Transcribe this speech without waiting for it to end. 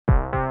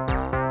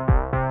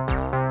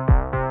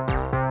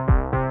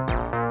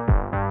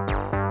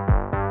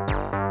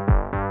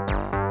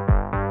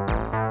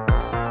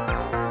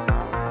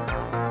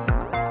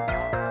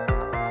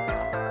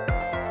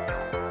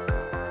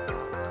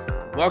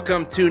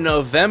Welcome to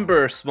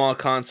November, small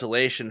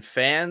consolation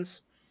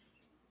fans.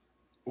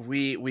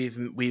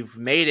 We've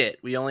made it.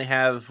 We only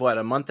have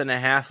a month and a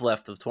half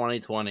left of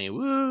 2020.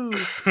 Woo!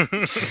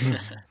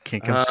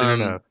 Can't come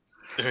soon enough.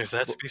 Is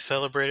that to be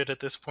celebrated at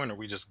this point, or are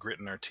we just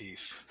gritting our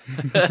teeth?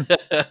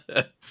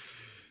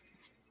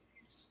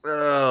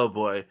 Oh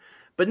boy.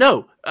 But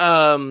no,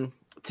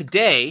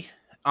 today,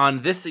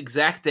 on this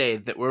exact day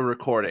that we're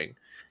recording,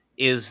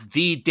 is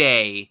the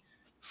day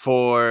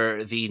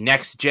for the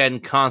next gen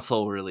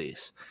console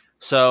release.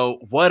 So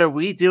what are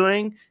we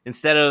doing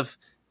instead of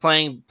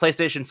playing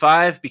PlayStation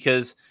 5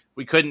 because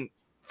we couldn't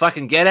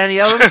fucking get any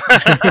of them?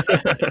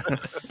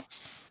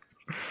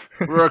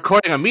 We're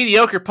recording a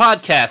mediocre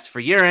podcast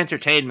for your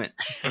entertainment.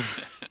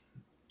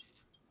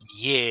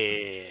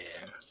 Yeah.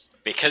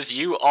 Because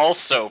you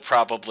also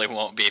probably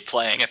won't be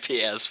playing a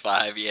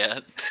PS5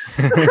 yet.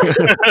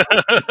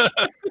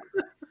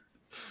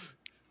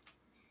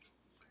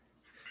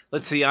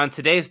 Let's see, on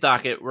today's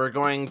docket, we're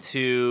going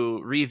to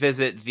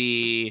revisit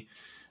the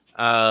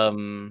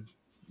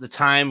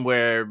time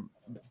where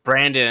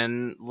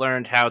Brandon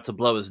learned how to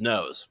blow his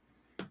nose.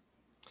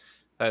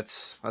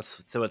 That's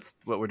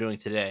what we're doing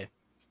today.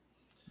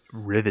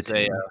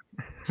 Riveting.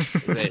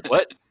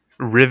 What?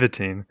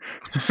 Riveting.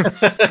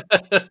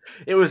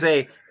 It was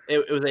a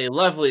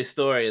lovely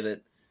story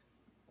that.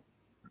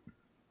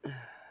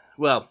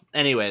 Well,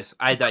 anyways,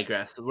 I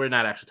digress. We're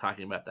not actually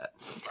talking about that.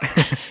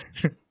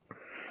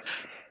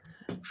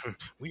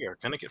 We are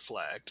gonna get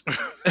flagged.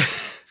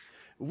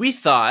 We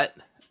thought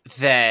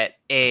that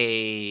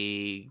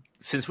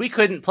since we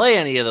couldn't play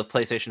any of the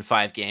PlayStation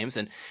 5 games,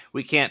 and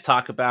we can't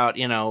talk about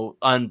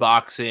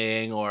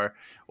unboxing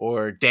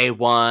or day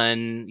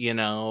one,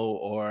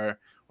 or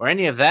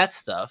any of that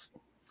stuff,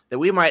 that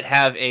we might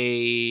have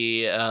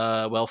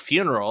a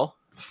funeral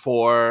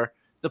for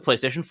the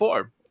PlayStation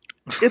 4.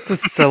 It's a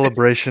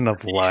celebration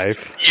of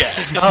life.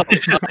 Yes.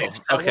 Okay.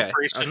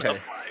 Celebration of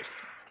life.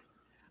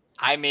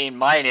 I mean,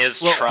 mine is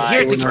Well,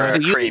 trying here's for a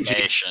the eulogy.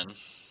 cremation.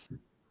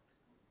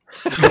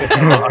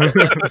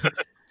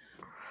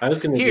 I was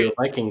going to do a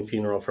Viking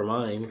funeral for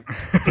mine.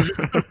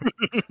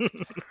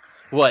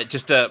 What,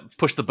 just to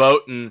push the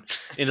boat and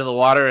into the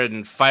water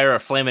and fire a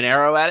flaming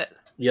arrow at it?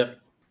 Yep.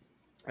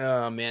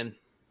 Oh, man.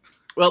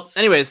 Well,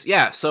 anyways,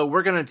 yeah, so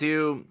we're going to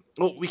do...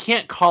 Well, we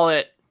can't call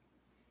it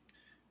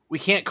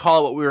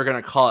what we were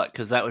going to call it,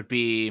 because that would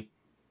be,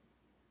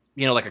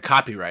 like a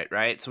copyright,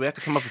 right? So we have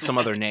to come up with some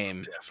other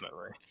name.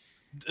 Definitely.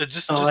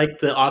 Like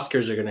the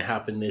Oscars are going to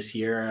happen this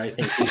year. I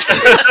think we should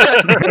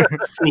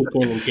sneak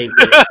in and take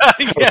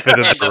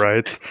it.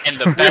 Right. And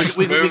the best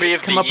movie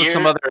of come the up with year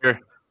some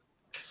other...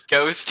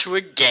 goes to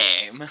a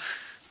game.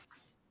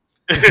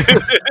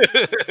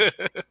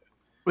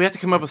 We have to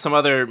come up with some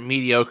other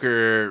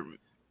mediocre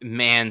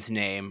man's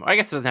name. I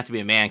guess it doesn't have to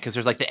be a man, because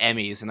there's like the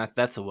Emmys, and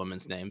that's a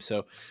woman's name.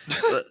 So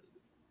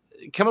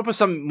come up with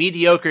some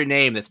mediocre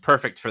name that's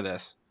perfect for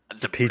this.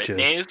 The Peaches.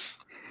 Britneys?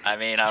 I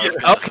mean, I was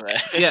going to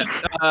say. Yeah.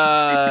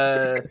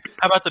 How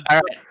about the... All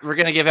right, we're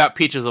going to give out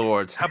Peaches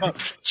Awards. How about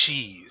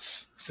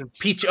cheese?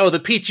 The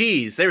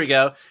Peaches. There we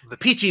go. The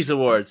Peaches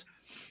Awards.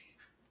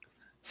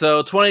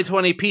 So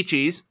 2020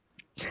 Peaches.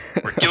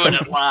 We're doing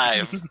it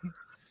live.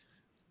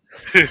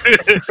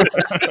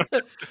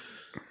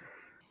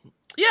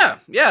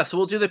 Yeah. So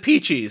we'll do the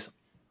Peaches.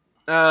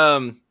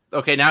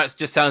 Okay, now it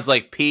just sounds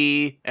like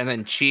pea and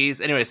then cheese.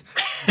 Anyways,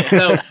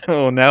 so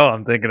Oh, now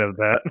I'm thinking of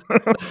that.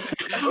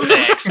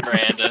 Thanks,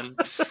 Brandon.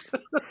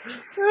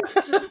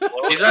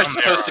 These are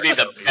supposed to be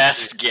the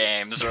best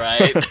games,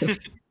 right?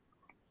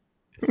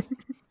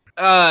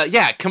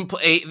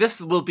 This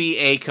will be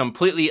a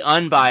completely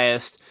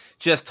unbiased,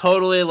 just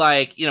totally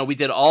we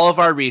did all of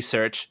our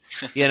research,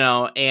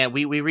 and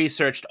we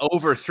researched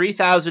over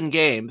 3,000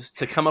 games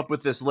to come up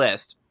with this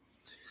list.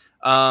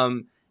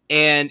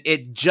 And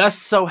it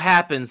just so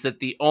happens that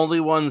the only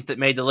ones that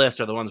made the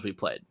list are the ones we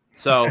played.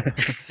 So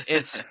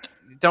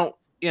don't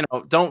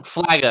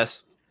flag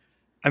us.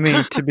 I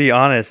mean, to be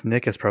honest,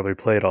 Nick has probably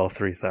played all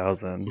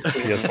 3,000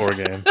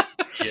 PS4 games.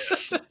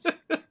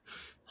 Yeah.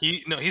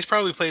 He's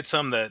probably played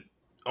some that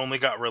only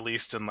got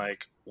released in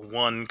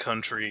one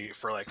country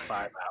for 5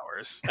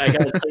 hours. I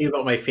got to tell you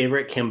about my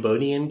favorite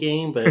Cambodian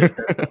game, but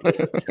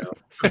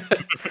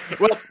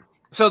Well,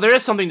 so there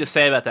is something to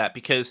say about that,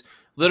 because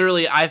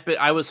literally I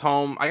got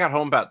home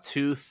about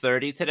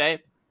 2:30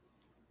 today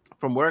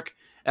from work,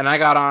 and I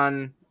got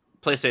on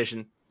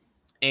PlayStation,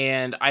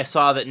 and I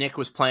saw that Nick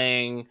was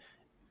playing,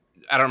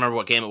 I don't remember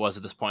what game it was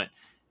at this point.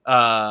 He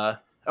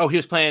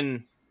was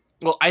playing,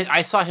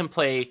 I saw him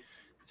play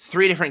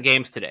 3 different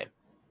games today.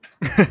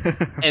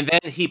 And then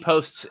he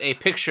posts a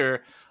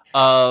picture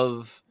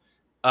of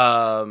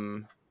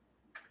on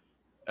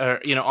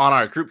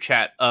our group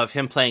chat of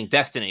him playing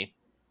Destiny,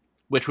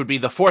 which would be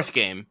the 4th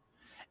game.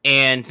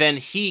 And then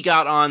he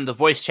got on the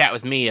voice chat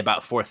with me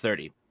about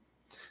 4:30.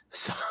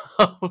 So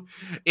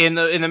in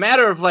the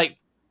matter of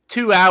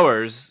 2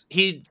 hours,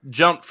 he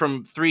jumped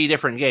from 3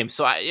 different games.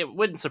 So it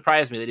wouldn't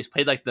surprise me that he's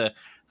played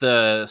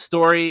the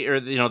story, or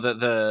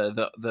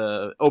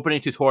the opening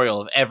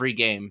tutorial of every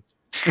game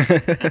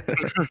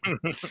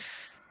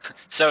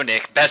So,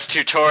 Nick, best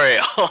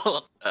tutorial.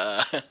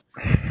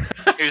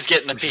 Who's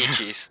getting the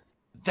peaches?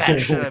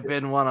 That should have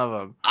been one of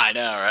them. I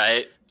know,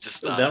 right?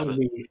 Just thought That of would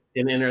it. be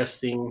an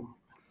interesting. All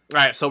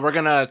right, so we're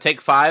gonna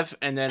take 5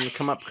 and then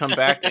come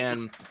back,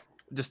 and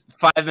just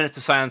 5 minutes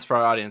of silence for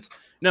our audience.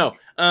 No,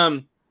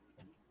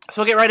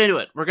 so get right into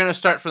it. We're gonna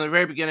start from the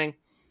very beginning,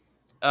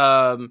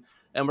 and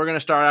we're gonna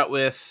start out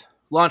with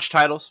launch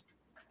titles.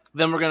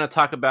 Then we're gonna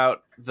talk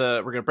about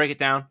we're gonna break it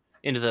down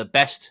into the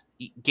best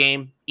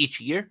game each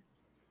year,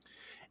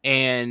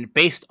 and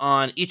based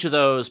on each of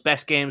those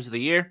best games of the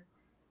year,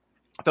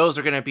 those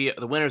are gonna be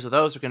the winners of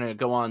those are gonna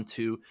go on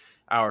to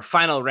our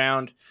final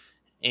round,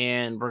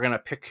 and we're gonna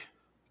pick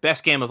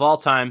best game of all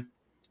time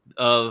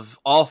of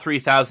all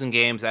 3,000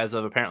 games as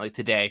of apparently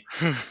today,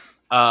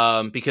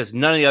 because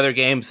none of the other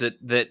games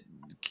that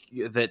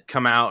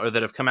come out or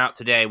that have come out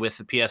today with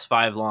the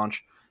PS5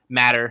 launch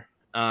matter,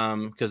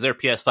 because they're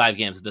PS5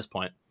 games at this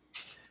point.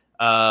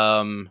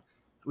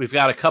 We've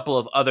got a couple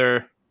of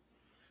other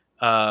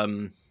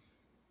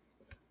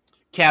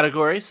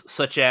categories,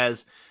 such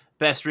as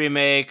best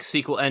remake,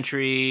 sequel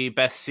entry,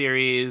 best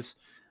series,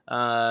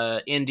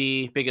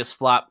 indie, biggest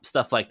flop,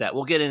 stuff like that.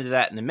 We'll get into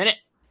that in a minute.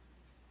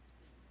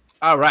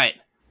 All right.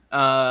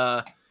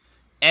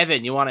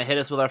 Evan, you want to hit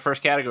us with our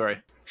first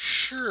category?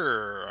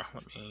 Sure.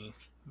 Let's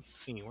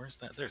see. Where's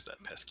that? There's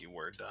that pesky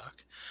Word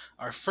doc.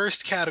 Our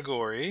first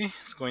category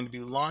is going to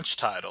be launch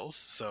titles,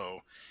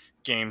 so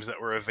games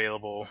that were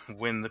available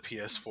when the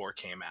PS4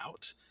 came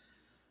out.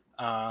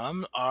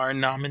 Our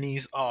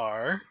nominees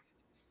are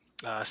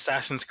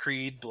Assassin's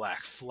Creed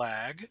Black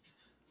Flag,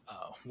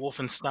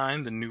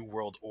 Wolfenstein: The New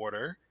World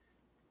Order,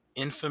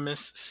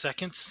 Infamous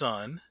Second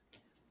Son,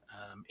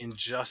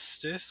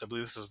 Injustice, I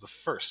believe this is the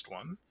first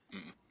one,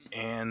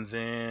 and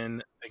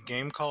then a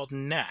game called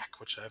Knack,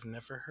 which I've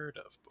never heard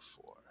of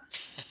before.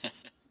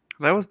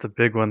 That was the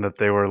big one that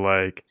they were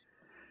like,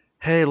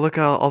 hey, look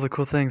at all the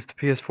cool things the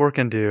PS4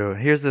 can do.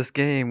 Here's this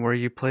game where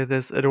you play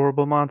this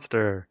adorable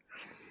monster.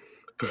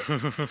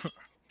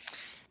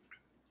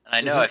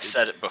 I know I've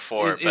said it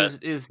before, but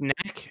is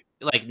Knack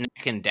like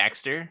Knack and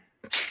Daxter?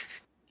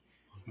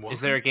 What?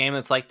 Is there a game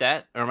that's like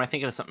that, or am I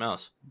thinking of something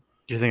else?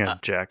 Do you think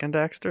of Jak and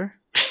Daxter?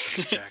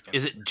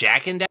 Is it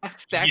Jak and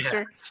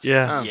Daxter? Yes.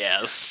 Yeah. Oh.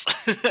 yes.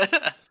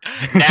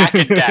 Knack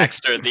and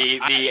Daxter,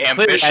 the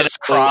ambitious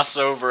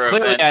crossover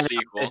event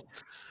sequel.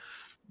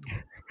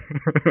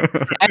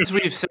 As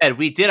we've said,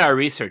 we did our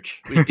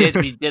research. We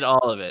did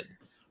all of it.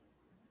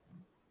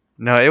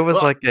 No, it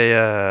was like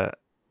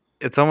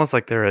it's almost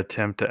like their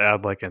attempt to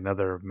add like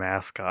another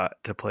mascot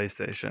to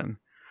PlayStation.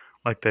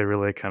 Like they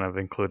really kind of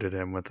included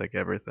him with like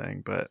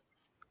everything, but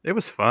it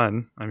was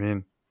fun. I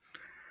mean,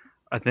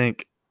 I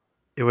think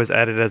it was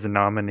added as a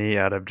nominee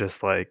out of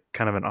just like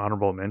kind of an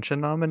honorable mention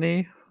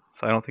nominee.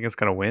 So I don't think it's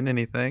going to win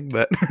anything,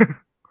 but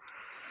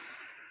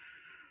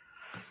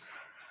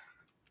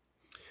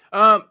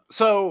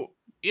so,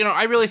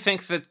 I really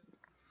think that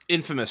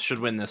Infamous should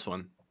win this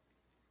one.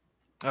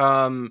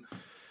 I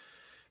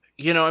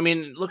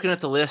mean, looking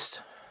at the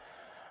list,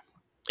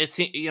 it's,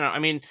 I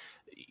mean,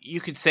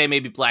 you could say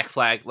maybe Black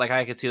Flag, like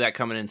I could see that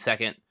coming in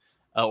second,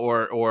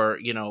 or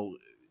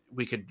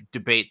we could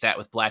debate that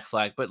with Black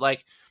Flag, but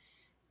like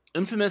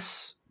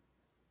Infamous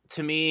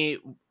to me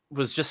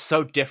was just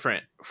so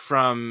different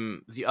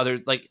from the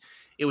other, like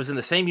it was in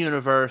the same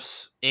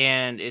universe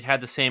and it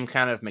had the same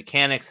kind of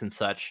mechanics and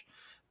such,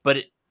 but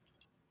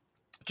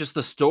just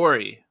the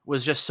story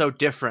was just so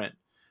different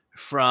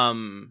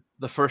from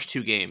the first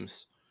two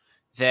games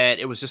that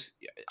it was just,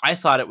 I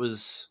thought it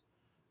was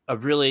a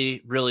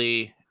really,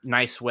 really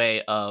nice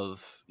way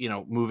of,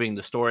 moving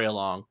the story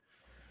along.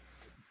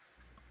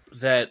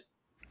 That,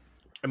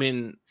 I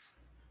mean,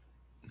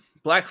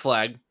 Black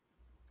Flag,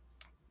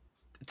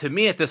 to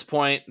me at this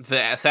point,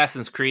 the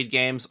Assassin's Creed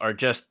games are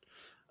just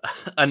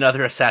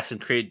another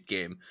Assassin's Creed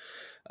game.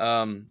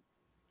 I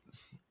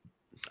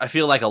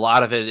feel like a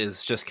lot of it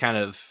is just kind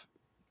of,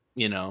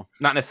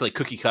 not necessarily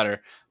cookie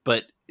cutter,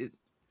 but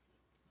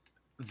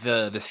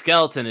the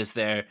skeleton is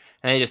there,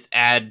 and they just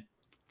add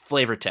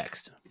flavor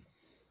text.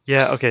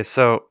 Yeah, okay,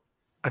 so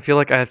I feel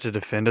like I have to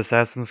defend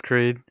Assassin's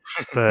Creed,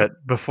 but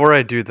before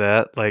I do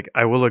that, like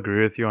I will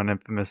agree with you on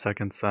Infamous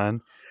Second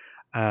Son.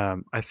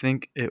 I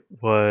think it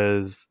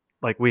was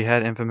like we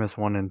had Infamous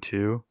 1 and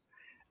 2,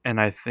 and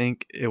I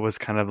think it was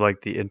kind of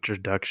like the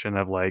introduction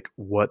of like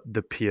what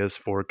the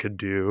PS4 could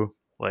do,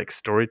 like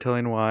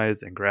storytelling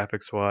wise and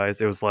graphics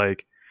wise. It was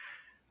like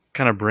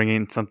kind of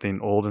bringing something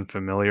old and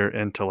familiar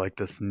into like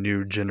this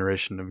new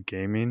generation of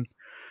gaming.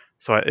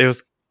 So it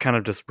was kind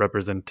of just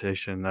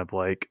representation of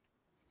like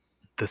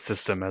the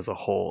system as a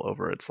whole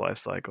over its life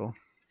cycle.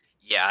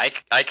 Yeah,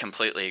 I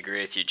completely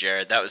agree with you,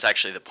 Jared. That was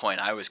actually the point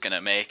I was going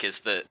to make,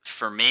 is that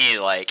for me,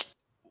 like,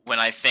 when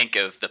I think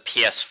of the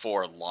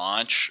PS4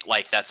 launch,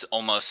 like, that's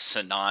almost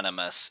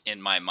synonymous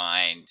in my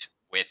mind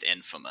with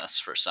Infamous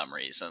for some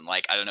reason.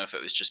 Like, I don't know if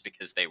it was just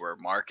because they were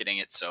marketing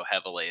it so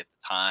heavily at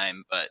the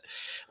time, but,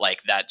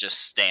 like, that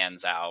just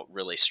stands out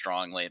really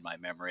strongly in my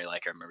memory.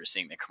 Like, I remember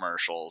seeing the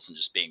commercials and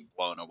just being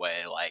blown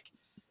away, like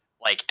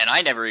like, and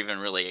I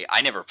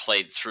never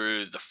played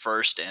through the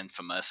first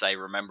Infamous. I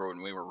remember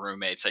when we were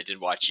roommates, I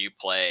did watch you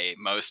play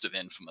most of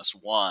Infamous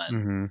 1.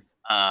 Mm-hmm.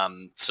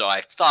 So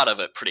I thought of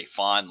it pretty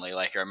fondly.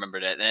 Like, I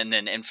remembered it. And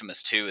then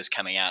Infamous 2 is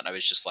coming out, and I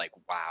was just like,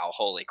 wow,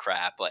 holy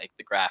crap. Like,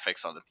 the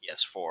graphics on the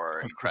PS4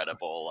 are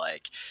incredible.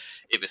 Like,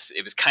 it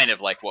was kind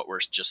of like what we're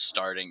just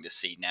starting to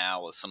see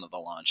now with some of the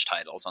launch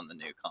titles on the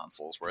new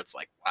consoles, where it's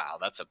like, wow,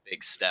 that's a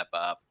big step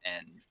up.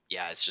 And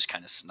yeah, it's just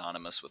kind of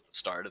synonymous with the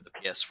start of the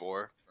PS4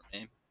 for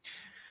me.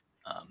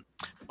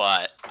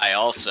 But I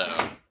also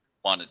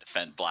want to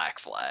defend Black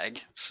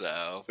Flag,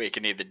 so we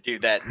can either do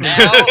that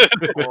now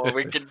or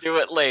we can do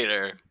it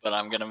later. But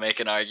I'm going to make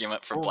an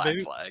argument for Black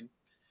Flag.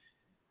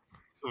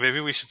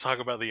 Maybe we should talk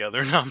about the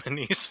other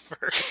nominees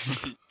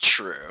first.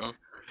 True.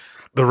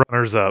 The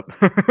runners up.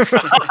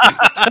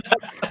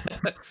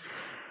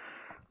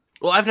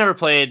 Well, I've never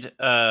played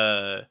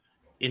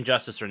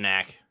Injustice or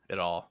Knack at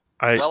all.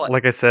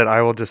 Like I said,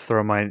 I will just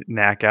throw my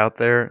Knack out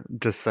there,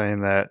 just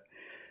saying that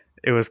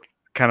it was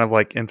kind of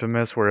like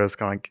Infamous, where it was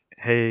kind of like,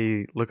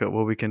 hey, look at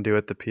what we can do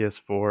at the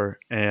PS4,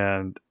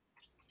 and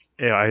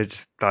yeah, I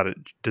just thought it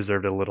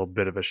deserved a little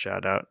bit of a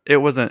shout out. It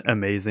wasn't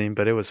amazing,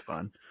 but it was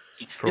fun.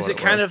 Is it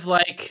kind of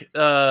like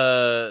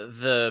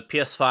the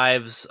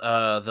PS5's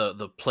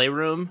the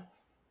Playroom?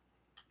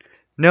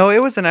 No,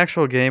 it was an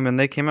actual game, and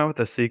they came out with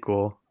a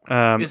sequel.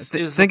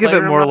 Think of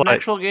it more like an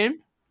actual game.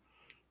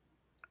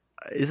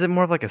 Is it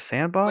more of like a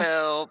sandbox?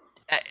 Well,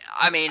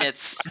 I mean, I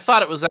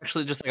thought it was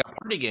actually just like a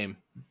party game.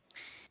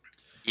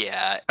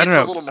 Yeah, it's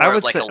a little more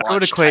like a launch I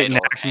would equate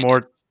Knack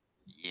more.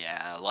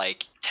 Yeah,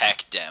 like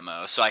tech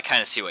demo. So I kind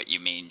of see what you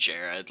mean,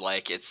 Jared.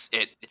 Like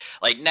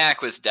like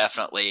Knack was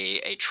definitely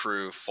a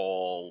true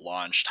full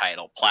launch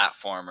title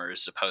platformer,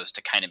 as opposed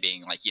to kind of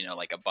being like, you know,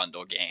 like a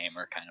bundle game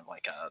or kind of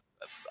like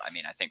I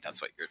mean, I think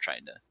that's what you're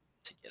trying to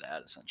get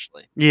at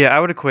essentially. Yeah, I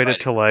would equate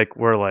it to like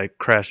where like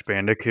Crash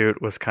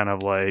Bandicoot was kind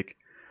of like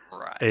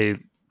a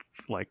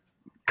like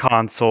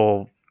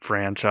console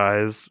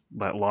franchise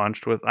that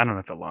launched with, I don't know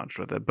if it launched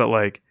with it, but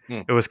like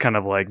it was kind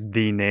of like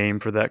the name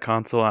for that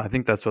console. I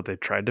think that's what they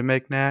tried to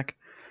make Knack.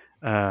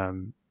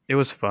 It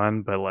was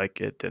fun, but like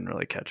it didn't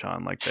really catch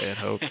on like they had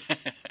hoped.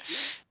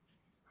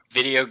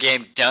 Video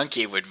Game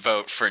Donkey would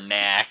vote for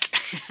Knack.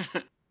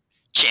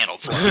 Channel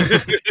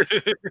plug.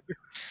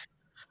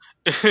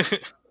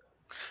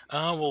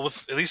 Well,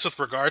 at least with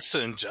regards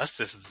to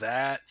Injustice,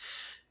 that,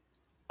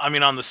 I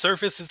mean, on the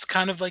surface, it's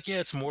kind of like, yeah,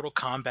 it's Mortal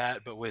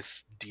Kombat, but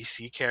with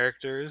DC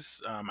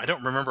characters. I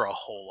don't remember a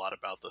whole lot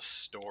about the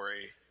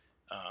story.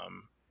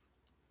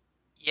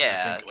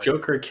 Yeah. Think, like,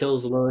 Joker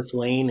kills Lois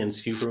Lane and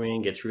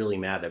Superman gets really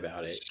mad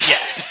about it.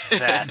 Yes,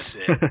 that's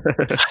it.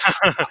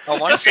 I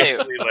want to say,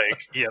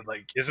 like, yeah,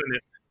 like, isn't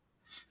it?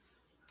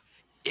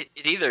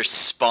 It either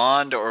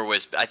spawned or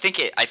was, I think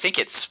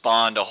it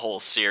spawned a whole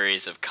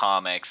series of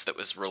comics that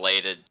was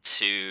related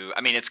to,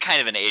 I mean, it's kind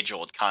of an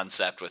age-old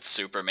concept with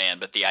Superman,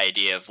 but the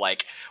idea of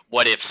like,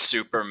 what if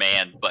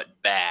Superman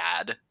but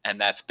bad? And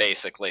that's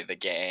basically the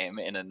game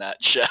in a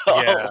nutshell.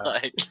 Yeah.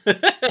 Like,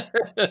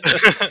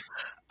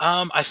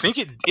 I think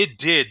it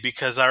did,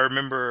 because I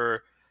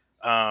remember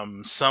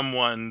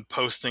someone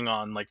posting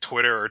on like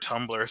Twitter or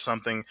Tumblr or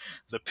something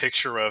the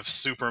picture of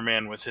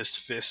Superman with his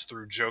fist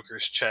through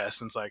Joker's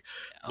chest, and it's like,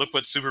 look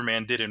what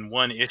Superman did in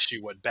one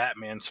issue, what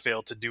Batman's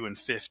failed to do in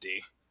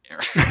 50.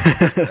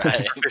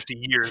 Right.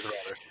 50 years,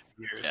 rather. 50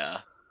 years.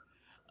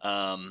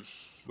 Yeah.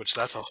 Which,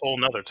 that's a whole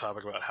nother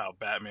topic about how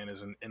Batman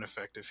is an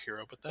ineffective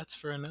hero, but that's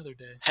for another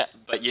day.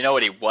 But you know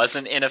what he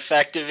wasn't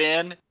ineffective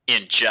in?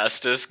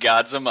 Injustice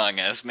Gods Among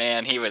Us.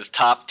 Man, he was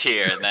top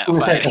tier in that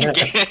fighting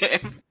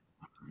game.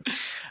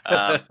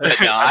 But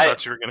no, I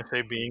thought you were going to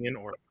say being in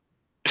order.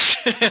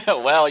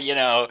 Well, you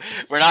know,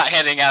 we're not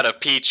handing out a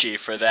Peachy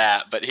for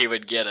that, but he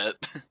would get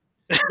it.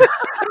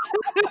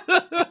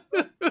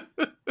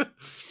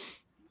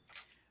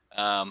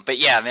 But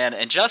yeah, man,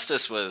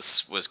 Injustice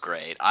was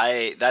great.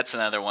 That's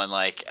another one,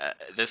 like,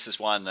 this is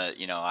one that,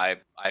 you know, I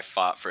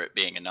fought for it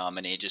being a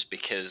nominee just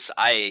because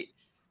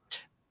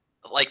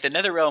like the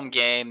NetherRealm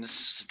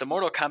games, the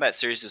Mortal Kombat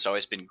series has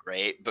always been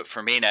great, but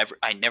for me,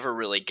 I never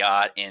really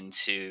got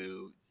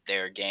into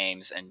their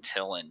games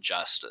until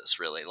Injustice,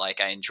 really.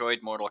 Like, I enjoyed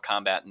Mortal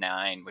Kombat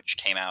 9, which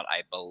came out,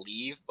 I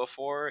believe,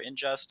 before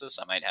Injustice.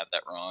 I might have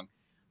that wrong.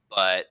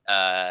 But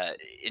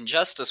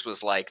Injustice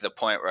was like the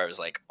point where I was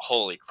like,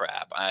 holy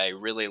crap, I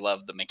really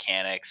love the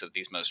mechanics of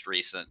these most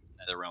recent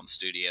NetherRealm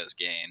Studios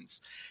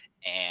games.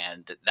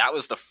 And that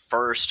was the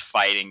first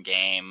fighting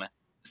game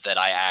that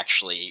I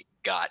actually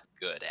got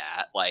good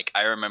at. Like,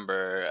 I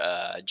remember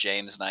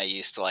James and I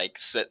used to like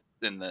sit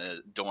in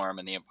the dorm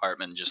in the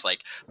apartment and just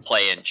like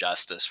play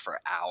Injustice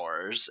for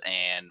hours,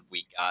 and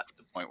we got to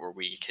the point where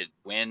we could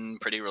win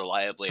pretty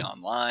reliably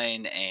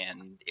online,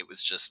 and it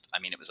was just, I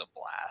mean, it was a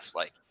blast.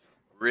 Like,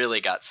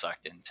 really got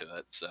sucked into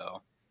it.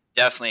 So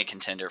definitely a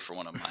contender for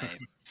one of my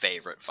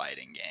favorite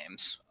fighting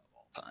games of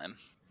all time.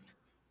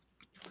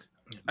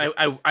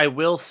 I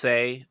will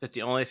say that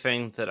the only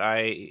thing that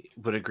I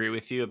would agree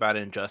with you about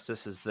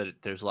Injustice is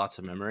that there's lots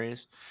of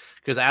memories,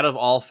 because out of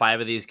all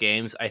 5 of these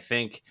games, I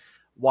think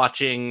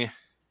watching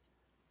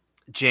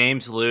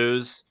James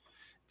lose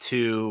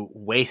to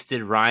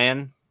Wasted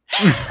Ryan,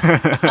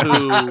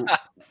 who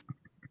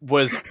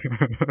was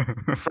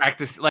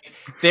practicing. Like,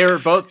 they were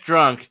both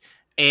drunk,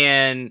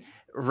 and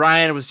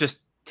Ryan was just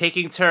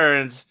taking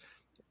turns.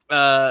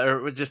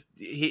 Or just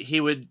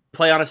he would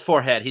play on his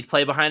forehead, he'd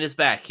play behind his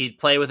back, he'd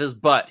play with his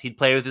butt, he'd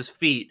play with his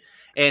feet,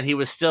 and he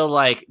was still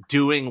like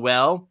doing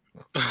well.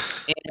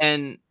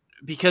 And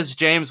because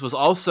James was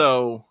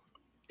also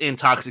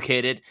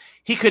intoxicated,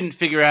 he couldn't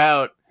figure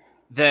out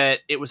that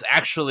it was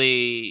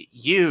actually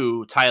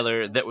you,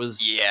 Tyler, that was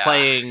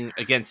playing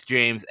against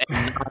James,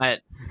 and not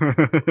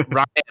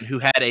Ryan, who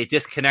had a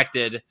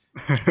disconnected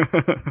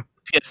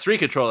PS3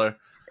 controller.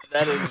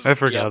 That is, I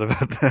forgot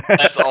about that.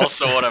 That's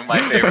also one of my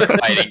favorite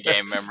fighting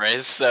game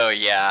memories. So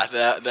yeah,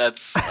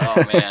 that's oh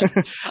man,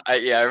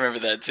 I remember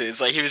that too. It's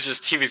like he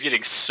was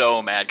getting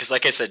so mad because,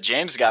 like I said,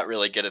 James got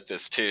really good at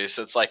this too.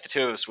 So it's like the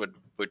two of us would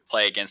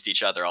play against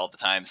each other all the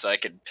time. So I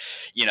could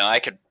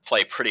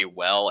play pretty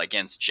well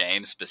against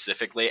James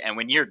specifically. And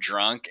when you're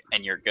drunk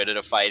and you're good at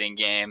a fighting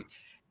game,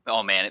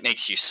 oh man, it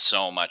makes you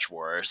so much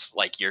worse.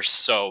 Like, you're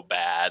so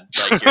bad,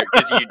 like,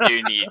 because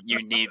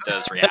you need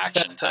those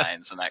reaction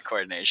times and that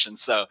coordination.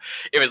 So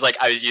it was like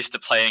I was used to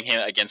playing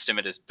him against him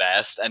at his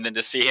best, and then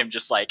to see him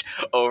just like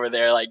over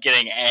there, like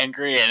getting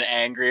angry and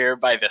angrier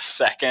by the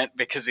second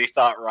because he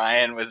thought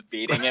Ryan was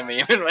beating him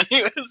even when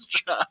he was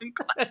drunk.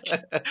 Like,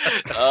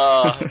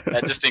 oh,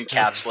 that just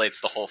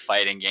encapsulates the whole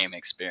fighting game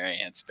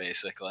experience,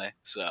 basically.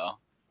 So,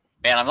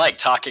 man, I'm like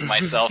talking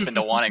myself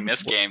into wanting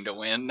this game to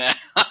win now.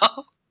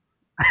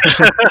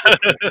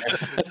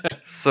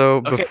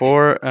 So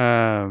before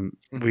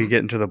we get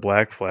into the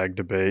Black Flag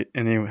debate,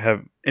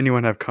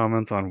 anyone have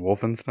comments on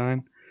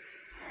Wolfenstein?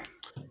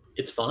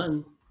 It's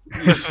fun.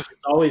 It's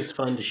always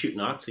fun to shoot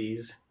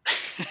Nazis.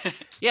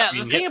 Yeah,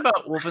 the thing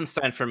about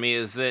Wolfenstein for me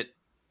is that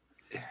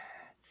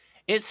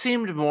it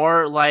seemed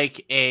more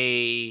like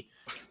a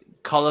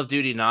Call of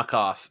Duty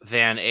knockoff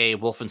than a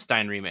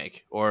Wolfenstein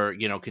remake or,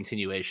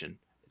 continuation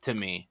to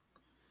me.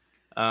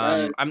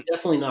 I'm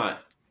definitely not.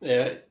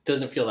 It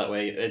doesn't feel that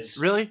way. It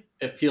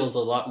feels a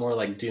lot more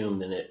like Doom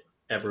than it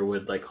ever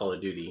would like Call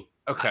of Duty.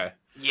 Okay.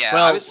 Yeah.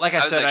 Well,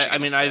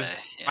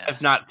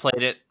 I've not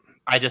played it.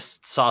 I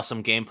just saw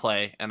some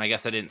gameplay, and I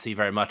guess I didn't see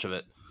very much of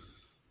it.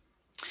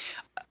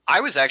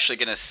 I was actually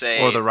going to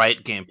say, or the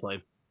right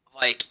gameplay.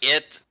 Like,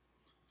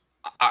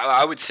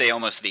 I would say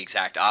almost the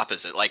exact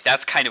opposite. Like,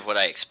 that's kind of what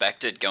I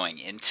expected going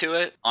into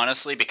it,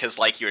 honestly, because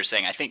like you were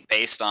saying, I think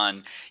based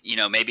on,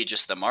 maybe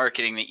just the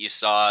marketing that you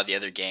saw, the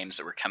other games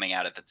that were coming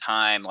out at the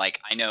time,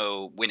 like, I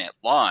know when it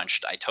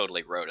launched, I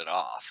totally wrote it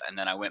off. And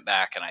then I went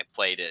back and I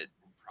played it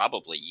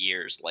probably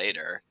years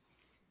later,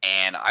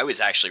 and I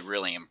was actually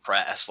really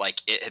impressed. Like,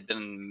 it had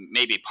been,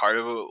 maybe part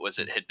of it was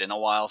it had been a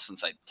while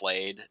since I'd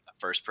played a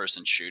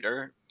first-person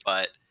shooter,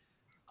 but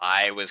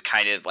I was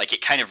kind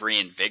of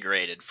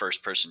reinvigorated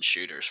first-person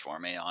shooters for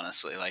me,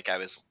 honestly. Like, I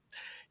was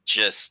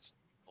just,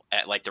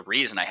 like, the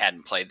reason I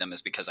hadn't played them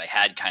is because I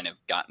had kind of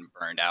gotten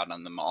burned out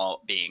on them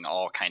all being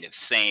all kind of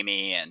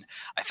samey, and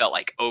I felt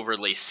like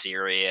overly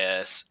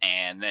serious.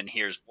 And then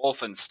here's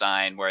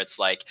Wolfenstein, where it's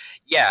like,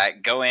 yeah,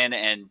 go in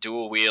and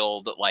dual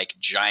wield like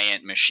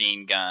giant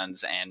machine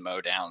guns and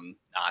mow down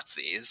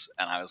Nazis.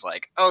 And I was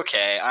like,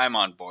 okay, I'm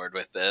on board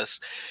with this.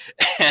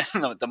 And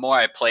the more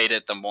I played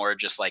it, the more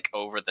just like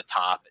over the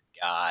top it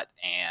got.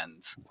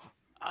 And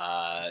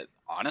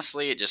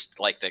honestly, it just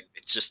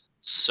it's just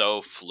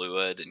so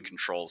fluid and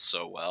controls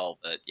so well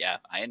that, yeah,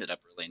 I ended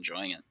up really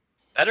enjoying it.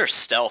 Better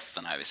stealth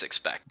than I was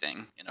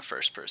expecting in a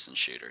first-person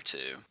shooter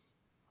too,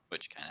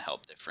 which kind of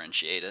helped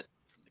differentiate it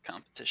from the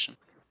competition.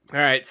 All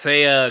right,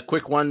 say a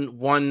quick one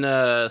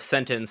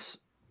sentence,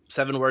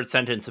 7-word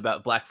sentence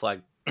about Black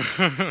Flag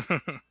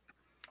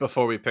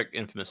before we pick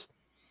Infamous.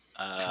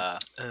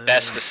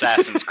 Best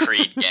Assassin's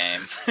Creed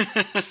game.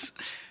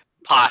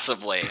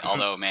 Possibly,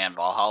 although, man,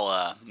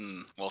 Valhalla,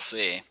 we'll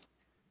see.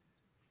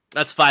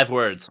 That's 5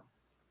 words.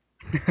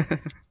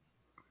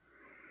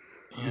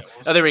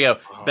 Oh, there we go.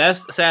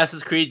 Best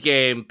Assassin's Creed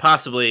game,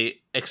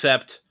 possibly,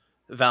 except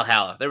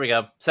Valhalla. There we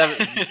go.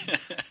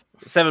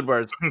 7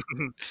 words.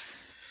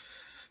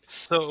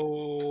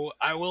 So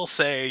I will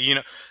say,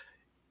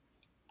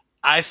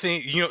 I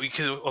think,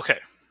 because, okay,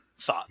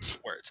 thoughts,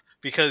 words.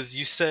 Because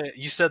you said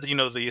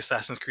that, the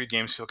Assassin's Creed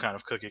games feel kind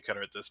of cookie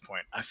cutter at this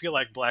point. I feel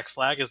like Black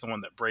Flag is the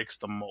one that breaks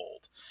the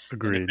mold.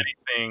 Agreed. And if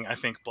anything, I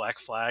think Black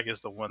Flag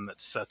is the one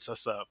that sets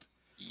us up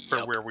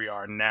for where we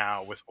are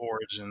now with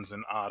Origins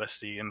and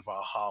Odyssey and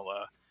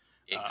Valhalla.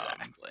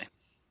 Exactly.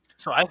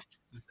 So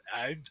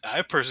I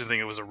personally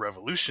think it was a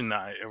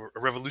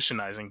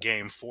revolutionizing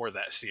game for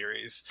that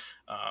series.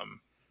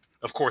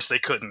 Of course, they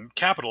couldn't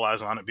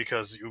capitalize on it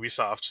because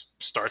Ubisoft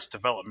starts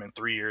development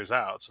 3 years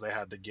out, so they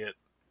had to get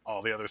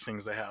all the other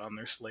things they had on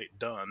their slate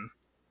done.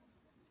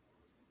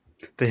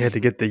 They had to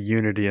get the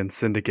Unity and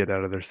Syndicate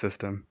out of their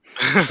system.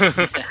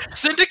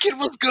 Syndicate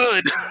was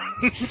good.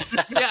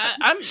 Yeah,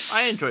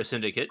 I enjoy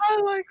Syndicate.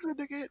 I like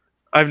Syndicate.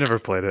 I've never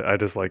played it. I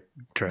just like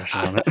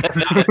trashing on it.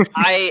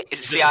 I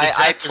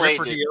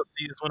played it.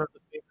 DLC is one of the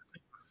favorite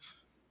things.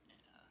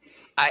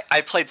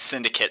 I played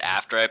Syndicate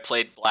after I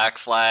played Black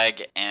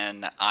Flag,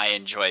 and I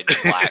enjoyed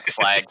Black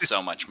Flag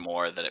so much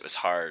more that it was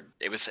hard.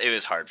 It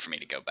was hard for me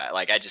to go back.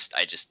 Like I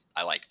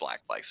liked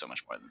Black Flag so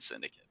much more than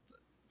Syndicate. But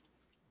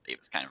it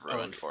was kind of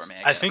ruined for me.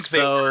 I think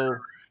they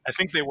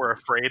were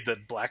afraid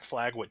that Black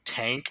Flag would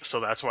tank, so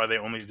that's why they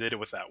only did it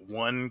with that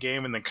one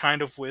game, and then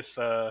kind of with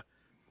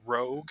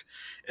Rogue.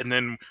 And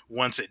then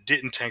once it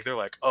didn't tank, they're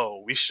like,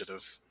 "Oh, we should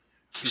have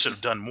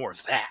done more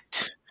of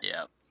that.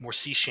 Yeah, more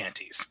sea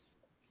shanties."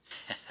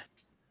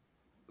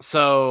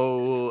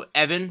 So,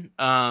 Evan,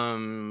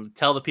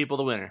 tell the people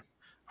the winner.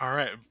 All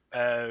right.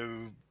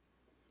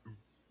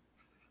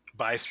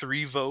 By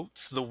 3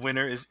 votes, the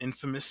winner is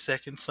Infamous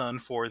Second Son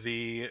for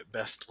the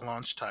best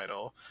launch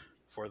title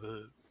for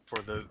the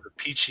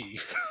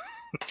Peachy.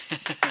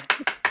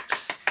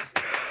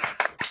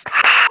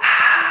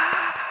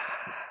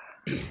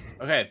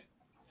 Okay.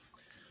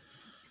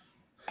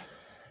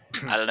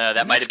 I don't know.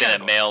 That might have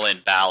been a mail-in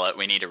ballot.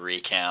 We need a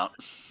recount.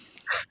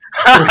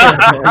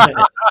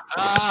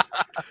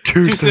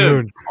 Too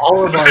soon.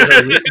 All of ours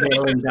are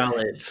mail-in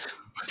ballots.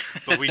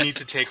 But we need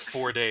to take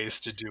 4 days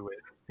to do it.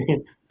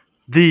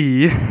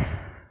 The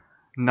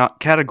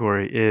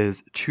category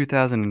is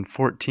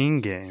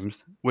 2014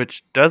 games,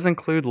 which does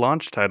include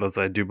launch titles,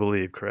 I do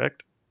believe,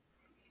 correct?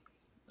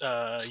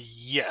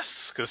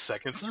 Yes, because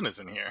Second Son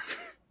isn't here.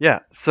 Yeah,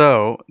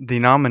 so the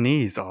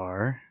nominees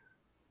are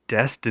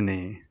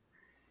Destiny,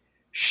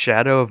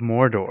 Shadow of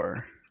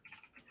Mordor,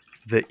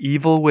 The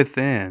Evil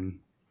Within,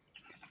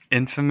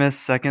 Infamous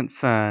Second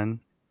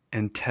Son,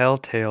 and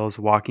Telltale's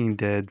Walking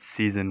Dead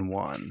Season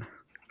 1.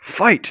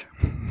 Fight!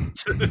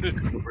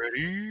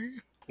 Ready?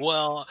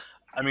 Well,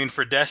 I mean,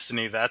 for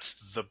Destiny,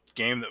 that's the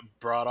game that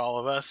brought all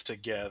of us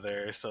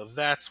together, so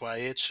that's why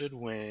it should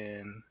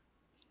win.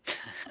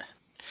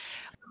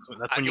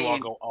 That's when you all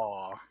go,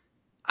 aw.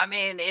 I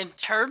mean, in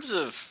terms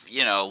of,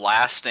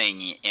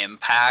 lasting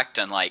impact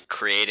and,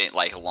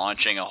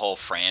 launching a whole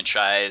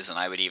franchise, and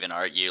I would even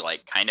argue,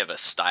 kind of a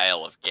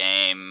style of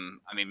game.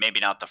 I mean, maybe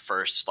not the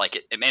first,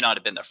 it may not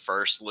have been the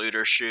first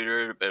looter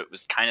shooter, but it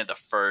was kind of the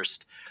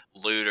first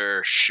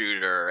looter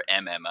shooter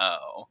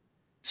MMO.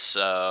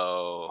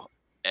 So,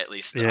 at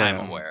least that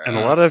I'm aware of. And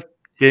a lot of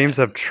games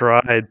have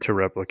tried to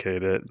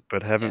replicate it,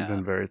 but haven't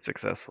been very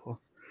successful.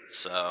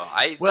 So,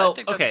 I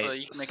think you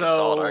can make a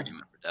solid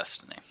argument for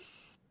Destiny.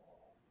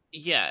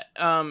 Yeah,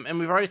 and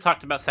we've already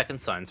talked about Second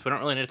Son, so we don't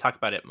really need to talk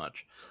about it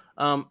much.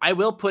 I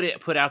will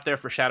put out there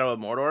for Shadow of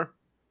Mordor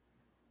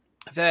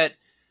that,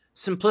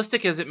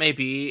 simplistic as it may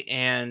be,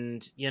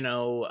 and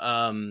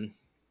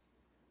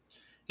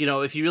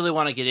if you really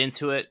want to get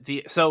into it,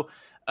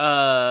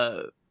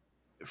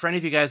 for any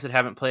of you guys that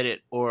haven't played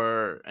it,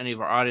 or any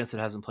of our audience that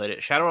hasn't played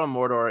it, Shadow of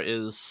Mordor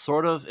is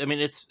sort of, I mean,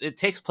 it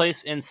takes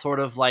place in sort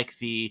of like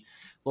the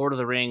Lord of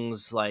the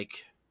Rings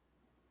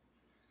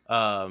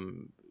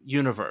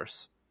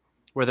universe,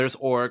 where there's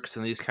orcs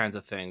and these kinds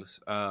of things,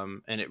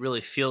 and it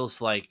really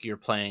feels like you're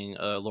playing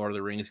a Lord of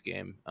the Rings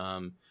game.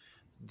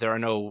 There are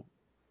no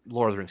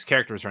Lord of the Rings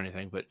characters or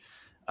anything, but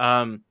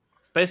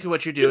basically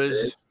what you do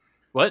is...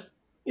 What?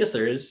 Yes,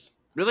 there is.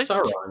 Really?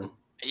 Sauron.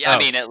 Yeah, I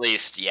mean, at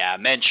least,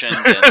 mentioned.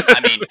 And,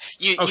 I mean,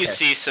 you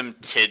see some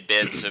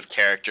tidbits of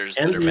characters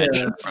that are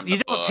mentioned from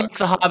the books. You don't take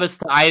the hobbits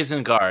to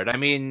Isengard. I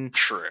mean,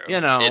 true.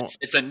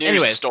 It's a new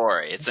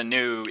story. It's a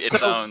new,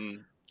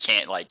 own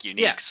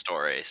unique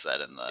story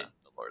set in the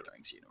Lord of the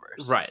Rings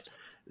universe. Right.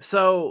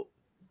 So,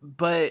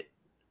 but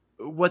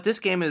what this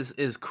game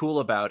is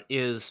cool about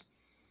is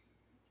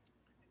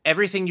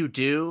everything you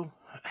do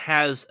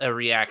has a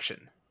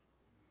reaction.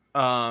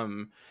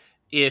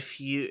 If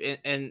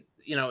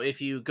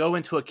you go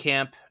into a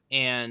camp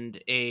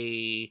and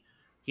a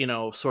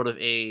sort of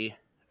a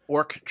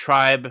orc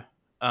tribe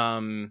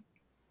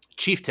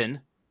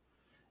chieftain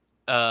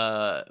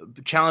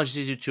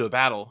challenges you to a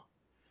battle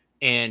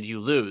and you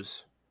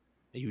lose,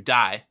 you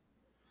die,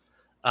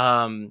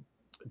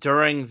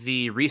 during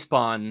the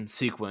respawn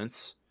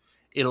sequence,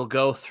 it'll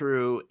go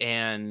through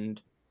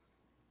and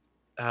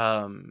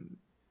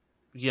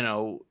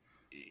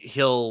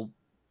he'll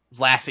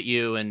laugh at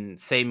you and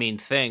say mean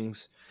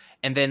things.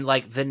 And then,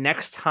 the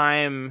next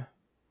time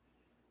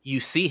you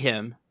see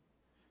him,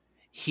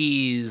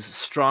 he's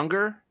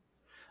stronger,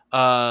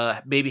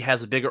 maybe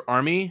has a bigger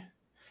army,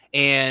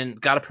 and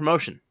got a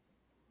promotion.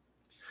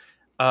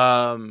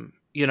 And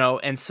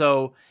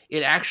so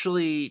it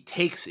actually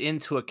takes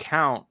into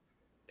account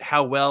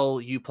how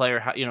well you play, or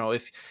how,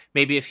 if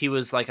he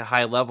was a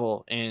high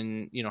level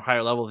and,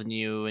 higher level than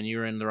you, and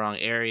you're in the wrong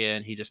area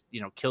and he just,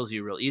 kills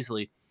you real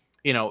easily,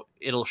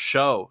 it'll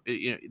show,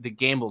 the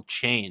game will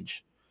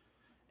change.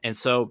 And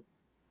so,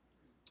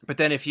 but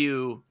then if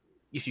you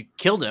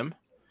killed him,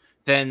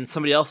 then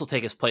somebody else will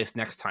take his place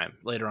next time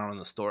later on in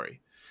the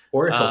story.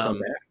 Or he'll come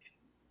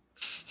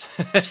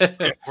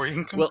back. Or you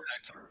can come back.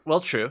 Well,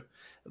 true.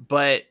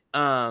 But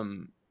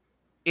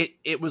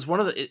it was one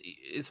of the,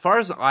 as far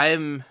as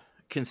I'm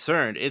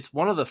concerned, it's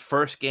one of the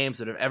first games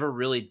that have ever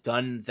really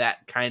done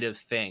that kind of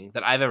thing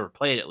that I've ever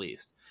played, at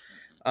least.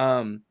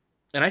 And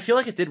I feel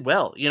like it did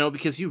well,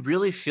 because you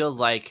really feel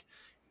like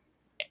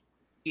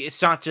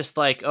it's not just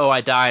like, oh,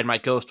 I died, my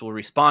ghost will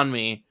respawn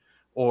me,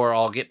 or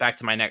I'll get back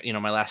to my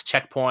my last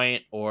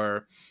checkpoint,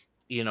 or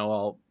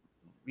I'll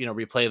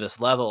replay this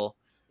level.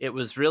 It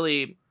was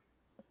really,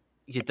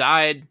 you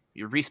died,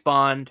 you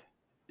respawned,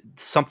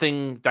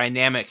 something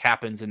dynamic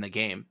happens in the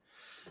game,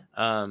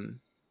 and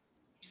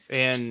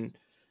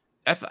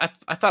I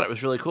thought it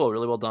was really cool,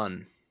 really well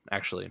done,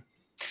 actually.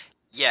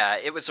 Yeah,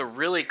 it was a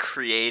really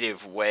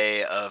creative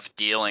way of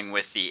dealing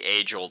with the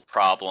age-old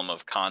problem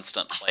of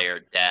constant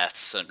player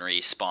deaths and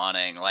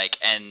respawning. Like,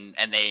 and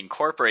they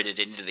incorporated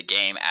it into the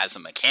game as a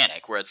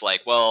mechanic, where it's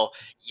like, well,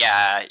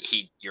 yeah,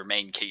 your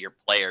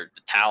player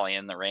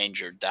Battalion, the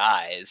Ranger,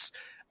 dies,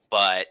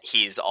 but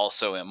he's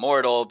also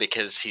immortal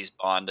because he's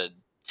bonded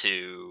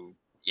to,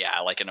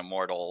 like an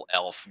immortal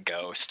elf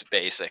ghost.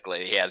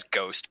 Basically, he has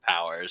ghost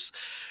powers.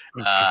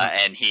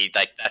 And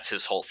that's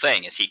his whole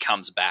thing, is he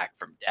comes back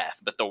from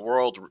death. But the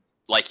world,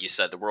 like you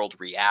said, the world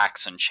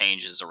reacts and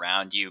changes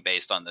around you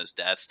based on those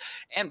deaths,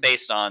 and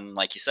based on,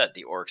 like you said,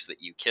 the orcs that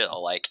you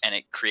kill. And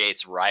it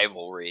creates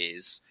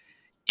rivalries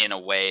in a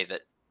way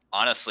that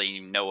honestly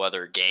no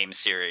other game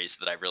series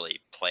that I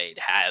really played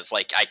has.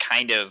 I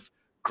kind of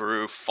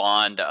grew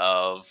fond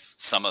of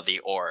some of the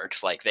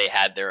orcs. They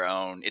had their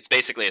own. It's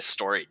basically a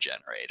story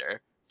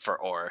generator for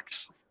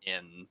orcs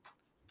in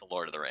the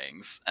Lord of the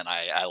Rings, and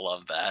I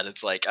love that.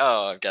 It's like,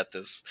 oh, I've got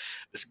this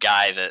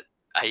guy that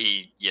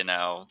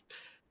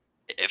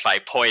if I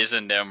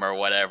poisoned him or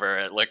whatever,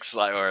 it looks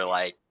like, or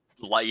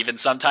even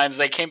sometimes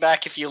they came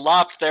back if you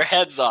lopped their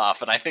heads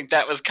off, and I think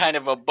that was kind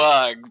of a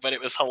bug, but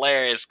it was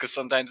hilarious because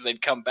sometimes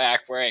they'd come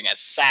back wearing a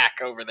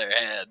sack over their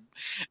head,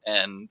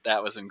 and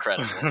that was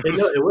incredible.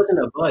 No, it wasn't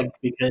a bug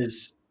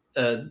because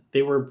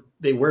they were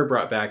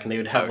brought back, and they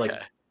would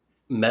have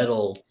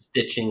metal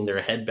stitching their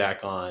head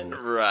back on,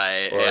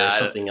 right? Or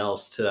something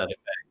else to that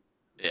effect.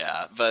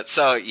 Yeah, but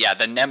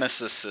the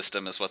Nemesis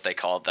system is what they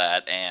called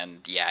that, and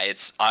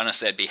it's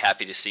honestly, I'd be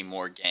happy to see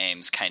more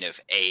games kind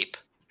of ape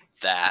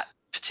that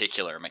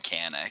particular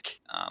mechanic.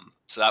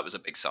 So that was a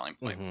big selling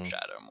point for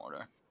Shadow of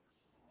Mordor.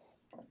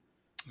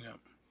 Yeah.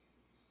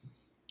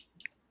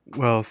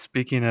 Well,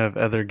 speaking of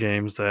other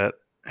games that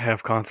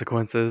have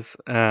consequences,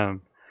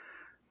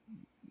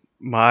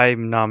 my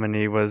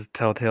nominee was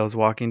Telltale's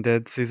Walking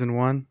Dead Season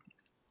 1.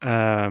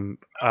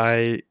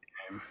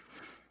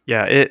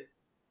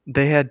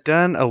 They had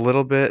done a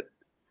little bit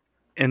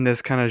in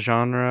this kind of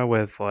genre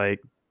with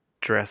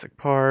Jurassic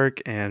Park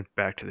and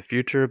Back to the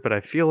Future, but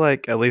I feel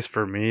like, at least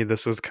for me,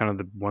 this was kind of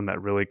the one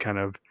that really kind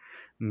of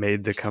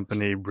made the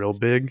company real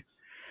big.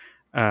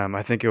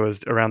 I think it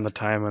was around the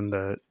time when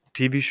the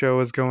TV show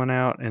was going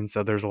out, and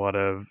so there's a lot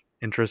of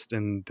interest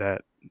in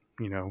that,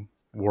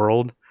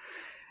 world.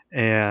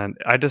 And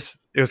it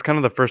was kind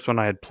of the first one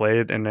I had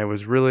played, and it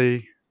was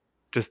really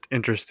just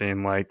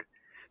interesting.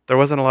 There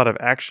wasn't a lot of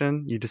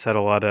action. You just had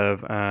a lot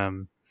of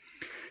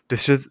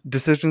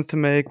decisions to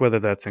make, whether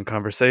that's in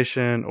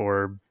conversation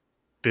or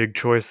big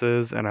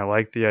choices. And I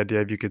like the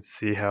idea of, you could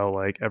see how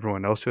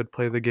everyone else who had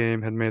played the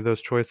game had made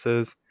those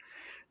choices.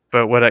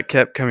 But what it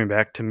kept coming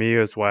back to me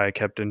is why I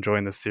kept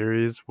enjoying the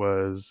series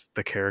was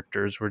the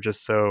characters were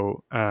just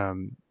so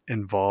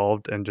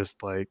involved and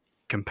just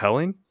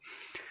compelling.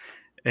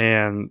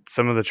 And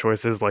some of the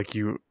choices,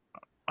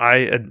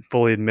 I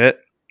fully admit,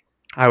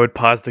 I would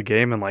pause the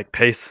game and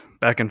pace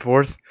back and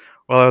forth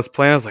while I was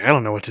playing. I was like, I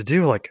don't know what to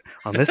do.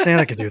 On this hand,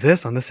 I could do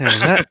this. On this hand,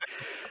 and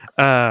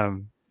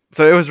that.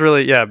 So it was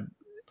really,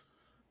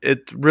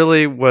 it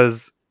really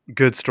was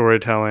good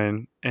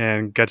storytelling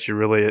and got you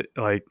really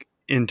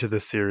into the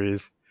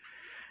series.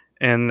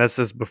 And that's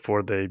just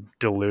before they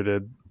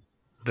diluted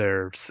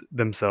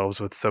themselves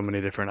with so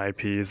many different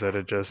IPs that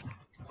it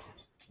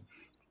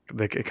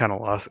kind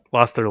of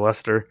lost their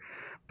luster.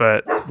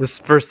 But this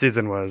first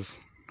season was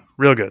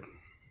real good.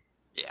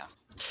 Yeah.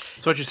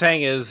 So what you're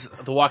saying is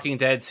The Walking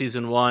Dead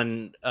Season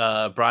 1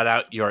 brought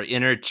out your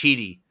inner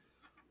Cheaty.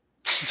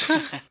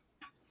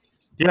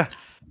 Yeah.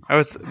 I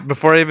was,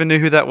 before I even knew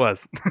who that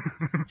was.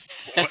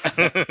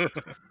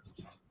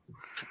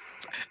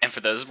 And for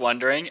those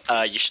wondering,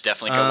 you should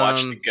definitely go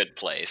watch The Good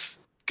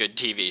Place. Good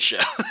TV show.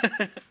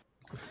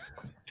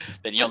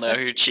 Then you'll know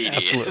who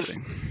Cheaty is.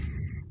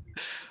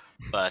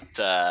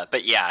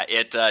 But yeah,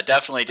 it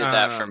definitely did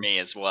that for me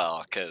as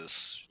well,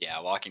 because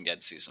Walking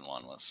Dead Season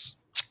 1 was...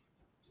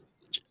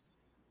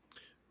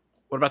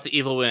 What about The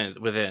Evil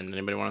Within?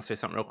 Anybody want to say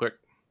something real quick?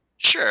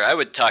 Sure, I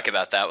would talk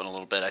about that one a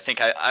little bit. I think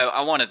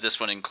I wanted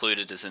this one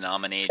included as a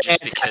nominee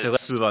just because...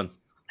 Let's move on.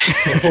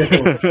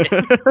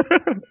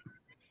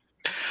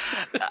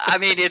 I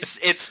mean,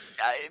 it's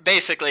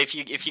basically,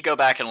 if you go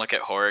back and look at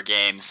horror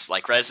games,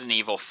 Resident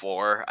Evil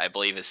 4, I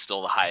believe, is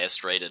still the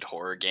highest rated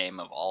horror game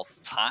of all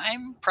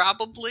time,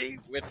 probably,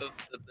 with the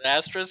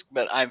asterisk,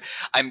 but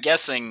I'm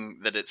guessing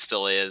that it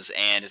still is,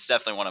 and it's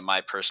definitely one of my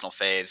personal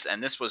faves.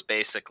 And this was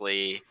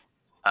basically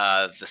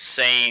the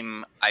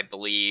same, I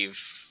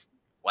believe,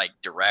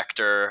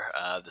 director,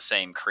 the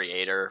same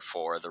creator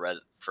for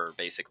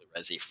basically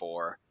Resi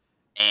 4.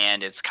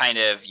 And it's kind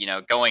of,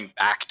 going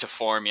back to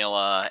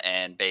formula,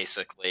 and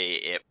basically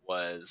it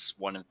was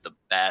one of the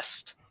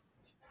best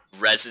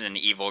Resident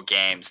Evil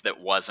games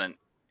that wasn't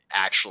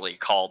actually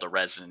called a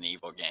Resident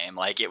Evil game.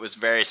 Like, it was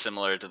very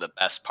similar to the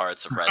best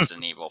parts of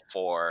Resident Evil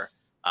 4,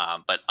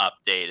 but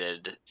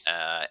updated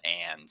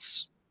and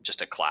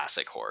just a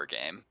classic horror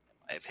game, in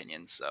my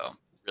opinion. So,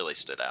 really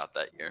stood out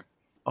that year.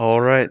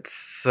 All right,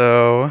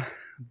 so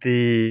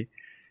the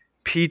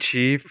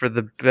Peachy for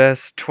the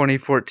best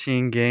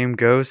 2014 game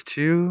goes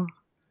to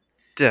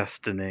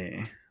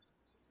Destiny.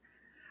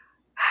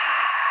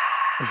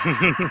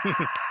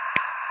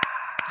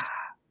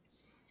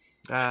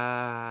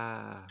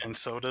 And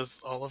so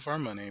does all of our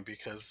money,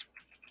 because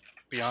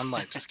Beyond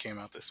Light just came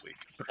out this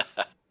week.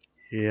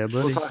 Yeah,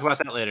 buddy. We'll talk about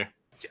that later.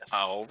 Yes.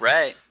 All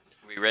right.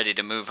 We ready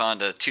to move on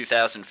to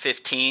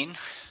 2015?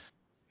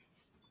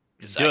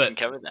 Do it.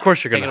 Cover that. Of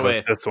course you're going to Take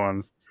it host this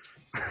one.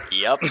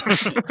 Yep.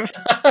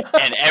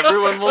 And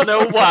everyone will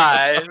know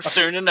why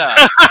soon enough.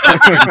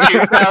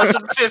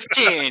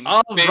 2015.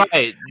 All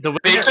right. The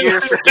big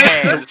year for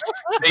games.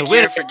 Big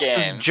year for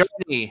games.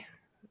 Journey.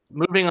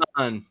 Moving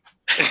on.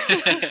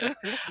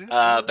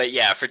 But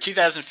yeah, for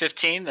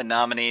 2015, the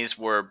nominees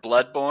were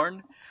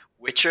Bloodborne,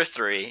 Witcher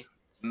 3,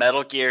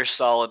 Metal Gear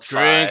Solid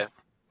 5,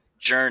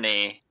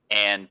 Journey,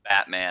 and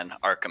Batman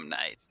Arkham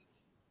Knight.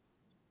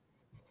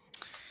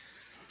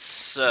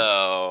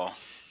 So,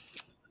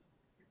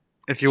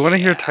 if you want to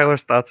hear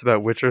Tyler's thoughts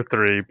about Witcher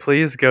 3,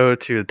 please go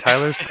to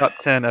Tyler's Top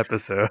 10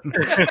 episode.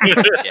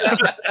 Yeah.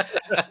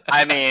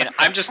 I mean,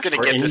 I'm just going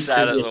to get this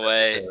out of the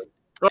way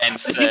and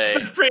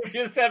say...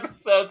 previous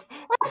episodes.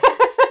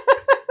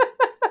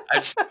 I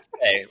just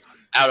say,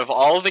 out of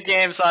all the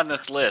games on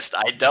this list,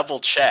 I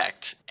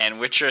double-checked, and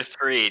Witcher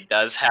 3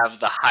 does have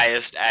the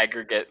highest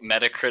aggregate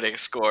Metacritic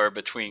score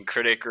between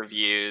critic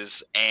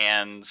reviews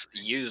and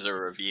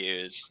user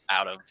reviews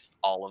out of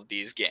all of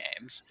these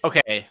games.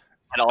 Okay.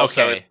 And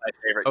also, it's my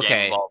favorite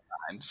game of all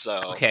time,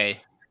 so...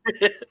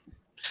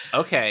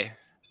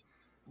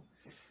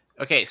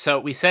 Okay, so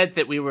we said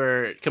that we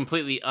were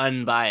completely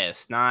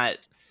unbiased,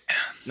 not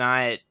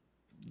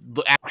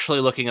actually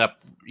looking up,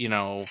 you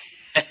know...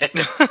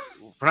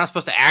 We're not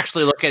supposed to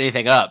actually look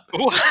anything up.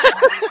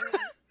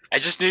 I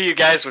just knew you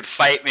guys would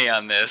fight me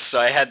on this, so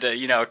I had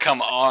to,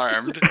 come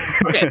armed.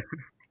 Okay.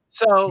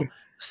 So,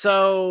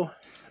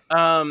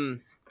 I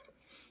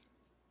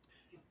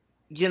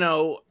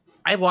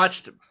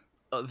watched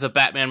the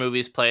Batman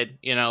movies played.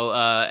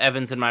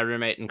 Evans and my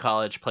roommate in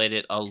college played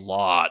it a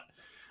lot.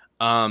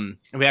 And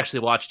we actually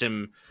watched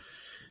him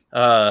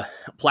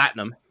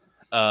platinum.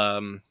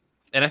 And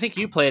I think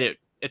you played it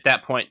at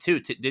that point too,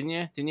 didn't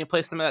you? Didn't you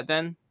play some of that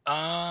then?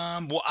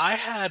 Well, I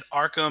had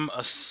Arkham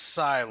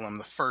Asylum,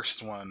 the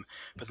first one,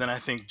 but then I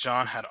think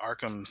John had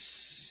Arkham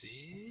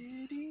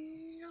City.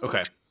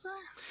 Okay.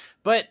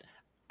 But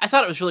I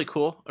thought it was really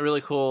cool. A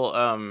really cool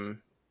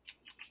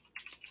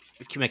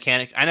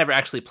mechanic. I never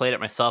actually played it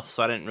myself,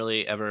 so I didn't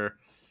really ever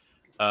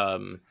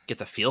get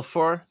the feel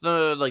for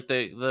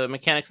the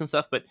mechanics and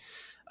stuff. But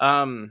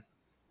I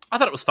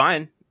thought it was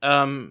fine.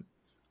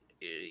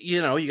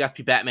 You got to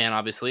be Batman,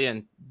 obviously,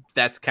 and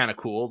that's kind of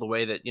cool. The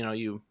way that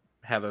you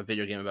have a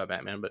video game about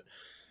Batman, but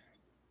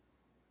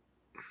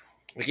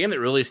the game that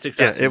really sticks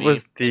out to me. It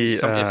was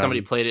if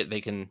somebody played it, they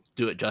can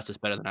do it justice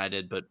better than I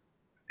did. But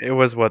it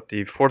was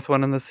the fourth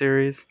one in the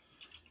series,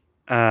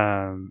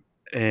 and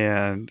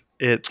it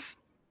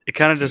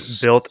kind of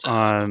just built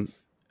on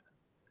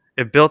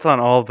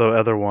all the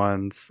other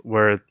ones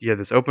where you had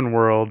this open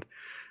world,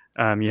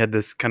 you had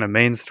this kind of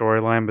main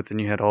storyline, but then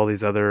you had all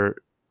these other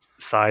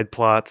side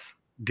plots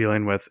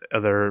dealing with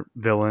other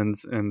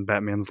villains in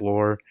Batman's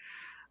lore.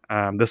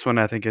 This one,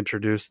 I think,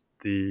 introduced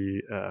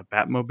the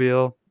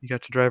Batmobile you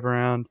got to drive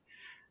around.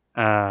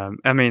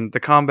 I mean, the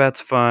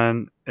combat's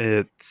fun.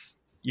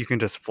 You can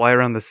just fly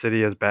around the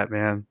city as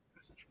Batman,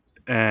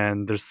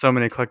 and there's so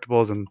many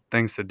collectibles and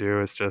things to do.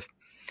 It's just,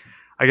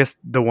 I guess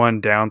the one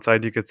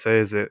downside you could say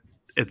is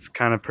it's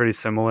kind of pretty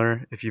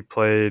similar. If you've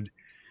played,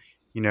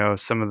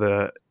 some of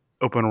the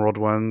open world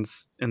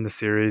ones in the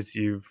series,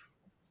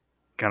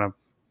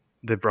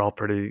 they're all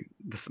pretty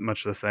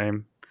much the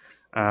same,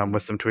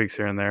 with some tweaks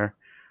here and there.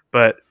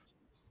 But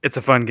it's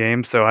a fun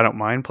game, so I don't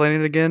mind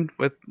playing it again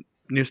with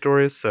new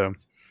stories. So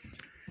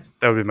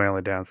that would be my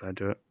only downside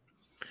to it.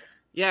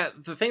 Yeah,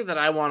 the thing that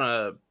I want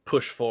to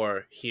push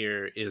for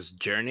here is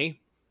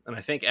Journey, and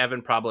I think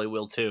Evan probably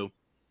will too.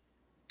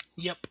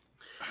 Yep.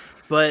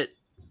 But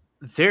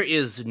there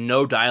is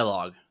no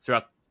dialogue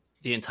throughout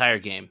the entire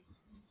game.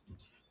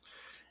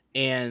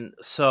 And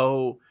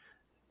so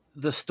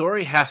the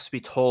story has to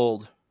be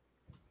told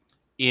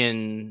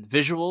in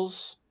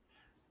visuals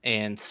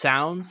and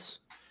sounds,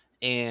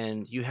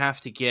 and you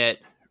have to get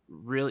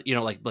really,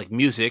 like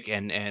music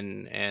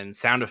and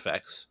sound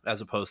effects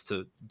as opposed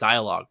to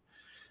dialogue.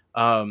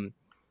 And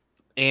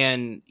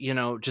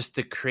just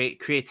the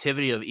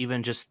creativity of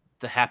even just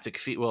the haptic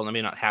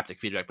not haptic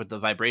feedback, but the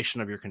vibration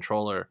of your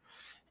controller,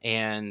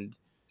 and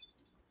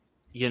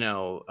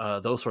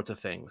those sorts of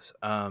things.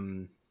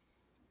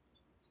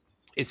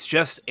 It's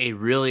just a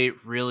really,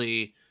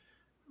 really,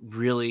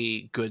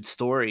 really good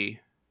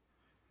story.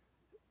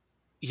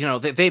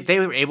 They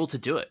were able to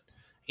do it.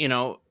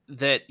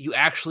 that you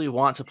actually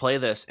want to play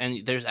this,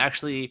 and there's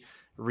actually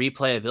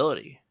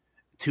replayability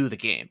to the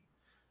game.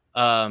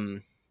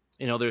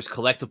 There's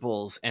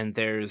collectibles, and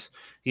there's,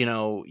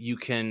 you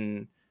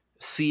can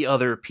see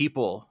other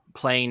people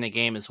playing the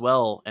game as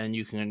well, and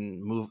you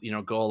can move,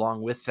 go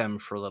along with them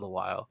for a little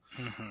while.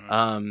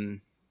 Mm-hmm.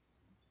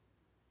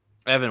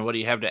 Evan, what do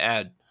you have to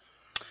add?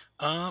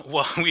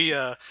 Well,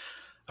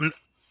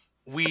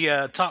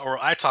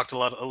 I talked a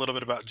little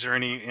bit about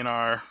Journey in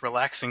our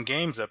relaxing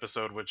games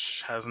episode,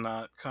 which has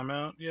not come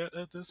out yet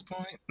at this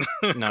point.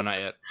 No, not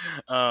yet.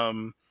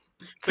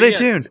 Stay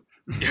tuned.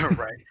 Yeah,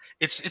 right.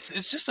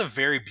 It's just a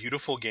very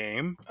beautiful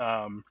game.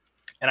 And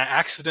I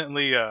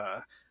accidentally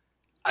not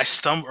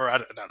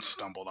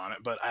stumbled on it,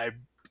 but I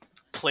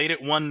played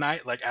it one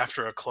night, like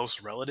after a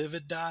close relative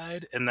had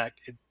died, and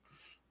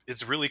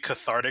it's really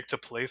cathartic to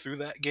play through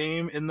that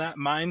game in that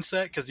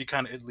mindset, because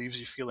it leaves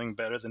you feeling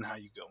better than how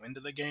you go into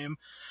the game.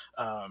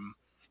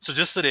 So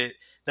just that it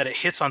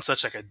hits on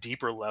such like a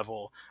deeper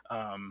level.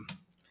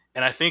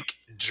 And I think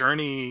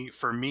Journey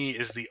for me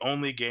is the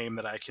only game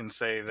that I can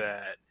say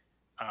that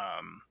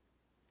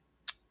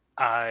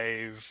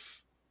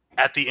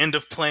at the end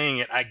of playing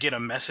it, I get a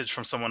message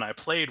from someone I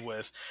played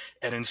with,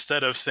 and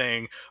instead of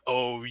saying,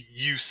 "Oh,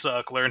 you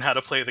suck, learn how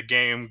to play the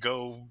game,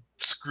 go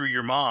screw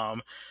your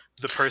mom,"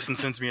 the person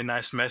sends me a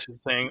nice message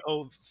saying,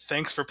 "Oh,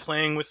 thanks for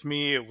playing with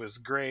me. It was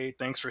great.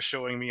 Thanks for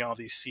showing me all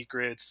these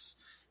secrets.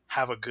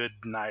 Have a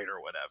good night,"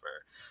 or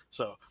whatever.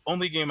 So,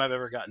 only game I've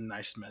ever gotten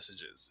nice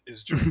messages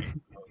is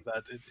Journey.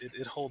 That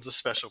it holds a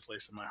special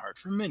place in my heart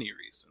for many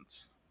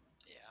reasons.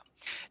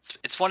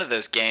 It's one of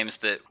those games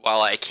that,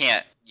 while I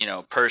can't,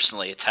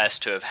 personally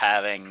attest to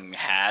having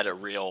had a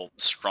real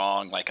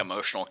strong, like,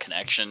 emotional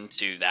connection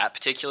to that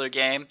particular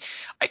game,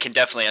 I can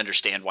definitely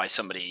understand why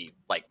somebody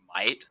might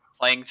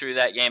playing through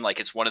that game.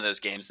 Like, it's one of those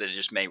games that it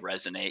just may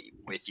resonate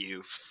with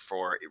you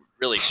for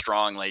really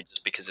strongly,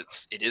 just because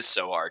it is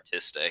so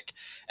artistic,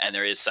 and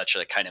there is such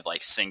a kind of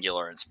like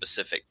singular and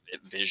specific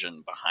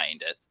vision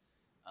behind it.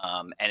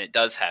 And it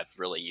does have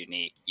really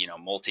unique,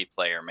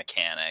 multiplayer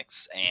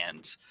mechanics,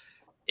 and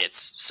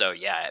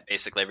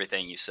basically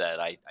everything you said,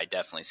 I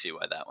definitely see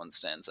why that one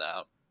stands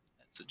out.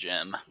 It's a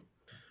gem.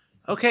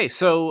 Okay,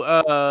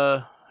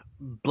 so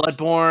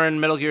Bloodborne,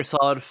 Metal Gear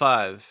Solid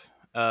 5.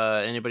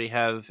 Anybody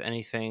have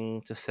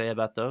anything to say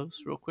about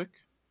those real quick?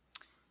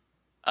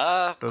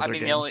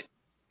 The only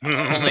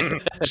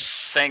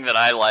thing that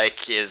I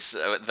like is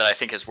that I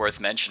think is worth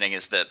mentioning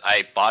is that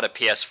I bought a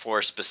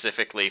PS4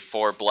 specifically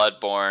for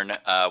Bloodborne.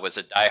 Was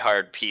a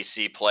diehard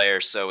PC player,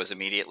 so was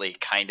immediately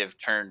kind of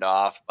turned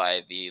off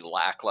by the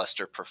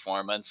lackluster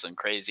performance and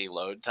crazy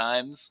load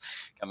times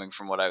coming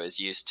from what I was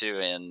used to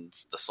in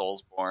the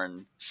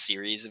Soulsborne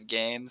series of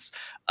games.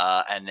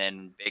 And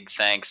then big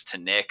thanks to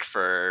Nick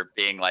for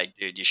being like,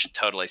 "Dude, you should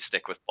totally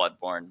stick with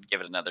Bloodborne. Give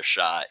it another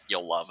shot.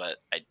 You'll love it."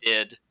 I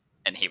did.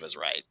 And he was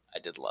right. I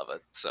did love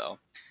it. So,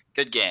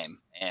 good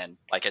game. And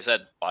like I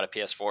said, bought a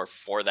PS4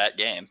 for that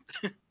game.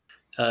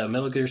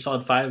 Metal Gear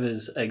Solid 5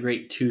 is a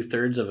great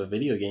 2/3 of a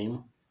video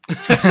game.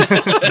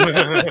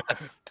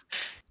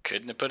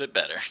 Couldn't have put it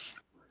better.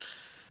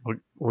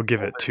 We'll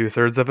give it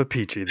 2/3 of a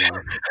peachy then.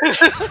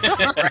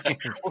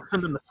 Right. We'll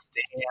send him the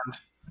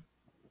stand.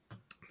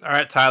 All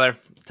right, Tyler,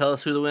 tell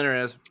us who the winner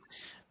is.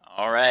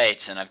 All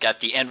right, and I've got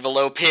the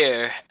envelope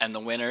here, and the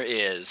winner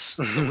is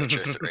The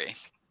Witcher 3.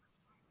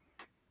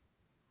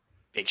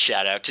 Big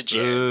shout out to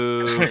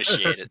Jared.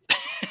 Appreciate it.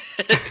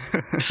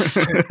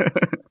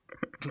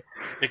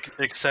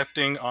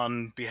 Accepting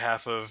on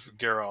behalf of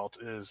Geralt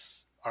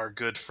is our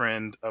good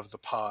friend of the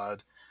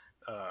pod.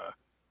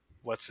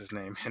 What's his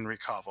name? Henry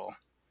Cavill.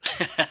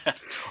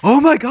 Oh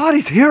my God,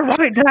 he's here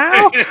right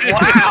now!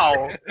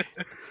 Wow.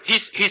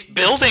 He's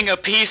building a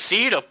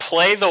PC to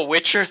play The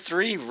Witcher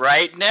 3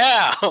 right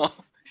now.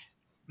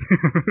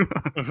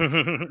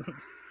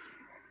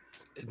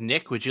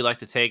 Nick, would you like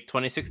to take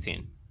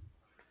 2016?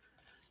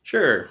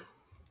 Sure.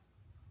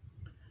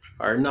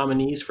 Our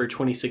nominees for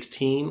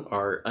 2016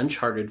 are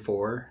Uncharted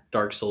 4,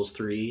 Dark Souls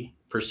 3,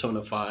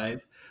 Persona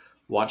 5,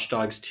 Watch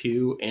Dogs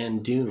 2,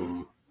 and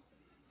Doom.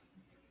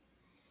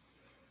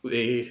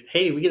 We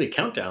get a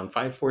countdown.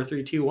 5, 4,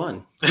 3, 2,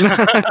 1.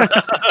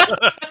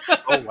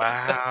 Oh,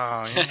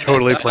 wow.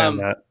 Totally planned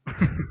that.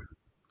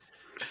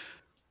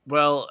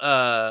 Well,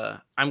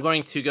 I'm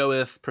going to go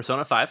with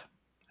Persona 5,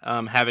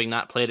 having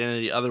not played any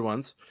of the other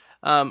ones.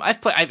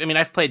 I've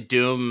played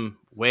Doom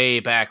way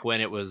back when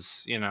it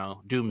was,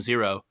 Doom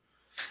 0.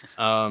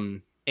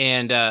 So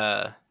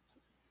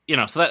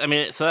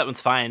that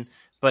one's fine.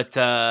 But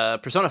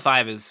Persona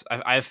 5 is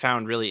I've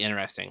found really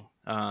interesting.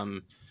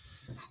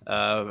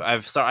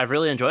 I've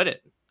really enjoyed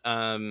it.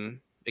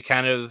 It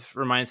kind of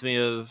reminds me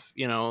of,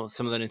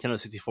 some of the Nintendo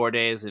 64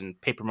 days and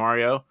Paper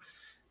Mario,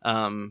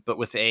 but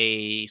with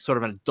a sort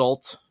of an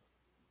adult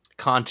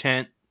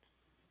content.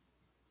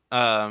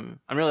 I'm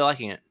really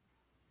liking it.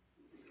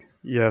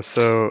 Yeah,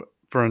 so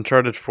for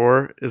Uncharted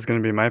 4 is going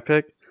to be my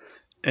pick.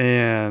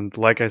 And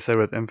like I said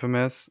with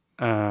Infamous,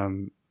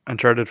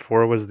 Uncharted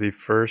 4 was the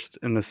first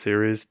in the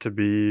series to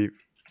be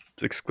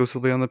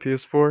exclusively on the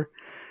PS4.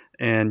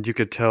 and you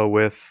could tell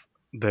with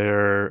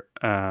their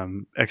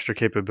extra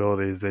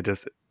capabilities, they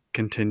just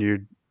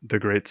continued the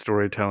great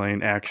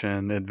storytelling,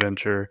 action,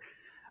 adventure,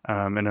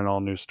 and an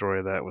all-new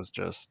story that was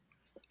just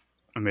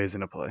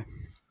amazing to play.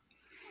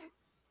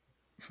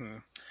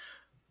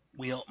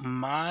 Well,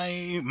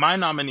 my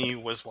nominee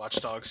was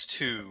Watch Dogs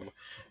 2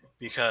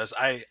 because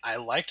I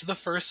liked the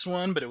first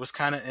one, but it was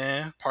kind of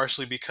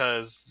partially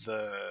because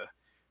the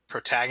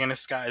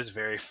protagonist guy is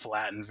very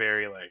flat and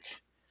very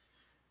like,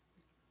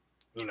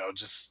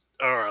 just,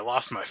 I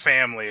lost my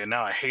family and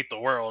now I hate the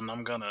world and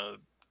I'm gonna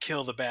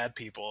kill the bad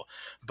people.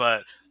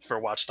 But for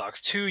Watch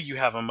Dogs 2, you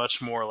have a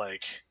much more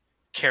like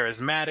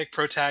charismatic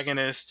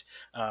protagonist.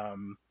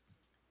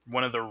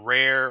 One of the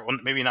rare, well,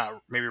 maybe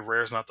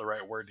rare is not the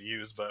right word to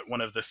use, but one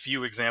of the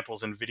few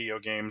examples in video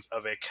games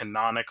of a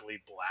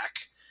canonically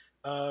black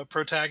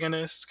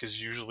protagonist,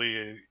 because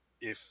usually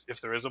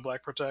if there is a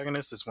black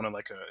protagonist, it's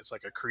it's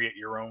like a create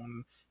your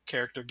own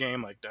character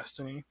game like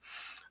Destiny.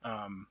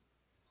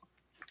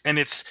 And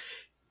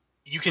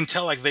you can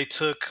tell like they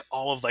took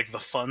all of like the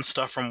fun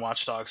stuff from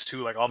Watch Dogs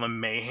 2, like all the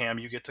mayhem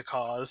you get to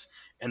cause,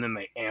 and then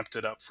they amped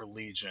it up for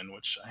Legion,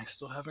 which I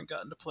still haven't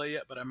gotten to play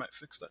yet, but I might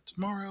fix that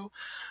tomorrow.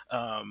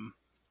 But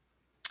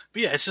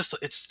yeah,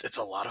 it's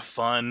a lot of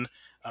fun.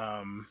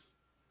 I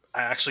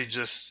actually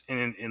just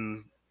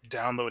in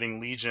downloading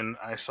Legion,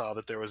 I saw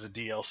that there was a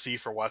DLC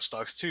for Watch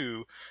Dogs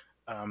 2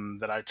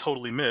 that I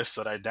totally missed,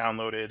 that I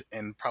downloaded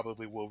and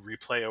probably will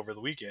replay over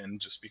the weekend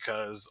just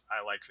because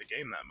I like the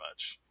game that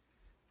much.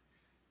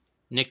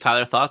 Nick,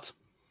 Tyler, thoughts?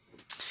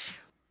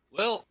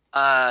 Well,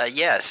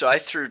 yeah, so I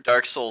threw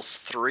Dark Souls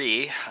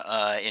 3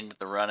 into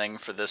the running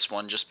for this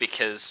one just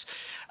because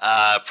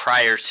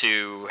prior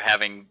to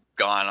having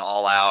gone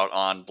all out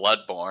on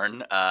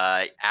Bloodborne,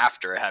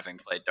 after having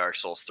played Dark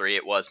Souls 3,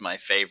 it was my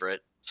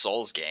favorite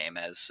Souls game,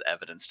 as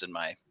evidenced in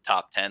my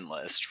top 10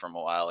 list from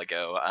a while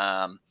ago.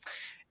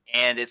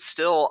 And it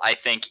still, I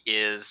think,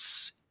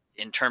 is,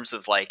 in terms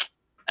of like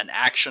an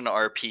action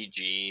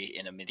RPG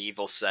in a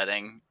medieval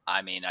setting,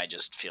 I mean, I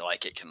just feel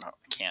like it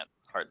can't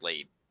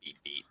hardly be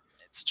beat.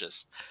 It's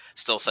just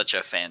still such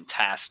a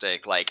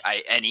fantastic,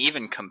 and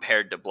even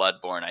compared to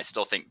Bloodborne, I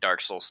still think Dark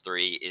Souls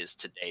 3 is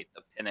to date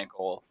the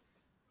pinnacle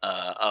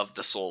of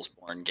the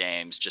Soulsborne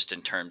games, just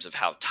in terms of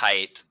how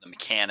tight the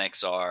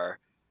mechanics are,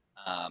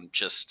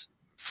 just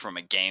from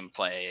a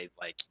gameplay,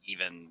 like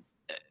even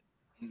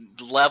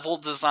level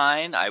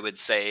design, I would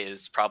say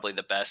is probably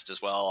the best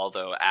as well.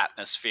 Although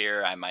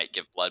atmosphere, I might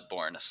give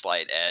Bloodborne a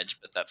slight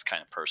edge, but that's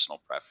kind of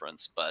personal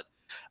preference. But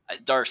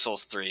Dark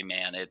Souls 3,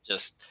 man, it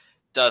just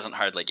doesn't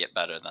hardly get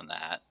better than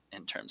that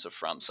in terms of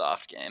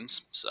FromSoft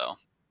games. So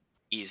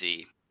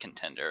easy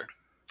contender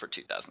for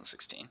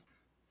 2016.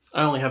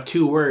 I only have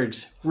 2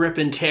 words: rip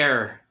and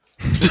tear.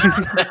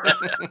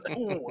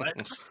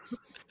 What?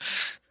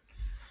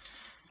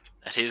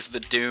 That is the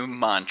Doom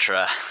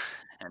mantra,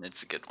 and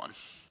it's a good one.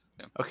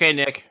 Okay,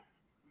 Nick.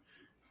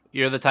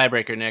 You're the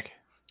tiebreaker, Nick.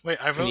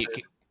 Wait, I voted.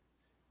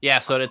 Yeah,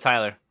 so did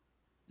Tyler.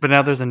 But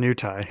now there's a new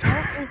tie.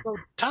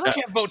 Tyler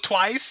can't vote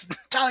twice.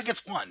 Tyler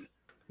gets one.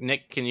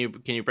 Nick, can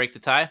you break the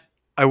tie?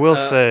 I will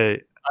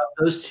say,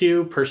 those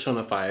 2,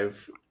 Persona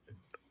 5.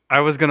 I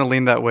was going to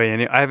lean that way.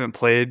 And I haven't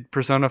played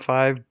Persona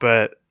 5,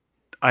 but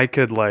I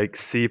could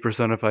see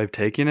Persona 5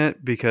 taking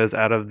it, because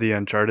out of the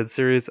Uncharted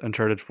series,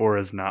 Uncharted 4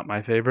 is not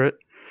my favorite.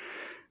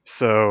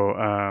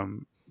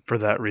 So for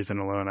that reason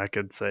alone, I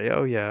could say,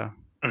 oh yeah,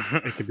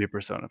 it could be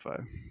Persona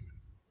 5.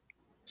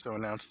 So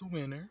announce the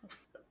winner.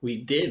 We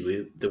did.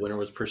 The winner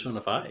was Persona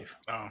 5.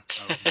 Oh, I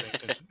was paying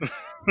attention.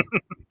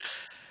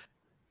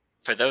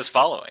 For those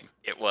following,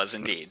 it was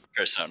indeed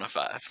Persona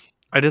 5.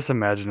 I just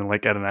imagine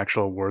at an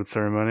actual award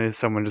ceremony,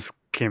 someone just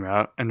came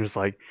out and was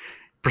like,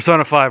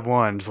 Persona 5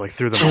 won, just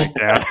threw the mic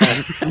down.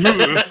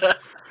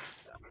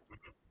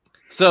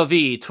 So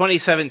the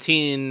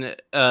 2017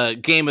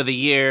 Game of the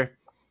Year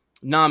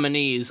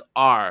nominees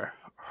are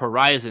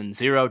Horizon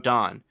Zero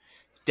Dawn,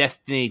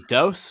 Destiny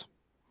 2,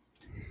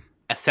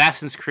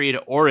 Assassin's Creed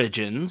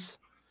Origins,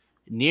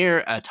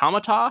 Nier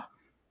Automata,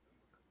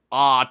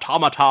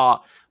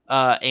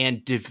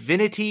 and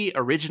Divinity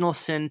Original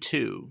Sin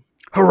 2.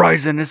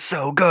 Horizon is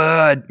so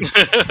good.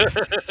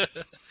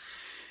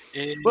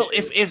 Well,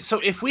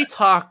 if we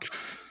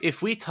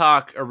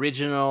talk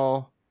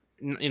original,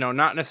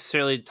 not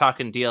necessarily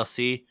talking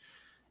DLC,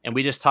 and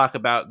we just talk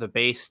about the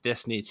base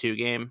Destiny 2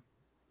 game,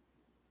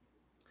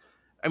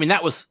 I mean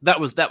that was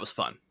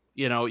fun.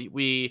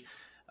 We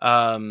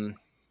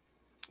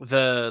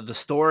the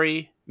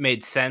story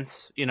made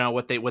sense.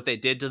 What they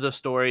did to the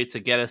story to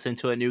get us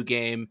into a new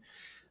game.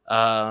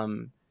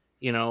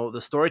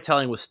 The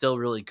storytelling was still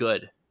really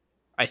good,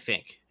 I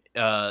think.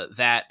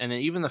 That, and then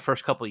even the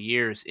first couple of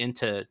years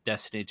into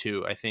Destiny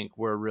 2, I think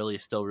were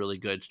still really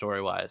good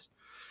story-wise.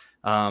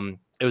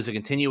 It was a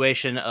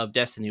continuation of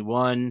Destiny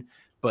 1,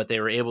 but they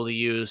were able to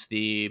use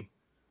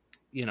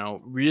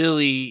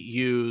really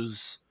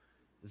use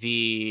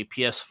the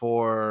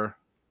PS4.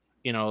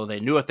 They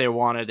knew what they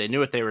wanted, they knew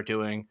what they were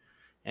doing,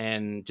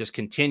 and just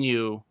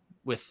continue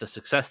with the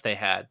success they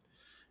had.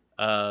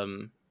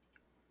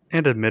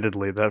 And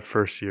admittedly, that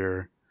first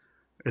year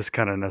is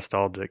kind of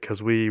nostalgic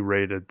because we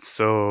raided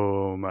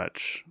so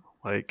much,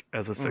 like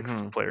as a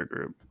 6-player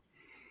group.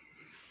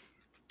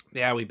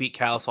 Yeah, we beat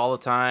Callus all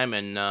the time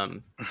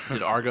and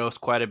did Argos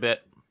quite a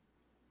bit.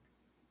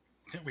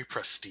 Yeah, we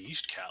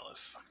prestiged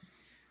Callus. I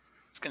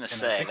was gonna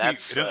say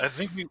that's. I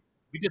think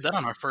we did that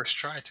on our first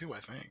try too. I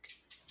think.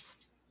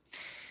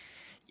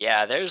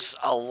 Yeah, there's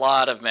a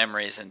lot of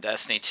memories in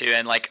Destiny 2.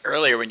 And like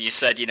earlier when you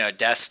said,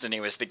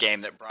 Destiny was the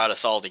game that brought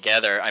us all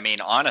together, I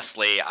mean,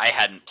 honestly, I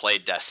hadn't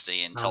played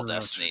Destiny until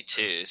Destiny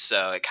 2.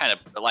 So it kind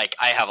of like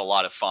I have a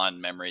lot of fond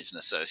memories and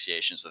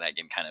associations with that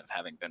game kind of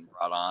having been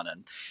brought on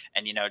and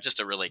just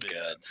a really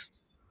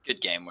good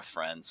game with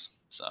friends.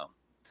 So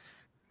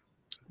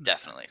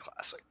definitely a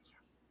classic.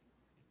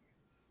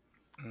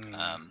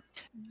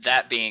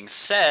 That being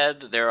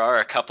said, there are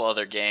a couple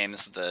other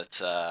games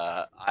that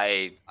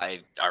I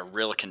are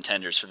real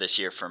contenders for this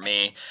year for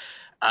me.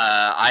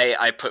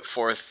 I put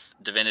forth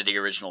Divinity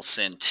Original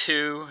Sin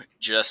 2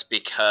 just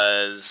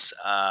because,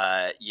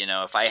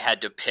 if I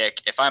had to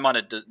pick, if I'm on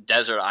a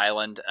desert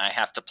island and I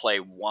have to play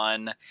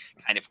one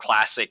kind of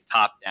classic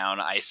top-down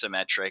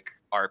isometric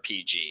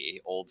RPG,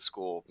 old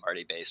school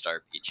party-based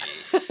RPG,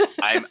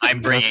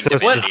 I'm bringing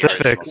Divinity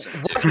Original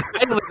Sin 2.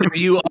 I believe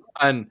you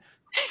on.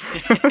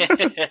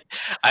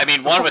 I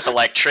mean, one with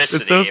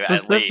electricity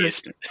at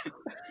least.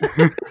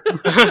 I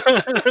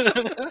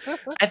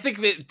think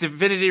that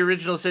Divinity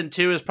Original Sin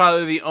 2 is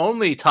probably the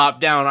only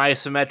top-down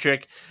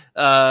isometric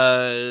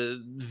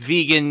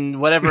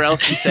vegan, whatever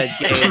else you said,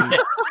 game.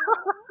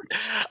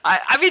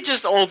 I mean,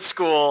 just old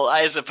school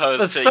as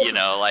opposed to,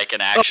 like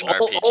an action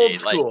RPG. Old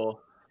school. Like,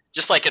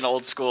 just like an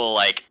old school,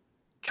 like,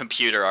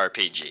 computer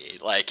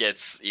RPG. Like,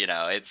 it's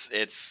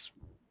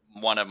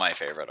one of my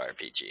favorite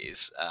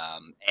RPGs.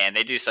 And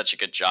they do such a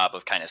good job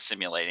of kind of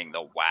simulating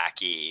the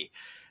wacky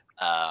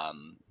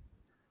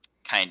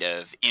kind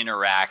of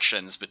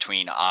interactions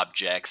between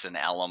objects and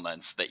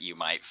elements that you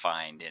might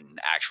find in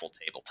actual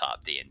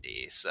tabletop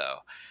D&D. So,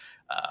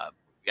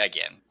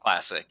 again,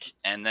 classic.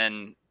 And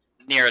then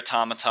Nier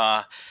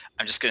Automata,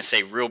 I'm just going to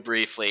say real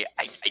briefly,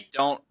 I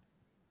don't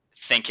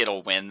think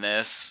it'll win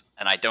this,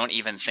 and I don't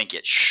even think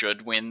it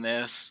should win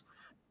this.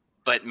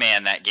 But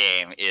man, that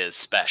game is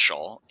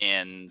special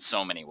in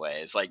so many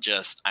ways. Like,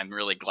 I'm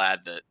really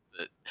glad that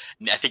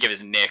I think it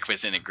was Nick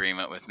was in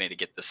agreement with me to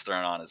get this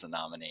thrown on as a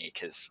nominee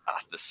because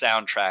the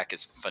soundtrack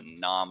is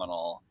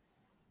phenomenal,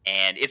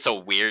 and it's a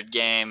weird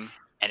game,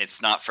 and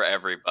it's not for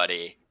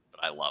everybody,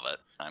 but I love it.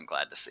 I'm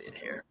glad to see it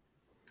here.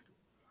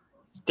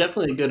 It's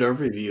definitely a good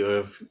overview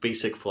of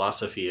basic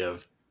philosophy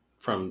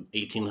from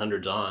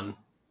 1800s on.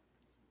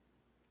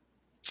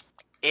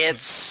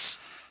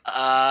 It's,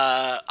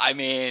 I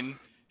mean,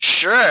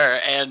 sure,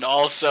 and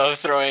also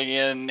throwing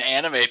in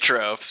anime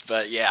tropes,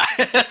 but yeah,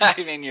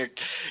 I mean,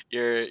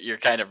 you're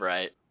kind of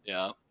right.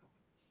 Yeah,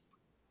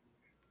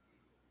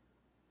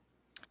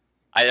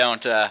 I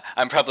don't.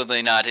 I'm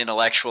probably not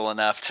intellectual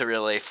enough to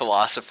really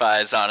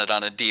philosophize on it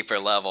on a deeper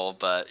level,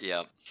 but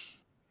yeah.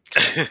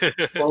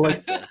 Well,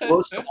 like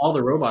most all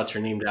the robots are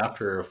named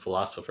after a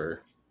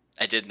philosopher.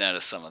 I did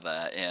notice some of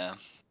that. Yeah.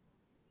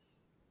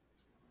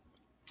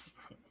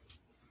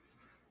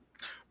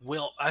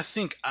 Well, I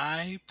think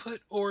I put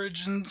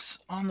Origins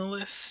on the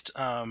list,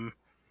 and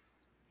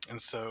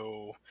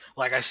so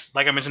like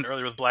I mentioned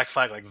earlier with Black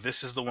Flag, like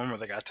this is the one where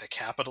they got to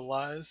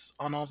capitalize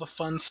on all the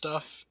fun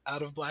stuff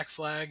out of Black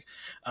Flag,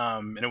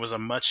 and it was a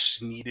much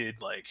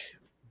needed like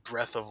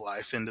breath of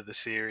life into the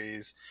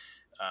series.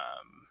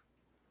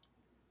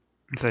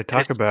 So they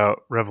talk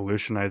about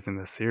revolutionizing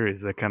the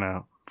series. They kind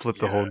of flipped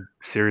the whole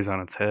series on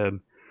its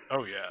head.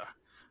 Oh yeah.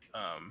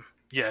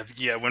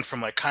 It went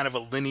from like kind of a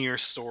linear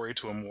story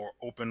to a more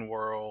open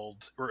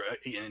world, or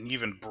an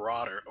even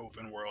broader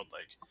open world.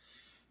 Like,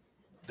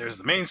 there's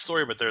the main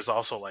story, but there's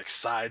also like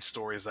side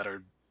stories that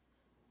are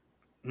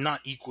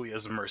not equally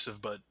as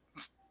immersive, but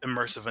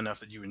immersive enough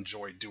that you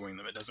enjoy doing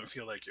them. It doesn't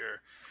feel like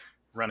you're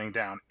running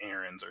down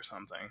errands or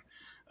something.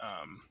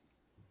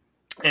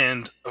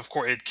 And of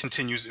course, it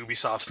continues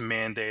Ubisoft's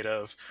mandate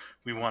of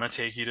we want to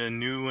take you to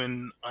new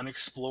and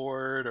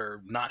unexplored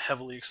or not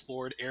heavily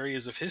explored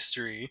areas of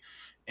history.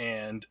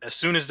 And as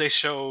soon as they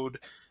showed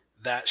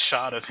that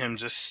shot of him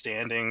just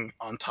standing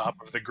on top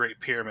of the Great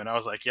Pyramid, I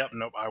was like, yep,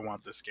 nope, I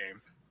want this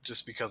game.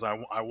 Just because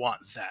I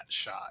want that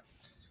shot.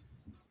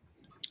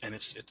 And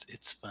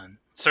it's fun.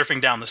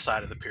 Surfing down the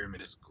side of the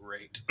pyramid is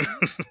great.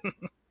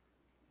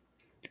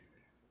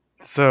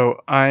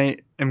 So I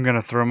am going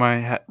to throw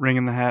my ring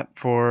in the hat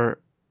or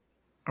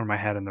my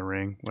hat in the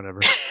ring, whatever,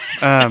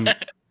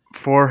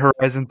 for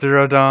Horizon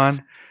Zero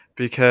Dawn,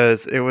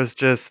 because it was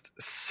just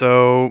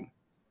so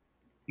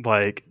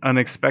like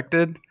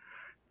unexpected,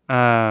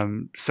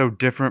 so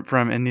different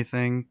from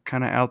anything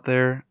kind of out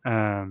there.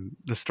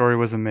 The story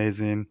was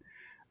amazing.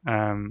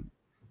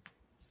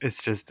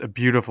 It's just a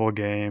beautiful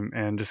game,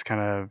 and just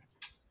kind of,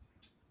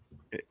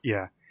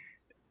 yeah,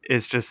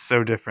 it's just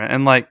so different.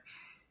 And like,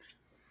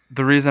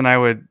 the reason I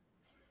would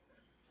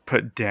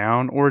put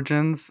down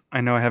Origins,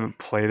 I know I haven't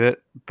played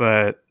it,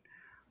 but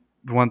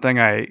the one thing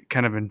I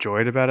kind of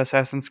enjoyed about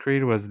Assassin's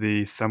Creed was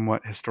the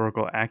somewhat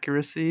historical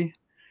accuracy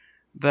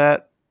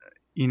that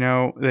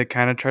they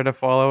kind of try to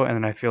follow, and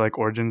then I feel like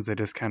Origins they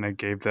just kind of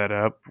gave that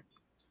up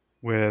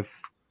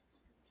with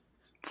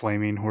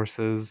flaming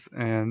horses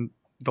and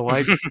the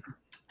like.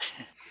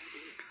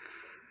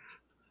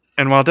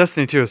 And while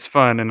Destiny 2 is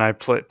fun, and I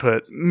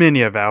put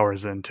many of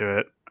hours into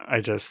it, I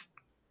just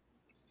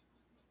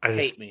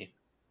Hate me.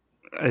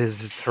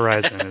 It's just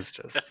Horizon is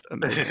just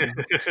amazing.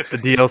 The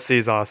DLC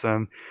is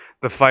awesome.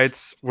 The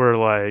fights were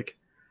like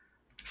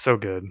so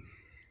good.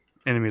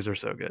 Enemies are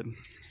so good.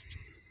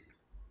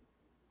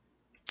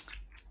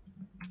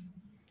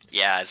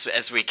 Yeah,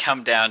 as we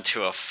come down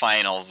to a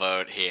final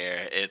vote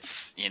here,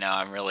 it's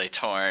I'm really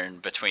torn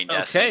between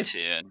Destiny 2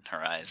 and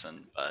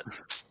Horizon, but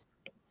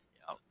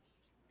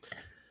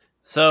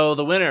So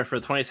the winner for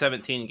the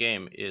 2017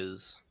 game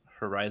is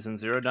Horizon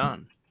Zero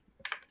Dawn.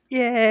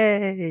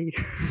 Yay!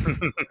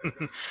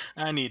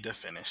 I need to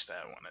finish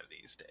that one of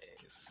these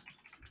days.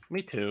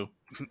 Me too.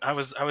 I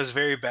was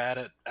very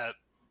bad at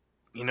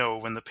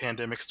when the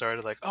pandemic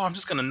started, like, oh, I'm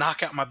just gonna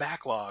knock out my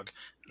backlog.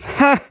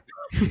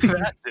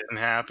 That didn't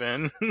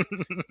happen.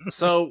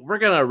 So we're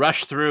gonna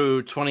rush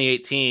through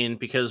 2018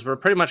 because we're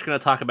pretty much gonna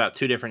talk about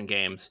two different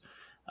games.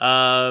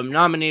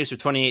 Nominees for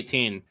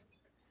 2018: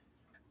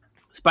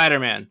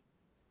 Spider-Man,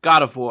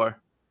 God of War,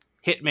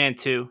 Hitman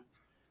 2,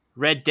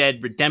 Red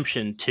Dead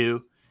Redemption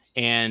 2,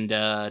 and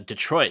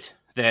Detroit,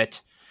 that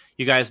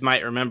you guys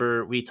might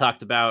remember we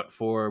talked about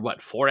for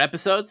 4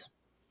 episodes?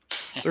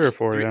 3 or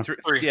 4, yeah.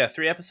 Yeah,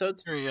 3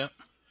 episodes. 3, yeah.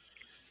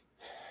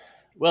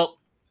 Well,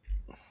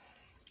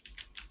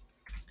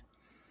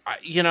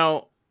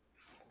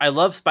 I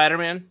love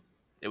Spider-Man.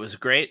 It was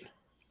great.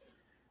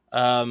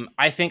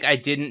 I think I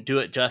didn't do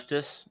it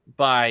justice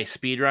by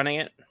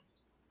speedrunning it.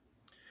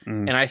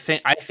 And I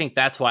think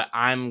that's why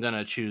I'm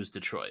gonna choose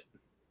Detroit,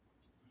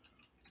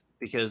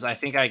 because I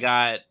think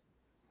I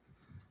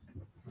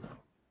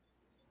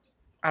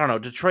don't know.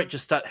 Detroit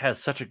just has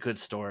such a good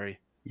story.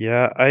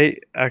 Yeah,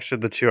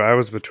 the two I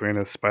was between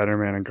is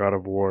Spider-Man and God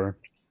of War.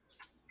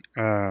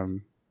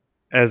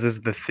 As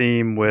is the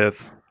theme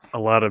with a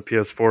lot of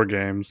PS4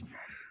 games.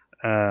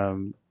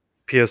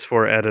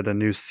 PS4 added a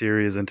new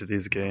series into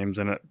these games,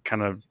 and it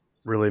kind of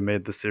really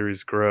made the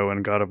series grow.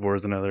 And God of War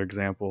is another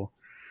example.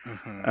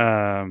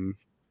 Mm-hmm.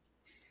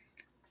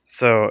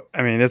 So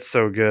I mean, it's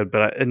so good,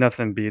 but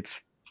nothing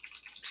beats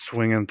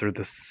swinging through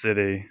the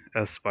city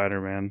as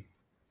Spider-Man.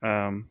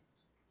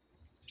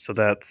 So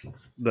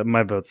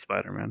my vote's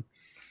Spider-Man.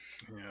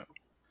 Yeah.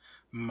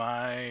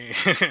 My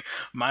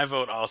my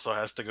vote also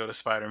has to go to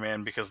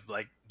Spider-Man because,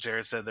 like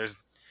Jared said,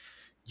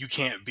 you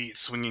can't beat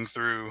swinging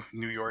through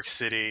New York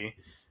City.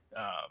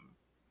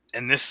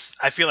 And this,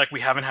 I feel like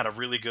we haven't had a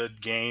really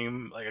good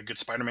game, like a good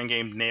Spider-Man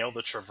game, nail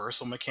the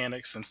traversal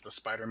mechanics since the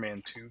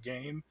Spider-Man 2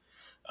 game.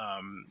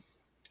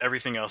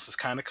 Everything else has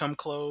kind of come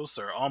close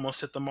or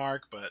almost hit the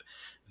mark, but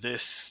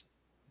this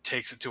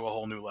takes it to a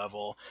whole new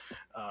level.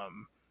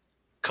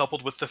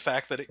 Coupled with the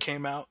fact that it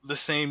came out the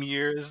same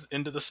year as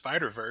Into the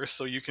Spider-Verse,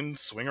 so you can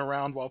swing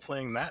around while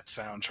playing that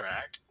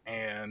soundtrack,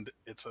 and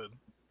it's an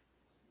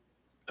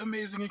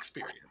amazing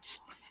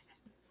experience.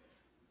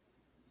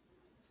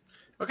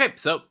 Okay,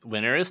 so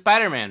winner is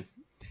Spider-Man.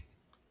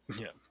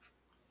 Yeah.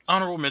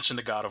 Honorable mention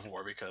to God of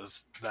War,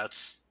 because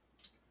that's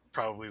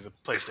probably the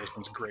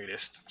PlayStation's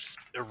greatest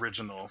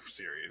original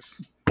series.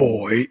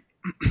 Boy.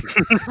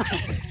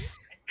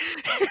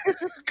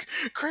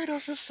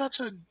 Kratos is such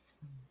a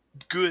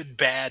good,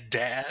 bad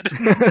dad.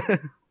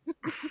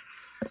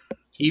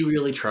 He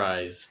really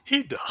tries.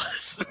 He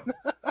does.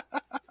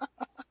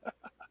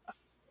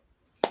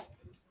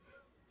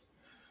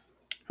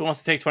 Who wants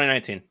to take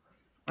 2019?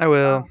 I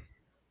will.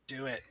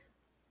 Do it.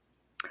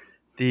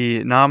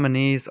 The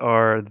nominees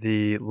are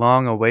the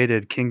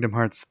long-awaited Kingdom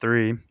Hearts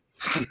 3,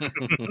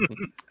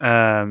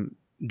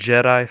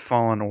 Jedi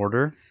Fallen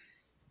Order,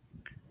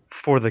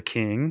 For the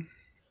King,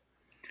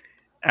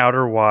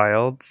 Outer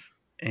Wilds,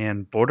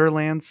 and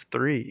Borderlands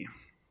 3.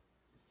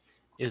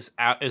 Is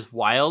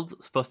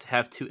Wild supposed to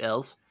have 2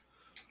 L's?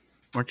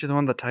 Weren't you the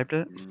one that typed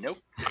it? Nope.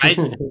 I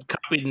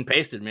copied and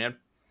pasted, man.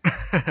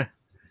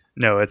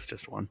 No, it's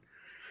just one.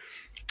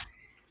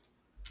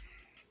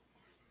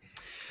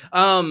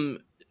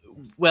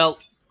 Well,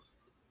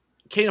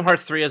 Kingdom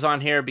Hearts 3 is on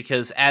here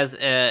because as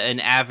an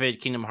avid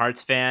Kingdom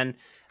Hearts fan,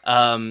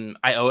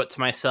 I owe it to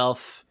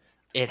myself.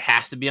 It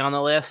has to be on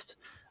the list.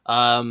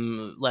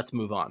 Let's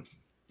move on.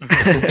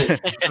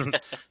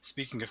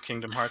 Speaking of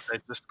Kingdom Hearts, I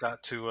just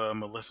got to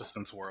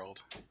Maleficent's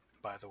world,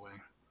 by the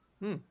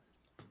way.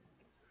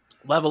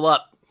 Level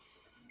up.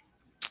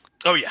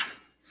 Oh, yeah.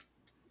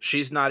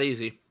 She's not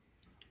easy.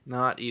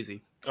 Not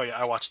easy. Oh, yeah,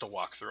 I watched a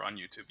walkthrough on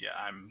YouTube. Yeah,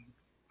 I'm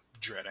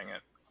dreading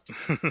it.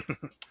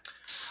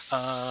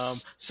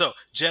 So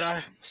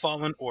Jedi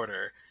Fallen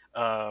Order,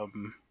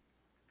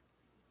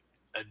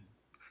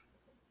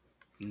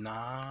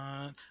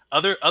 not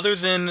other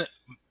than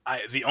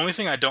the only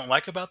thing I don't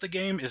like about the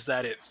game is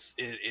that it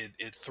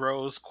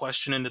throws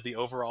question into the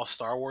overall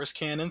Star Wars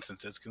canon,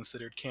 since it's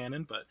considered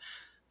canon, but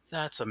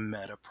that's a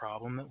meta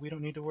problem that we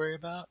don't need to worry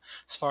about.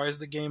 As far as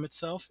the game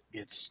itself,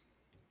 it's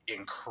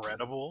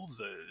incredible.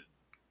 The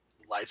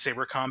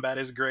lightsaber combat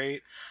is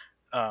great.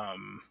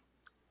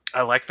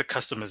 I like the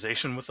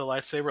customization with the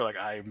lightsaber. Like,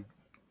 I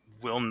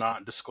will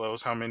not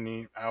disclose how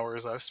many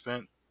hours I've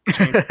spent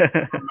changing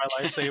on my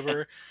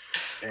lightsaber.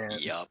 And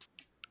Yup.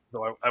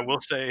 though I will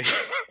say,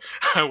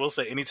 I will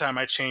say, anytime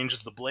I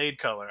changed the blade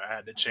color, I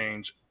had to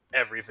change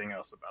everything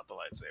else about the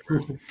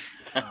lightsaber.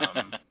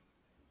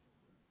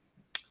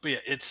 But yeah,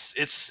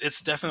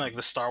 it's definitely like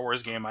the Star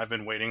Wars game I've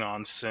been waiting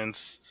on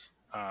since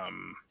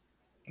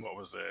what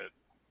was it?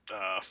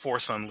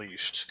 Force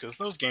Unleashed, because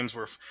those games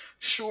were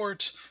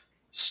short,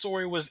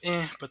 story was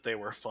but they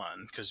were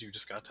fun because you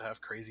just got to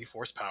have crazy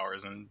force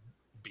powers and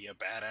be a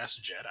badass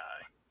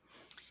Jedi.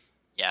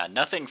 Yeah,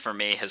 nothing for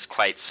me has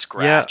quite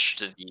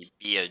scratched the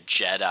be a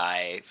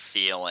Jedi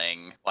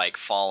feeling like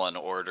Fallen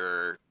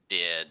Order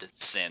did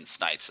since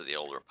Knights of the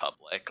Old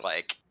Republic.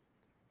 Like,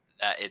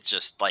 it's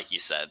just like you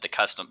said, the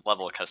custom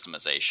level of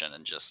customization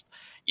and just,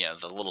 you know,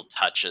 the little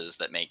touches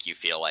that make you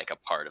feel like a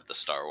part of the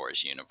Star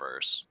Wars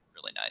universe.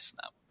 Really nice in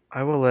that.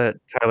 I will let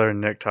Tyler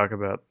and Nick talk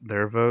about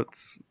their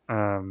votes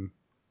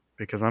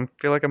because I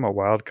feel like I'm a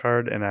wild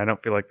card, and I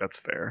don't feel like that's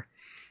fair.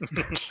 You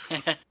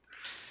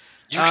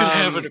can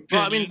have an opinion.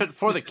 Well, I mean, but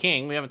For the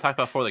King, we haven't talked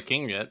about For the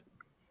King yet.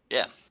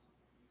 Yeah.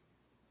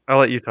 I'll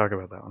let you talk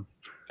about that one.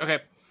 Okay.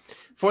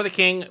 For the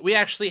King, we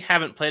actually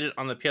haven't played it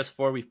on the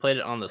PS4. We've played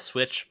it on the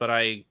Switch, but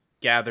I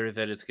gather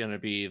that it's going to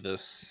be the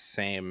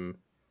same.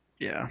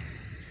 Yeah.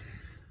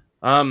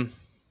 Fun.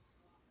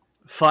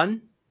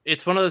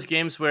 It's one of those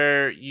games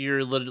where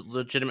you're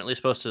legitimately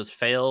supposed to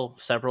fail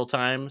several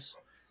times,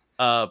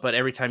 but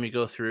every time you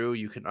go through,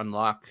 you can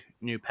unlock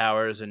new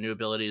powers and new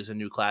abilities and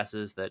new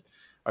classes that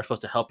are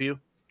supposed to help you.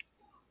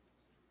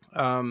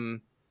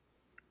 Good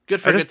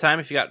for a good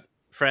time if you got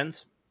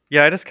friends.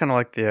 Yeah, I just kind of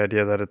like the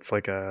idea that it's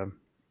like a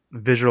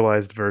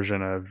visualized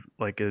version of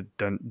like a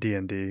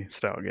D&D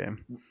style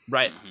game.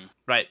 Right,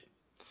 right.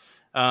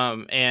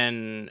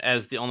 And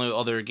as the only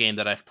other game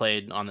that I've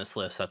played on this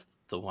list, that's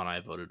the one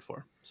I voted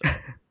for. So.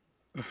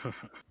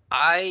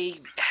 I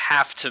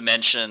have to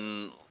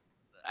mention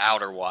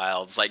Outer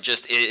Wilds. Like,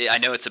 I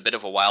know it's a bit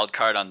of a wild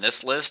card on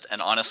this list, and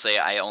honestly,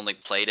 I only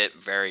played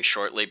it very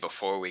shortly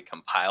before we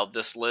compiled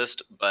this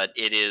list, but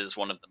it is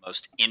one of the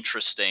most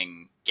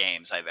interesting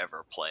games I've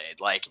ever played.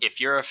 Like,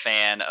 if you're a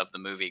fan of the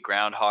movie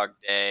Groundhog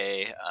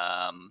Day,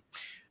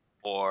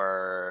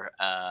 or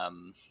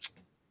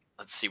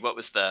let's see, what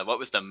was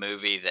the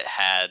movie that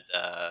had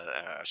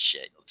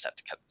shit? You'll just have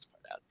to cut this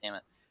part out. Damn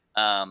it.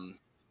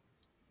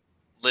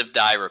 Live,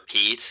 Die,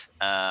 Repeat.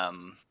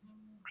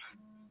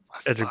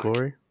 Edge of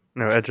Glory?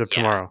 No, Edge of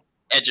Tomorrow.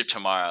 Edge of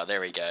Tomorrow.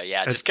 There we go.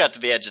 Yeah, just cut to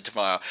the Edge of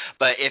Tomorrow.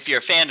 But if you're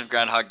a fan of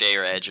Groundhog Day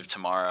or Edge of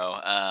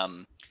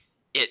Tomorrow,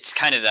 it's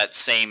kind of that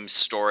same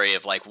story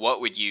of like,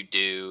 what would you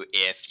do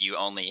if you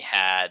only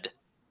had,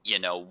 you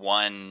know,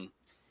 one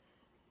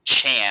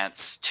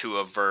chance to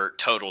avert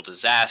total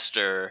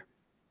disaster,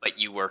 but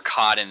you were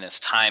caught in this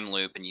time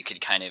loop and you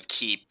could kind of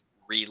keep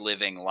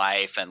reliving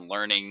life and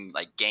learning,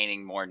 like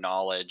gaining more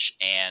knowledge,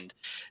 and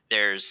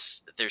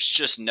there's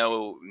just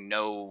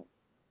no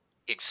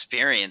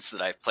experience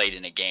that I've played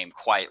in a game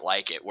quite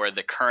like it, where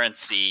the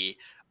currency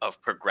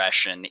of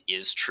progression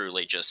is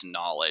truly just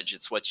knowledge.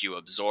 It's what you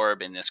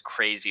absorb in this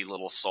crazy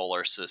little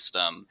solar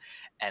system,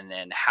 and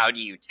then how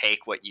do you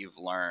take what you've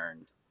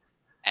learned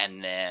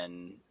and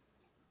then,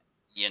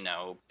 you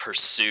know,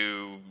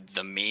 pursue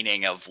the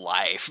meaning of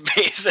life,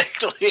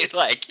 basically.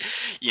 Like,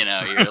 you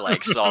know, you're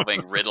like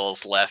solving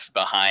riddles left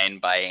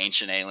behind by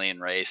ancient alien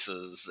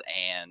races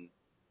and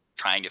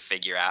trying to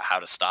figure out how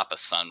to stop a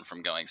sun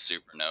from going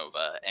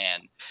supernova.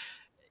 And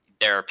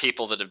there are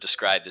people that have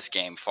described this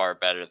game far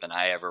better than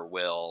I ever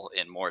will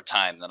in more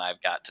time than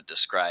I've got to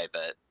describe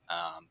it.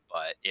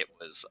 But it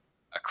was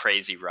a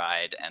crazy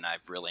ride, and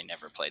I've really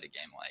never played a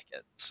game like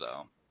it.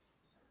 So,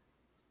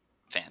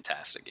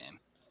 fantastic game.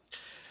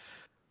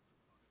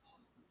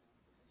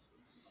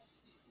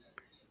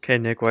 Okay,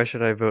 Nick, why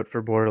should I vote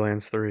for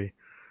Borderlands 3?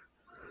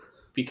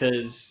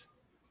 Because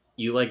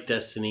you like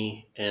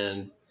Destiny,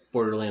 and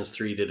Borderlands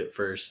 3 did it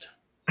first.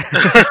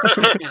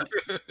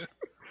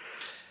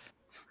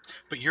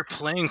 But you're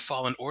playing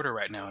Fallen Order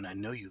right now, and I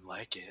know you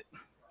like it.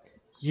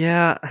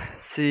 Yeah,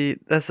 see,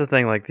 that's the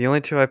thing. Like, the only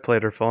two I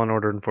played are Fallen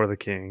Order and For the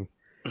King.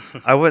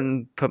 I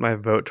wouldn't put my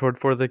vote toward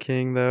For the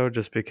King, though,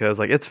 just because,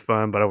 like, it's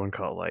fun, but I wouldn't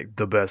call it, like,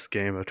 the best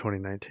game of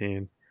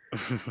 2019.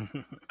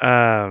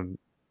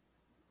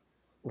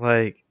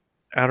 Like,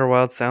 Outer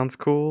Wilds sounds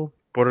cool.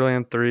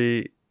 Borderlands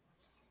 3,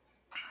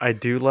 I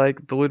do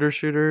like the looter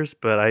shooters,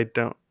 but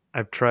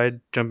I've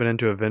tried jumping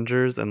into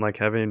Avengers, and, like,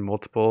 having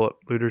multiple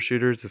looter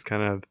shooters is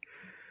kind of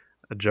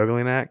a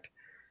juggling act.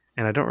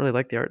 And I don't really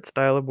like the art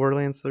style of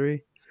Borderlands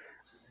 3.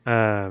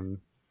 So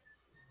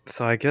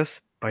I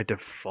guess by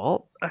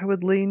default, I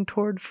would lean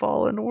toward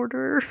Fallen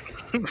Order.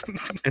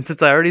 And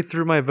since I already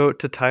threw my vote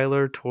to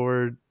Tyler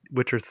toward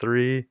Witcher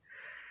 3,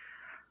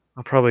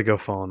 I'll probably go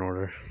Fallen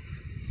Order.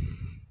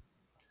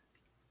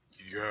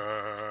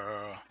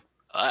 Yeah.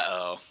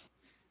 Uh-oh.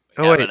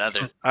 We Oh have wait,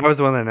 another. I was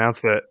the one that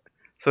announced that,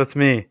 so it's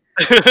me.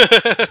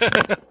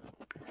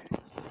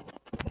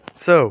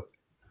 So,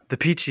 the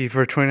Peachy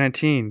for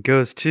 2019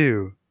 goes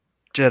to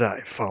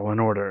Jedi Fallen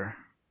Order.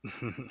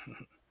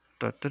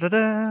 Da, da, da,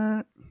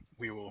 da.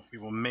 we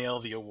will mail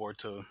the award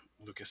to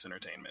Lucas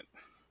Entertainment.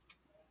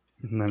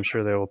 And I'm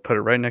sure they will put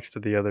it right next to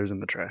the others in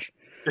the trash.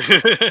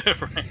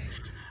 Right.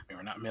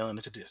 We're not mailing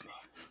it to Disney.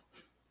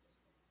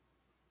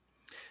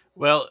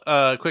 Well,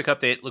 quick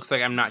update. Looks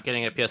like I'm not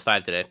getting a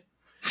PS5 today.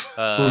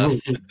 Oh,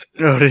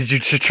 did you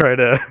just try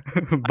to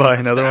buy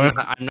another one?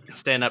 I'm not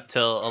staying up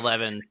till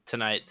 11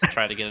 tonight to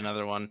try to get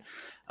another one.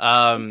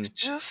 It's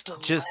just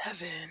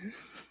 11.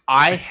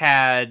 I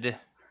had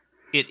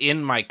it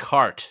in my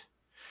cart.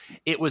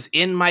 It was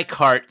in my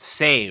cart,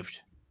 saved,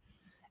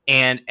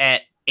 and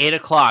at 8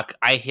 o'clock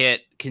I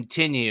hit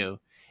continue,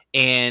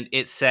 and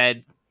it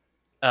said,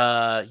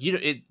 this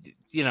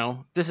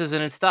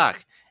isn't in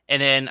stock.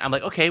 And then I'm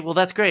like, okay, well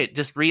that's great.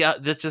 Just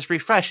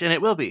refresh, and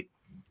it will be.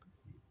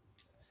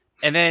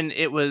 And then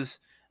it was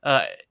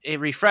it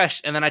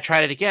refreshed, and then I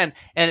tried it again,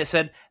 and it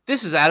said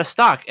this is out of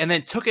stock, and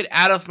then took it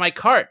out of my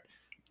cart.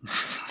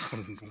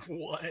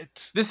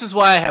 What? This is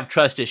why I have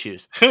trust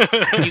issues. You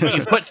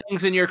put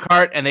things in your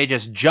cart, and they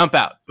just jump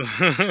out.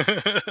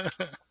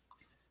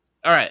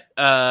 All right,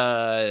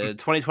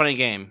 2020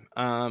 game.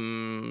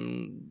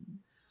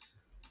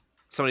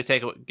 Somebody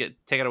take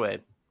it away.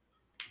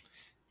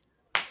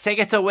 Take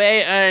it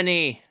away,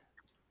 Ernie.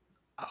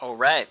 All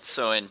right,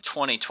 so in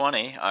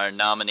 2020, our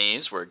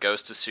nominees were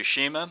Ghost of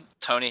Tsushima,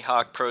 Tony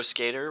Hawk Pro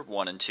Skater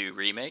 1 and 2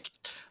 Remake,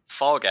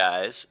 Fall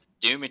Guys,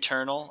 Doom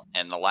Eternal,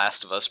 and The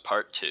Last of Us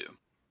Part 2.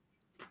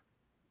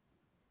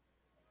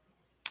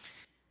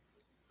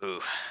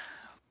 Ooh.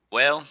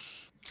 Well,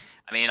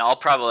 I mean,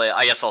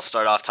 I guess I'll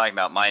start off talking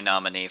about my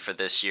nominee for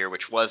this year,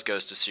 which was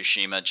Ghost of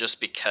Tsushima, just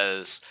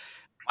because,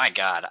 my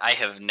God, I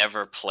have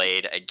never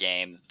played a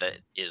game that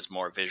is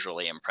more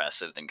visually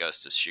impressive than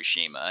Ghost of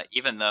Tsushima,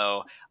 even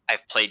though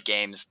I've played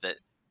games that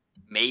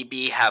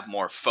maybe have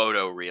more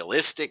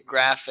photorealistic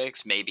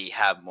graphics, maybe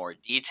have more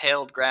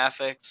detailed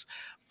graphics,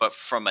 but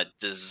from a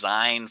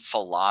design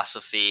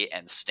philosophy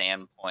and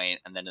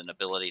standpoint, and then an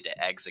ability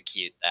to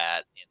execute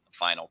that in the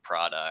final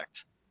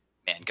product,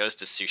 man,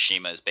 Ghost of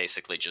Tsushima is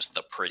basically just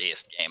the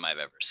prettiest game I've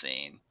ever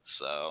seen.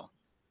 So,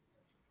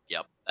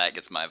 yep, that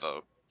gets my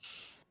vote.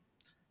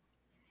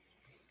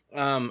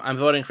 I'm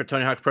voting for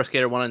Tony Hawk Pro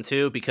Skater 1 and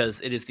 2 because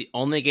it is the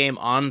only game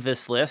on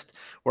this list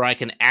where I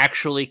can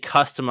actually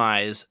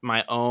customize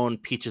my own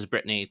Peaches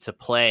Brittany to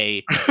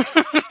play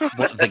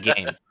the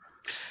game.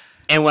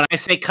 And when I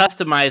say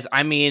customize,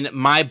 I mean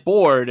my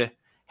board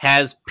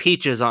has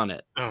Peaches on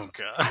it. Oh,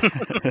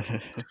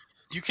 God.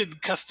 You could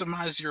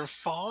customize your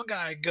Fall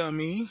Guy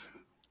gummy.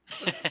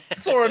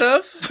 Sort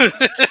of.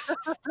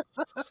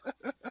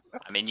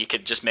 I mean, you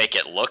could just make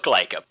it look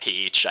like a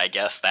peach. I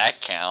guess that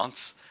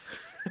counts.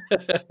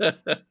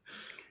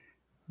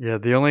 Yeah,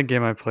 the only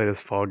game I played is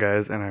Fall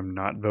Guys, and I'm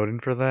not voting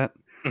for that.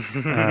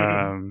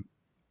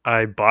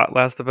 I bought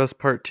Last of Us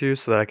Part 2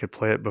 so that I could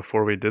play it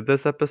before we did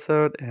this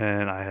episode,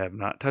 and I have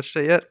not touched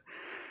it yet.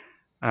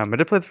 I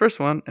did play the first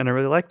one, and I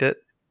really liked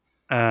it.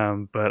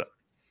 But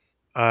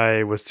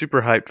I was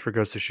super hyped for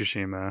Ghost of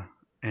Tsushima,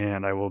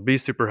 and I will be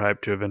super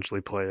hyped to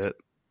eventually play it.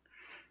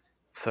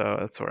 So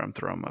that's where I'm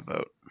throwing my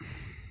vote.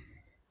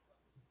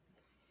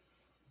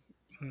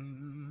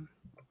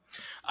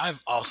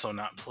 I've also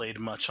not played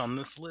much on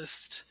this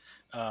list,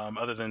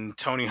 other than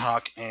Tony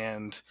Hawk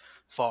and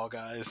Fall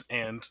Guys,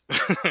 and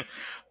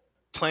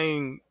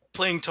playing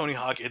Tony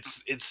Hawk.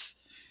 It's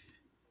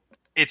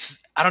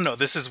I don't know.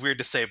 This is weird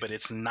to say, but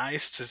it's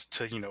nice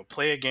to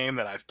play a game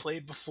that I've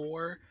played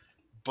before.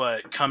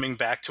 But coming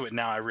back to it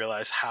now, I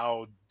realize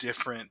how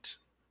different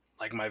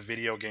like my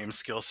video game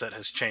skill set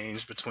has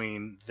changed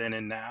between then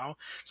and now.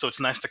 So it's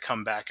nice to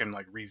come back and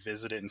like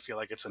revisit it and feel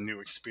like it's a new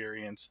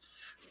experience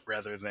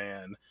rather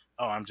than,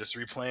 oh, I'm just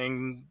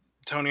replaying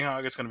Tony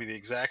Hawk. It's going to be the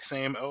exact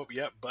same. Oh,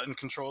 yep, button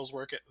controls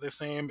work the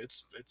same.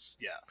 It's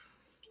yeah.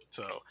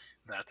 So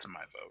that's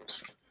my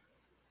vote.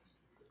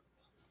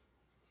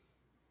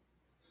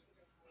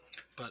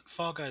 But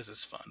Fall Guys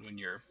is fun when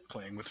you're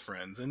playing with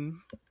friends and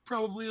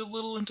probably a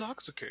little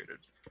intoxicated.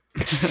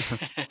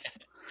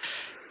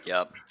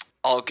 Yep.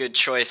 All good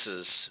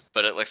choices,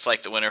 but it looks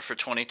like the winner for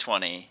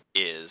 2020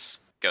 is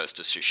Ghost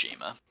of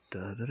Tsushima.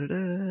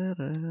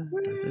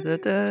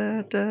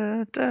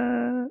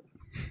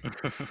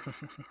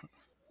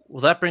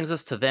 Well, that brings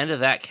us to the end of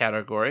that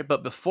category.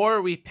 But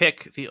before we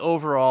pick the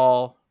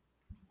overall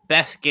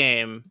best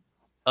game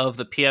of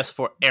the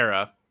PS4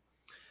 era,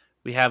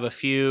 we have a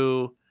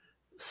few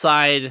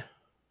side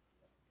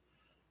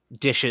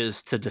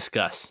dishes to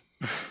discuss.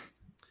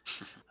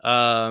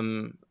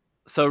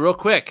 So real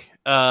quick,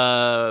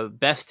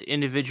 best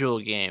individual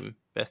game,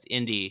 best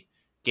indie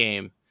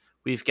game.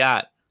 We've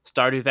got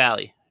Stardew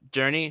Valley,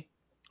 Journey,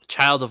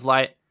 Child of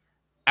Light,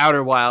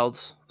 Outer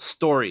Wilds,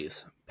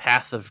 Stories,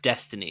 Path of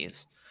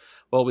Destinies.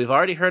 Well, we've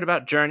already heard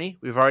about Journey,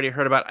 we've already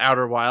heard about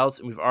Outer Wilds,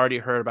 and we've already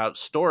heard about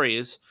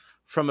Stories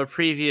from a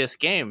previous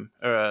game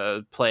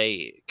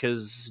play,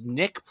 because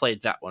Nick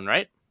played that one,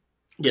 right?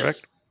 Yes.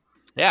 Correct.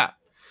 Yeah.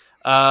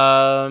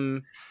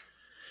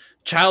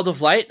 Child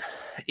of Light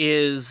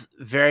is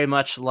very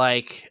much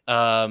like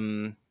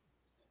Paper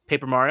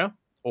Mario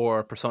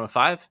or Persona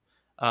 5.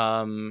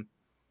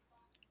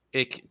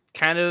 It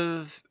kind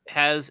of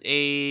has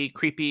a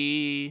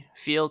creepy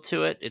feel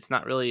to it. It's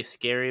not really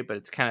scary, but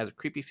it's kind of has a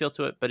creepy feel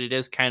to it. But it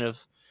is kind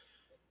of,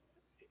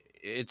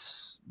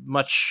 it's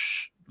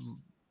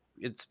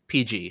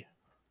PG.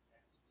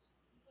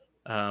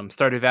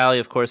 Stardew Valley,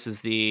 of course,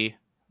 is the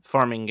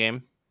farming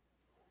game.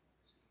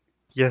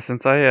 Yeah,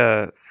 since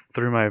I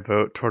threw my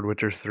vote toward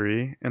Witcher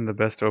 3 in the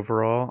best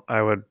overall,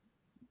 I would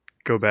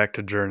go back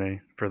to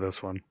Journey for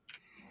this one.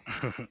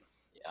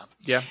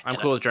 Yeah, I'm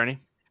cool with Journey.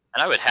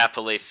 And I would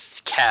happily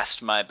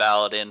cast my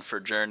ballot in for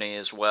Journey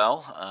as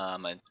well.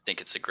 I think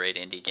it's a great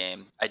indie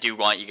game. I do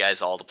want you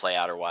guys all to play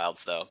Outer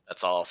Wilds, though.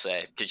 That's all I'll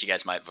say, because you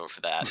guys might vote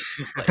for that.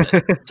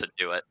 So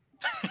do it.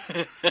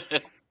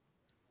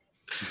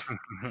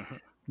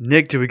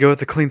 Nick, do we go with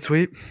the clean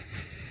sweep?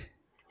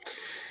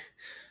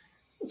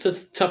 It's a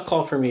tough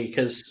call for me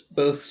because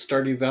both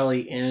Stardew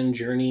Valley and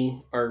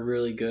Journey are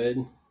really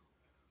good.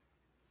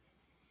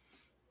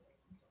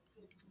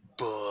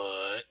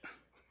 But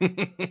I'm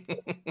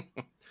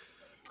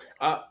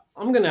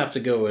going to have to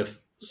go with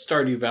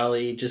Stardew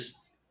Valley. Just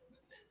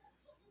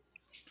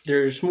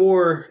there's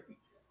more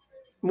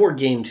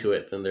game to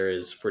it than there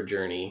is for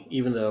Journey,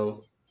 even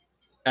though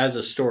as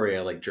a story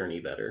I like Journey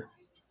better.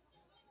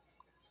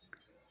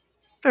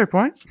 Fair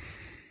point.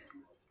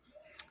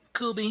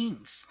 cool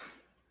beans.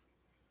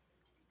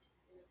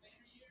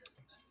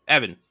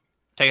 Evan,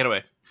 take it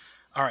away.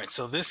 All right,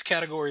 so this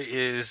category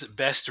is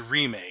best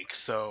remake.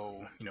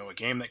 So, a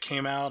game that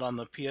came out on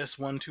the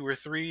PS1, 2, or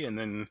 3 and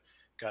then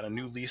got a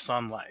new lease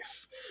on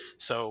life.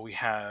 So we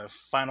have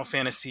Final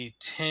Fantasy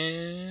X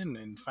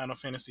and Final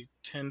Fantasy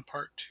X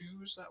Part 2.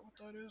 Is that what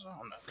that is? I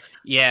don't know.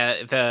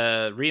 Yeah,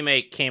 the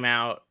remake came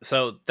out.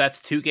 So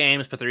that's 2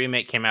 games, but the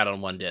remake came out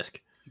on 1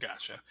 disc.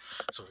 Gotcha.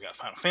 So we've got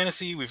Final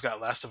Fantasy, we've got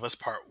Last of Us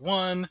Part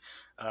 1,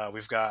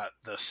 we've got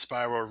the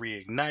Spyro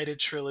Reignited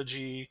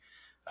trilogy,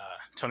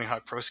 Tony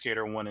Hawk Pro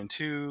Skater 1 and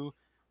 2,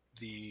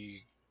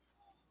 the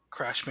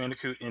Crash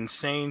Bandicoot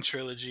Insane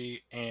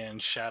trilogy,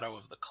 and Shadow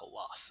of the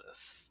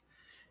Colossus.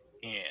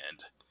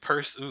 And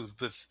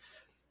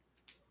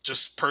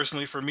just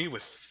personally for me,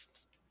 with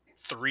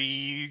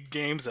 3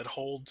 games that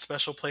hold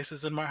special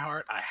places in my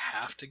heart, I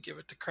have to give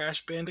it to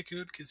Crash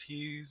Bandicoot because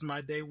he's my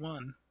day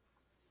one.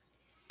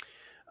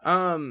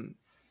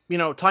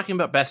 Talking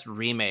about best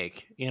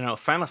remake,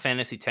 Final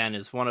Fantasy X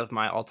is one of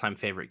my all-time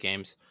favorite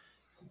games.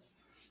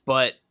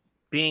 But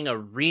being a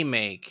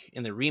remake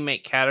in the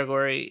remake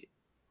category,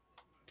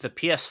 the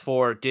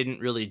PS4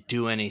 didn't really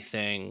do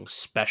anything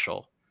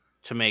special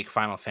to make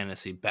Final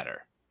Fantasy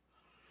better.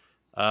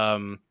 So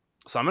I'm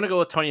going to go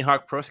with Tony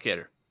Hawk Pro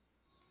Skater.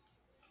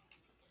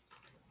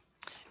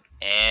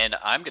 And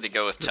I'm going to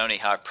go with Tony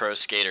Hawk Pro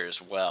Skater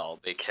as well,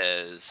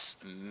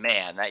 because,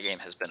 man, that game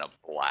has been a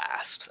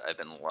blast. I've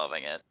been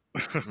loving it.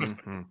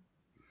 Mm-hmm.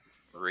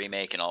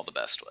 Remake in all the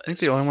best ways. I think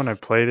the only one I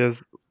played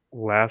is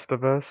Last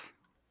of Us,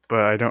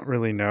 but I don't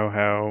really know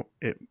how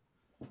it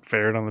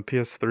fared on the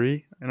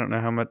PS3. I don't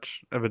know how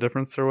much of a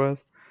difference there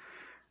was.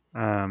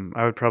 I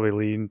would probably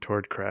lean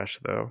toward Crash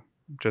though,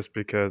 just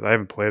because I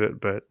haven't played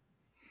it, but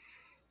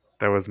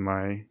that was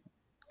my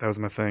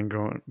thing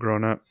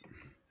growing up.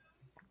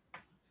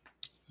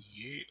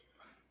 Yeah.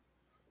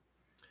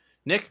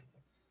 Nick?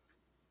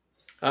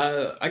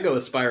 I go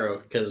with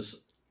Spyro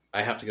because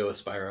I have to go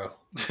with Spyro.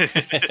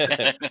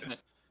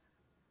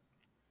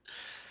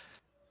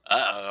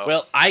 Uh-oh.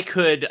 Well, I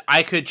could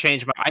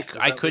change my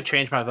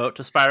vote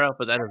to Spyro,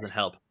 but that doesn't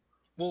help.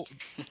 Well,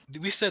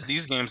 we said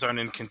these games aren't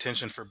in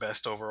contention for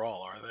best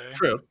overall, are they?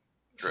 True.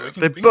 So we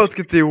They both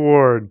get the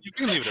award. You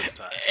can leave it as a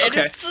tie. And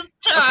it's a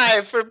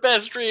tie for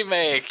best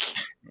remake.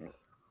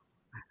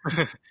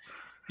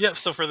 Yep,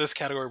 so for this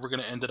category, we're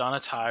going to end it on a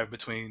tie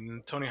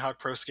between Tony Hawk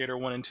Pro Skater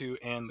 1 and 2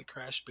 and the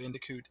Crash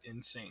Bandicoot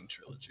Insane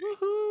trilogy.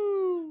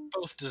 Woohoo!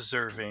 Both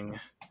deserving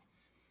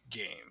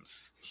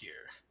games here.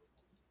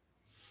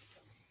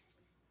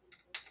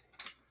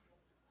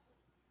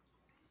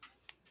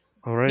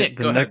 All right, Nick,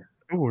 go ahead. Nick.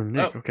 Oh.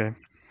 Okay.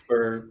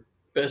 For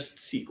best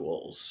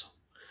sequels,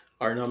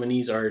 our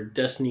nominees are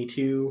Destiny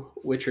 2,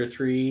 Witcher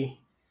 3,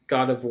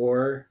 God of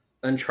War,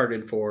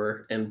 Uncharted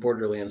 4, and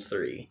Borderlands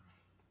 3.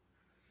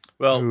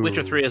 Well, Ooh.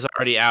 Witcher 3 is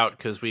already out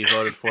because we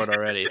voted for it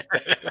already.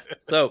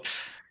 So,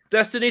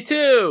 Destiny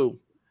 2!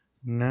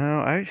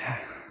 No,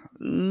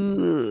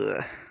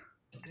 Ugh.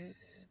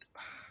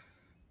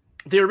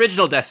 The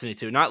original Destiny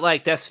 2, not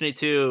like Destiny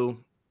 2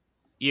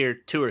 year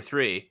 2 or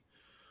 3.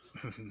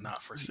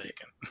 Not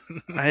Forsaken.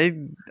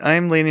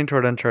 I'm leaning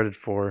toward Uncharted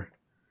 4.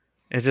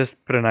 It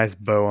just put a nice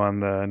bow on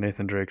the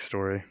Nathan Drake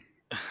story.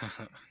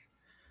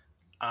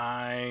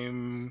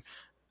 I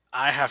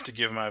have to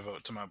give my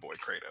vote to my boy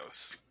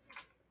Kratos.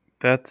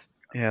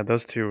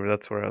 Those two.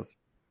 That's what I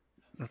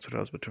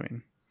was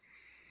between.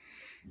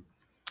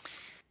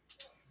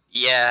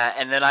 Yeah,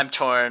 and then I'm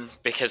torn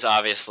because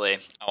obviously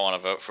I want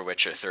to vote for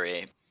Witcher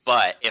 3.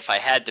 But if I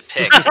had to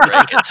pick to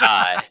break a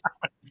tie,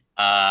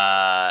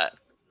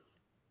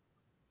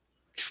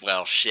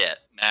 well, shit.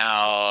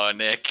 Now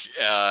Nick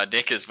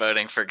is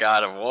voting for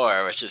God of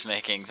War, which is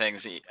making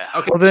things. Okay,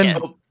 Well, then-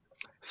 shit.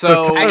 So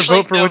so Tyler, Actually,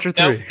 vote for nope, Witcher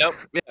nope, 3. Nope,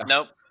 Yeah.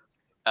 nope.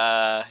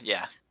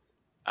 Yeah.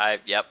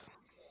 Yep.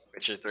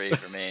 Witcher 3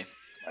 for me.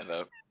 It's my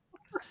vote.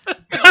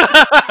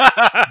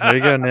 There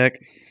you go,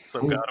 Nick.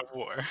 So God of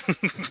War.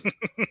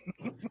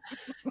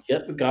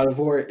 Yep, God of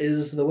War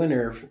is the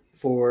winner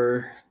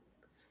for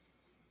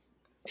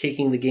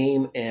taking the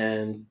game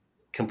and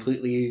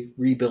completely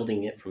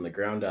rebuilding it from the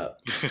ground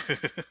up.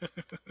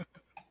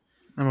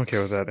 I'm okay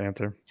with that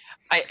answer.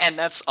 And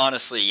that's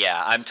honestly,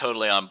 yeah, I'm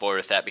totally on board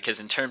with that because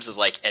in terms of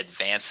like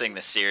advancing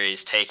the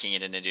series, taking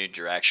it in a new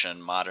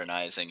direction,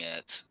 modernizing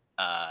it,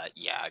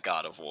 yeah,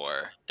 God of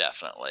War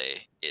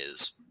definitely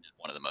is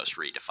one of the most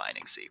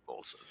redefining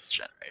sequels of this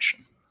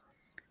generation.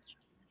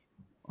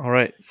 All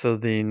right, so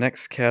the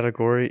next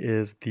category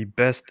is the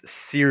best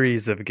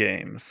series of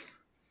games.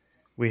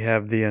 We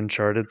have the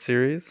Uncharted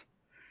series,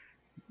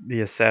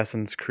 the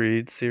Assassin's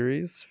Creed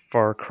series,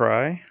 Far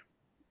Cry,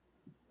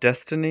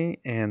 Destiny,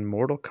 and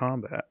Mortal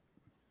Kombat.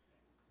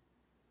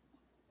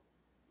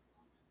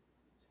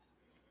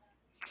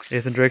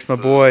 Nathan Drake's my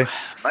boy.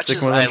 Much Sticking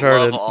as with I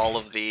Uncharted. love all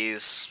of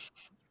these,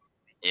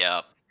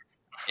 yeah,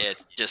 it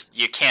just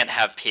you can't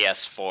have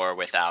PS4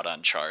 without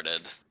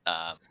Uncharted.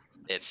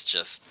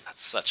 That's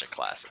such a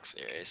classic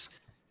series.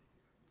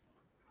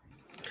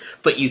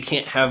 But you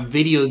can't have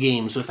video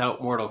games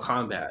without Mortal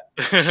Kombat.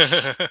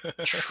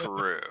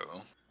 True.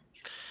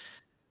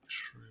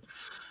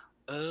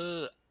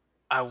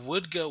 I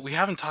would go. We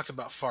haven't talked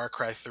about Far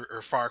Cry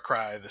or Far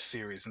Cry the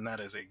series, and that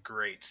is a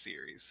great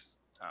series.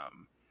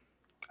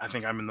 I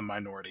think I'm in the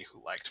minority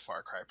who liked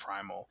Far Cry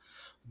Primal,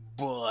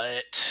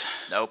 but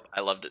Nope,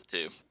 I loved it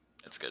too.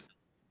 It's good.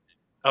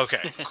 okay,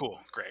 cool,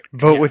 great.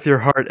 Vote Yeah. with your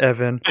heart,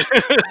 Evan.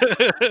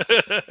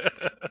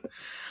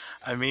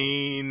 I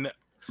mean,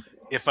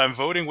 if I'm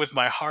voting with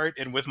my heart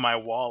and with my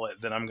wallet,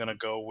 then I'm gonna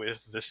go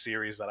with the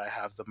series that I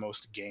have the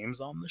most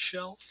games on the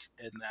shelf,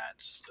 and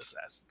that's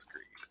Assassin's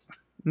Creed.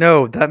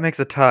 No, that makes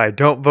a tie.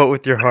 Don't vote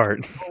with your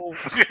heart.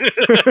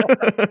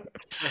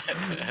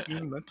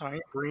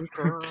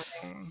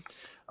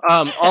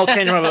 I'll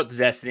change my vote to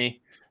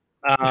Destiny,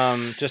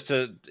 just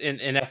to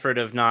in effort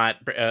of not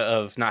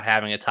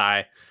having a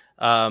tie.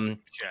 I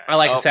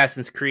like Oh.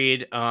 Assassin's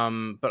Creed,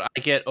 but I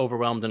get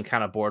overwhelmed and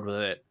kind of bored with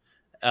it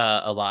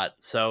a lot.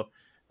 So,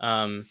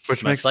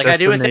 Which much makes like I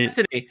do with Destiny-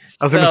 Destiny.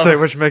 I was going to say,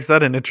 which makes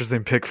that an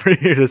interesting pick for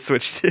you to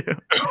switch to. Well,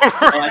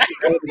 I think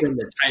that would have been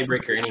the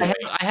tiebreaker anyway.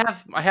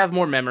 I have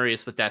more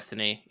memories with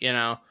Destiny, you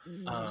know.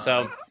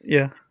 So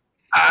Yeah.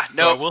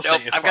 I will say,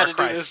 if I've Far got to do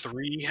Cry this.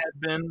 3 had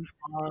been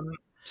on,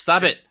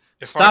 stop it.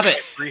 if Stop Far Cry it.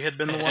 3 had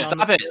been the one on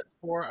Stop the it.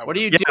 PS4, I What are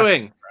you Yeah.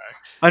 doing?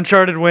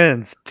 Uncharted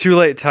wins. Too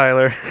late,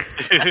 Tyler.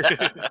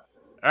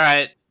 All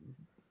right,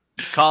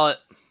 call it.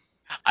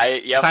 I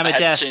Time of had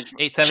death. to change.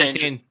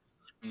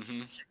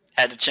 8/17.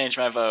 Had to change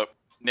my vote.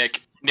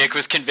 Nick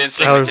was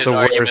convincing That with was his the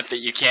argument worst. that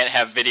you can't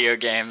have video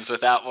games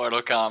without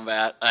Mortal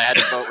Kombat. I had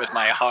to vote with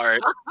my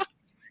heart.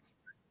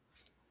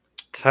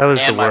 Tyler's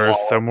And the my worst,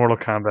 wallet. so Mortal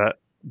Kombat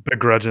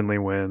begrudgingly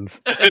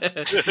wins.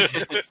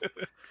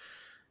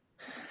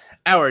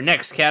 Our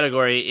next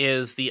category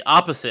is the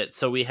opposite.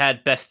 So we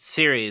had best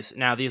series.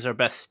 Now these are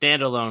best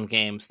standalone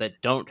games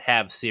that don't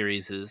have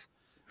series. Yet.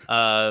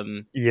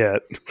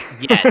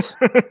 Yet.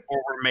 or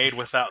were made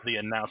without the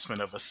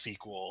announcement of a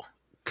sequel.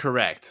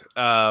 Correct.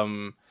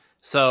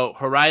 So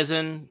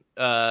Horizon,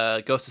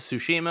 Ghost of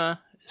Tsushima,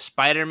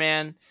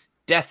 Spider-Man,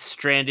 Death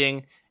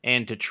Stranding,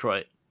 and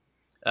Detroit.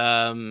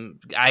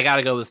 I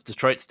gotta go with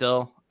Detroit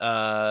still.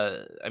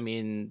 I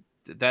mean,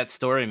 that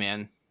story,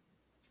 man.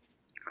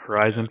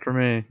 Horizon for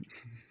me.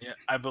 Yeah,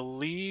 I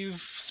believe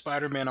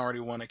Spider-Man already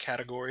won a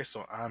category,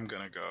 so I'm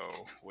gonna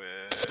go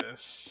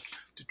with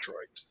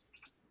Detroit.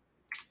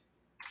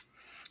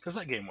 Because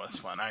that game was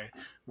fun. I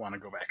want to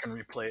go back and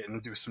replay it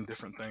and do some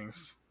different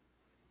things.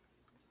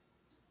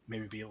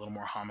 Maybe be a little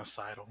more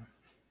homicidal.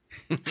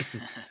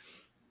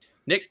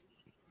 Nick?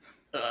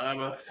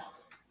 I'm a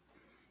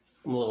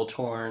little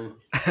torn.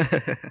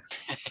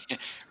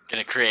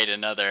 Gonna create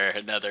another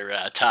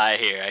tie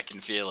here. I can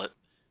feel it.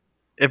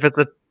 If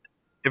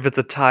it's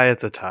a tie,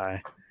 it's a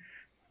tie.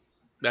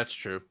 That's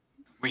true.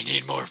 We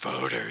need more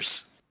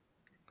voters.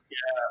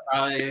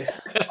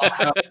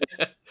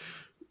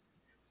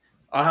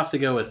 I'll have to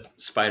go with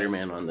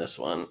Spider-Man on this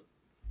one.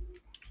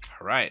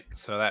 All right.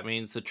 So that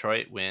means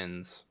Detroit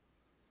wins.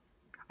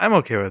 I'm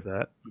okay with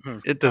that.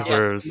 Mhm. It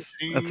deserves.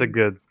 That's a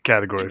good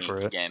category Unique for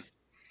it. game.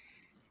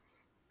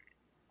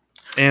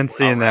 And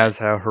seeing Alright. as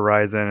how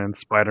Horizon and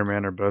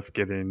Spider-Man are both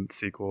getting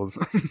sequels.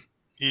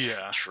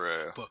 Yeah.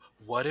 True. But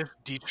what if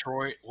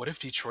Detroit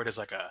is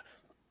like a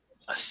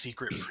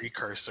secret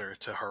precursor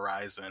to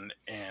Horizon,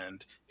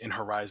 and in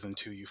Horizon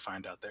 2 you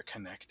find out they're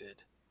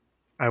connected?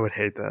 I would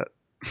hate that.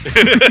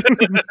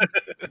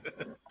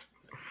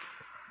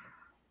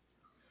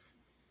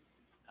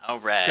 All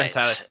ahead, right.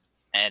 Tyler.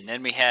 And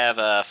then we have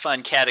a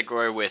fun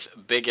category with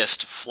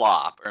biggest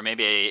flop, or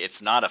maybe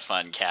it's not a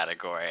fun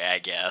category, I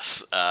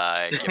guess,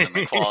 given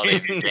the quality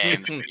of the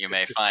games that you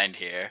may find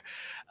here.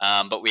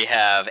 But we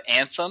have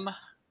Anthem,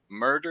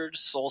 Murdered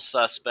Soul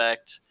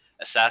Suspect,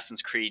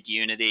 Assassin's Creed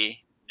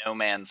Unity, No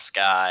Man's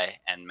Sky,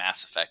 and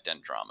Mass Effect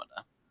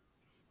Andromeda.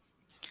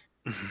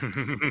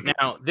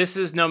 Now, this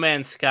is No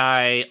Man's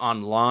Sky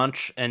on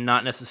launch, and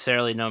not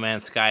necessarily No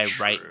Man's Sky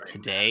right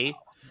today.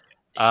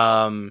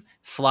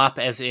 Flop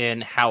as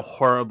in how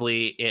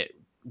horribly it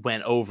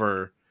went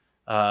over,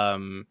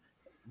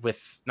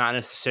 with not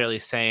necessarily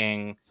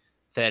saying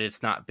that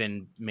it's not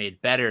been made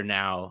better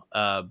now,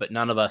 but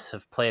none of us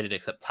have played it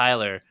except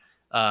Tyler,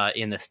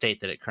 in the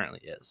state that it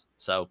currently is.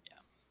 So,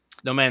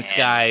 No Man's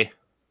Sky,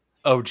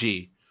 OG.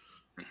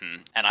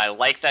 And I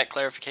like that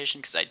clarification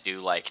because I do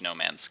like No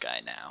Man's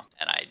Sky now,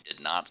 and I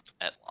did not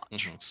at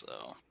launch.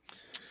 So,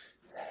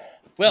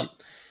 well,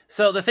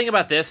 so the thing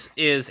about this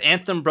is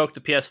Anthem broke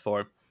the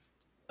PS4.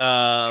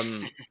 I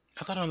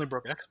thought it only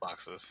broke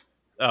Xboxes.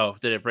 Oh,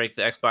 did it break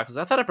the Xboxes?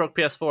 I thought it broke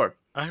PS4.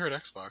 I heard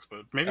Xbox,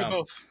 but maybe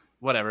both.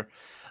 Whatever.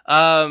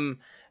 No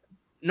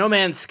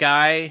Man's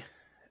Sky.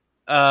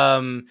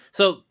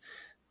 So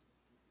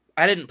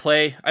I didn't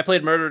play. I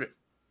played Murdered,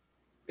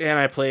 and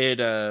I played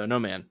No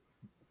Man.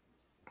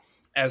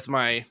 As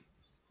my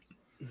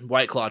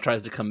White Claw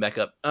tries to come back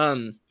up.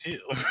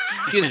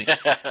 Excuse me.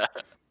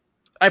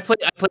 I played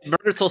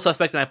Murdered Soul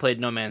Suspect, and I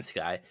played No Man's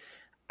Sky.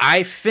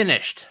 I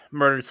finished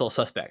Murdered Soul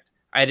Suspect.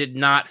 I did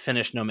not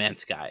finish No Man's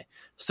Sky.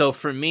 So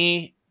for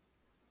me,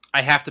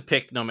 I have to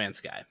pick No Man's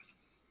Sky.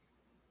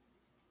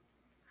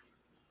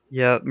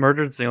 Yeah,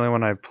 Murdered's the only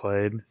one I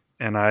played,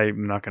 and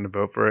I'm not going to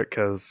vote for it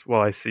because,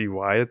 well, I see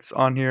why it's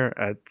on here.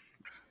 It's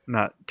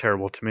not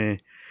terrible to me.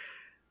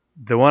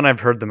 The one I've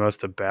heard the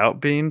most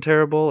about being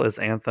terrible is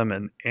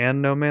Anthem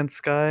and No Man's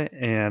Sky,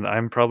 and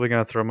I'm probably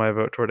going to throw my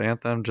vote toward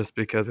Anthem just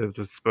because it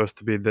was supposed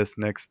to be this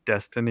next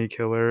Destiny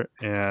killer,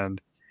 and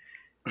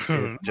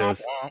it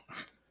just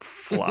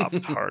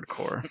flopped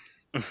hardcore.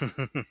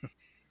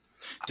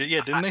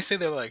 Didn't they say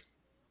they're like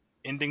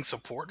ending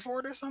support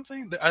for it or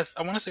something? I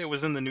want to say it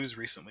was in the news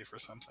recently for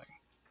something.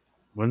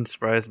 Wouldn't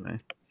surprise me.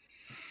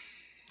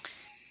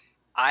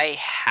 I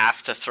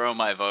have to throw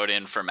my vote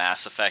in for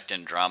Mass Effect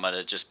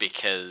Andromeda just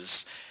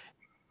because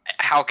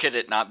how could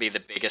it not be the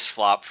biggest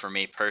flop for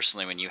me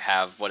personally when you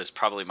have what is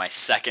probably my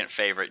second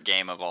favorite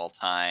game of all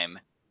time,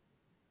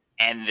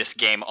 and this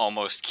game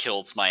almost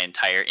killed my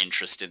entire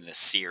interest in this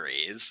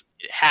series.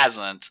 It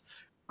hasn't,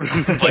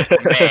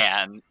 but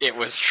man, it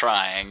was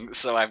trying,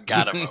 so I've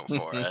got to vote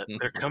for it.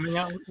 They're coming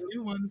out with a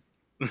new one.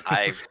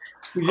 I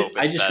hope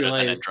it's better than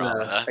realized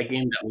Andromeda. a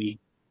game that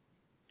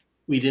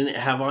we didn't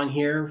have on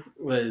here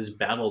was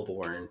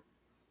Battleborn.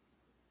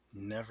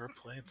 Never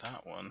played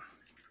that one.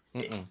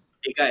 It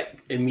got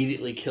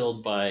immediately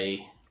killed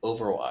by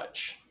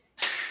Overwatch.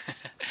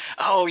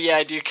 Oh yeah,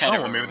 I do kind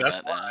of maybe remember that's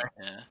that why.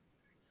 now.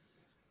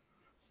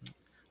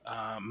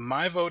 Yeah.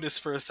 My vote is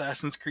for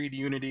Assassin's Creed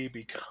Unity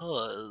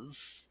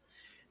because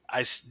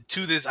I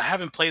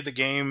haven't played the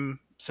game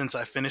since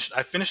I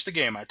finished the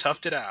game. I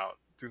toughed it out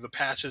through the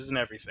patches and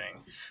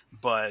everything,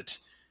 but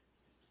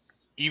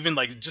even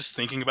like just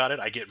thinking about it,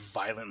 I get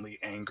violently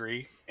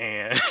angry.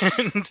 And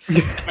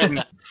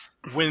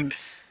when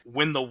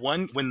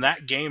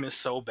that game is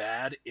so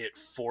bad, it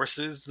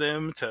forces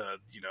them to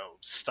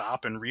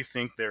stop and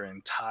rethink their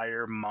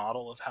entire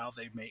model of how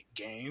they make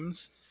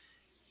games.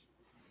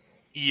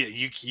 Yeah,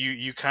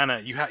 you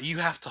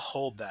have to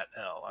hold that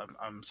L.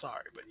 I'm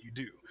sorry, but you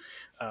do.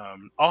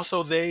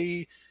 Also,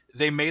 they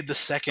made the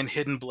second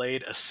Hidden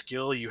Blade a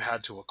skill you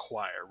had to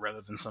acquire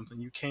rather than something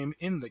you came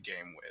in the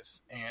game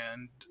with.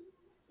 And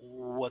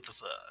what the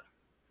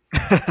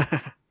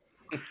fuck?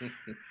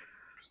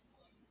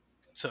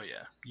 So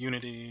yeah,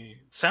 Unity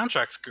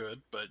soundtrack's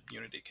good, but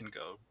Unity can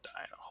go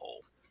die in a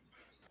hole.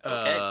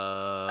 Okay,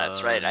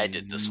 that's right. I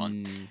did this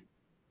one.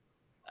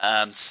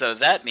 So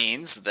that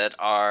means that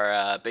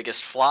our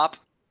biggest flop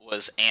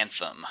was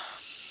Anthem.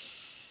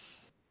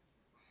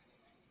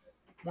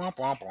 Womp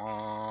womp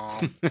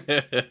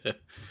womp.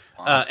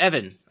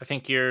 Evan, I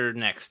think you're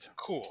next.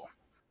 Cool.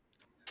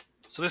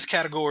 So this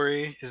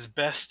category is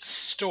Best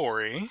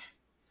Story.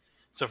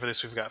 So for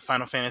this, we've got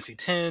Final Fantasy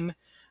X,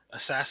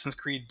 Assassin's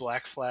Creed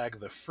Black Flag,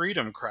 The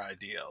Freedom Cry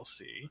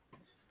DLC,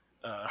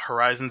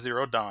 Horizon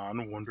Zero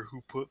Dawn, wonder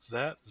who put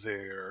that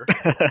there.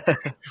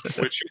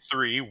 Witcher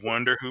 3,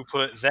 wonder who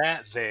put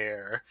that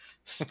there.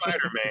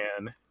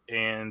 Spider-Man,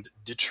 and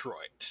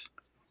Detroit.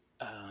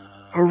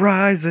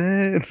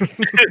 Horizon!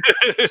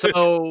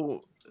 So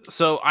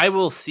I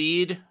will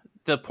cede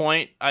the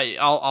point.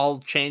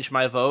 I'll change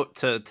my vote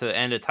to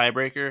end a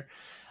tiebreaker.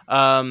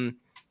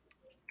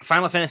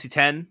 Final Fantasy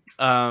X,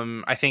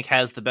 I think,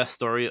 has the best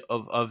story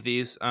of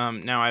these.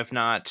 Now, I've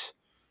not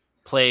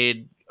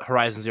played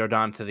Horizon Zero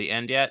Dawn to the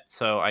end yet,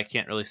 so I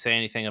can't really say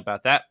anything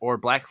about that, or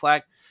Black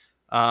Flag.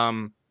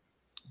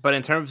 But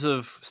in terms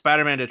of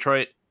Spider-Man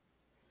Detroit,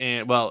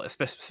 and well,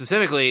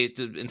 specifically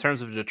in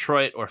terms of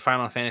Detroit or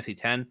Final Fantasy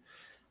X,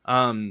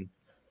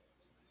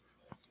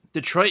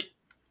 Detroit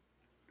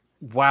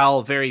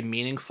while very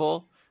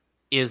meaningful,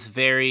 is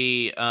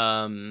very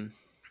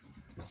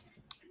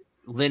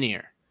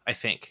linear. I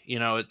think,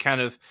 it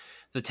kind of,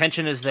 the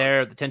tension is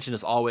there. The tension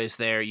is always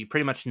there. You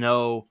pretty much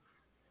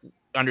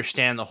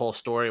understand the whole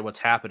story, what's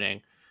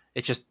happening.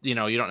 It's just, you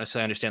don't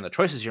necessarily understand the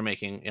choices you're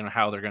making,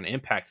 how they're going to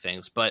impact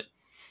things. But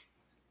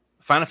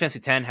Final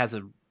Fantasy X has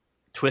a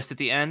twist at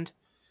the end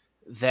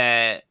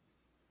that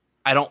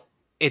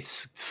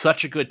it's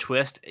such a good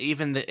twist,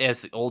 even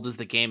as old as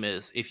the game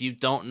is. If you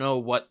don't know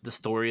what the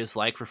story is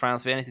like for Final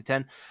Fantasy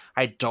X,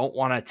 I don't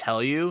want to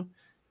tell you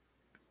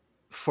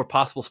for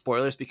possible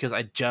spoilers, because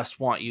I just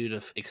want you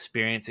to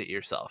experience it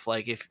yourself.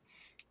 Like, if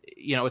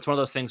it's one of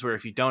those things where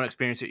if you don't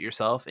experience it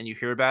yourself and you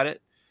hear about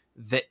it,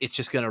 that it's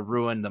just going to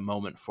ruin the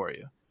moment for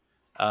you.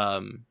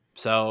 And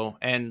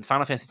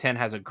Final Fantasy X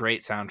has a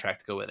great soundtrack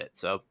to go with it.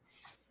 So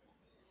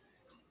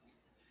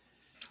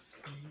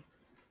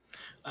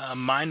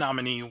my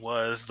nominee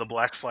was the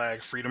Black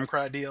Flag Freedom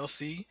Cry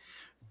DLC,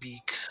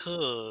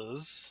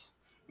 because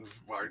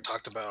we've already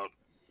talked about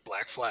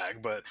Black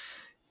Flag, but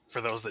for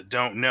those that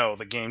don't know,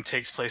 the game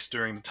takes place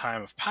during the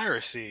time of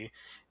piracy,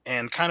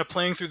 and kind of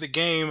playing through the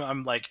game,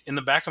 I'm like, in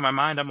the back of my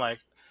mind, I'm like,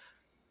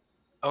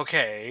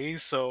 okay,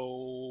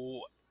 so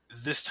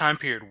this time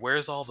period,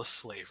 where's all the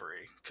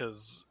slavery?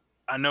 Because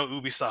I know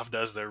Ubisoft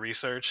does their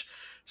research,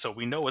 so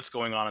we know what's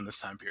going on in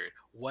this time period.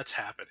 What's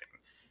happening?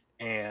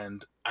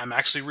 And I'm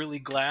actually really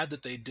glad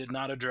that they did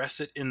not address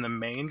it in the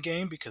main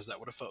game, because that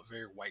would have felt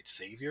very white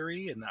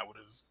saviory, and that would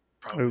have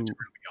probably turned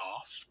me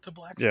off to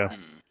Black Flag.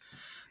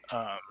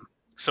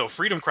 So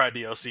Freedom Cry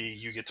DLC,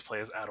 you get to play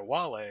as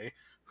Adewale,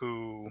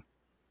 who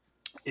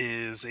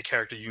is a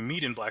character you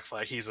meet in Black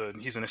Flag. He's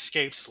an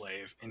escaped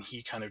slave, and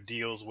he kind of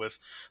deals with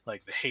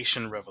like the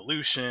Haitian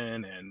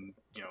Revolution and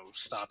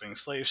stopping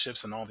slave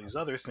ships and all these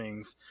other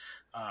things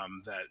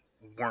that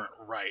weren't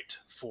right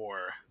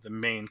for the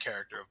main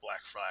character of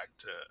Black Flag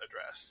to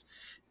address.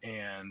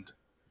 And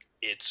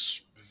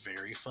it's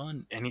very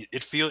fun, and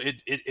it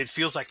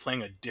feels like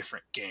playing a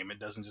different game. It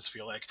doesn't just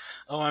feel like,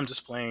 oh, I'm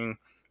just playing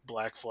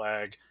Black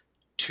Flag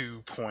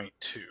 2.2.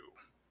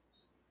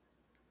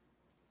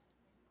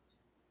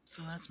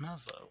 So that's my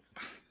vote.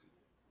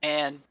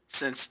 And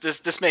since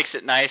this makes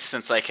it nice,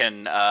 since I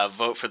can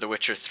vote for The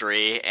Witcher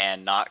 3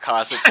 and not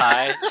cause a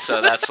tie,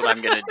 so that's what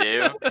I'm going to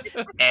do.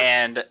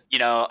 And,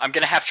 I'm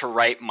going to have to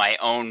write my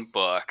own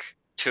book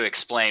to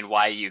explain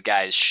why you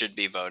guys should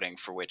be voting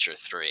for Witcher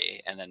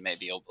 3, and then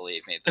maybe you'll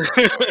believe me that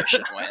the story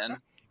should win.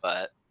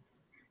 But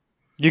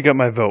you got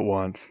my vote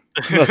once.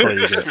 That's all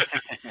you get.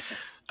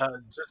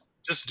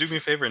 Just do me a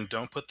favor and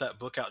don't put that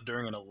book out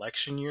during an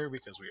election year,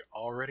 because we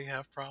already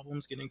have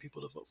problems getting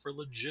people to vote for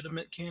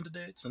legitimate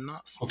candidates and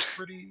not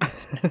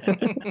celebrities.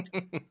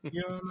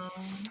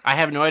 I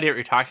have no idea what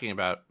you're talking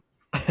about.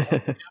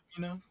 That's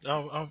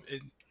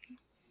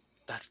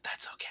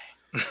okay.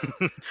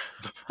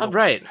 All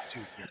right.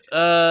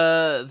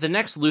 The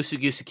next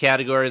loosey-goosey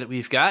category that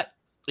we've got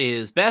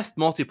is Best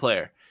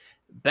Multiplayer.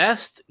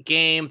 Best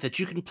game that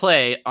you can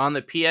play on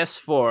the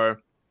PS4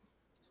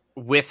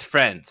 with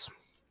friends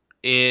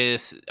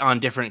is on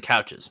different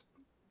couches.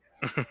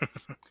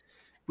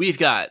 We've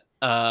got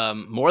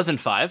More Than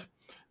 5,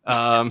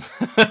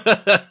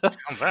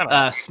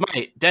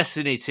 Smite,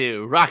 Destiny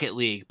 2, Rocket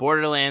League,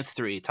 Borderlands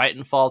 3,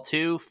 Titanfall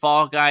 2,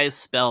 Fall Guys,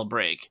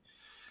 Spellbreak.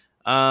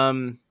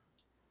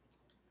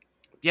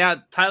 Yeah,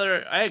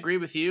 Tyler, I agree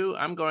with you.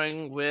 I'm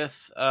going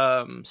with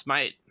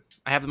Smite.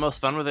 I have the most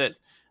fun with it.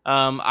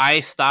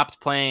 I stopped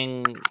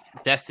playing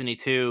Destiny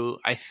 2,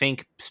 I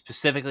think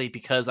specifically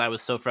because I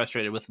was so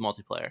frustrated with the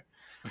multiplayer.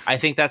 I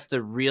think that's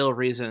the real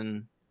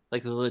reason,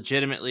 like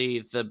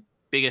legitimately the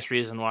biggest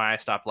reason why I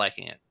stopped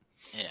liking it.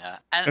 Yeah.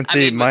 And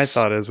see, my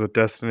thought is with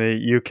Destiny,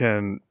 you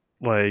can,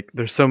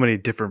 there's so many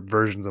different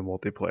versions of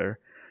multiplayer.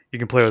 You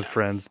can play with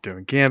friends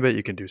doing Gambit,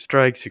 you can do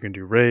strikes, you can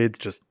do raids,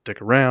 just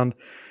stick around.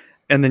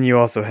 And then you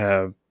also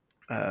have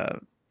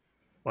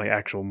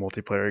actual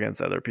multiplayer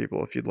against other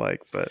people if you'd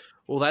like. But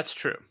well, that's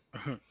true.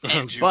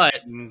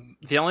 But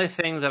the only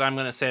thing that I'm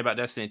going to say about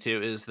Destiny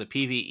 2 is the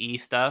PvE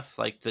stuff,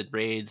 like the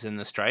raids and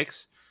the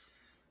strikes,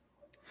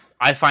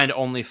 I find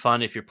only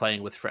fun if you're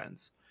playing with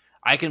friends.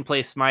 I can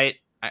play Smite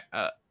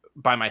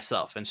by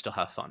myself and still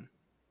have fun.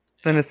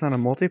 Then it's not a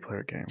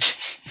multiplayer game.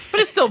 But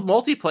it's still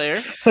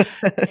multiplayer.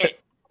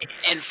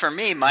 And for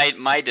me,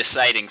 my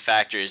deciding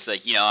factor is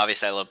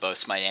obviously I love both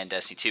Smite and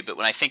Destiny 2, but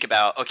when I think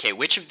about, okay,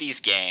 which of these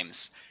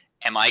games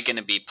am I going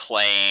to be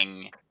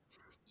playing,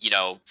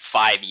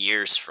 5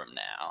 years from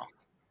now?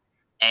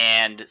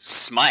 And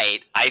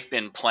Smite, I've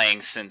been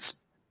playing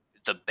since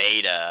the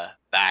beta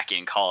back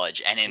in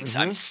college, and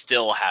I'm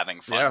still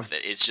having fun with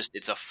it.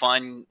 It's a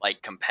fun,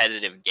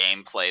 competitive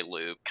gameplay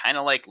loop, kind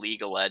of like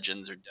League of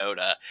Legends or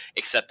Dota,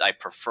 except I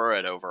prefer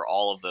it over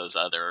all of those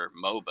other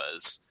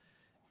MOBAs.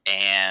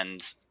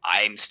 And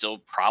I'm still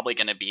probably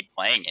going to be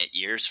playing it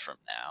years from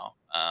now.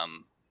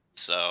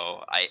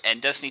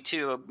 And Destiny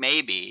 2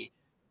 maybe,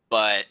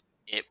 but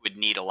it would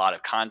need a lot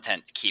of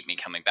content to keep me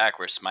coming back,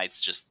 where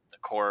Smite's just the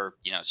core,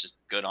 it's just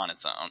good on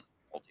its own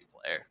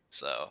multiplayer.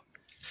 So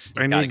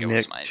I need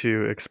Nick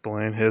to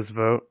explain his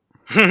vote.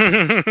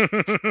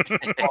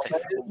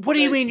 What do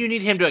you mean you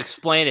need him to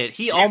explain it?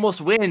 He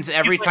almost wins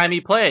every like time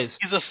he plays.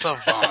 He's a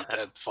savant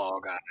at Fall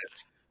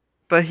Guys.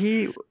 But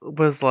he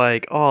was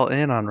like all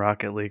in on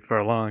Rocket League for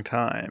a long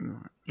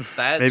time.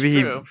 That's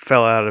Maybe true. he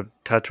fell out of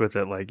touch with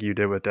it like you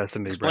did with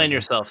Destiny. Explain Brandon.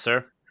 yourself,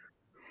 sir.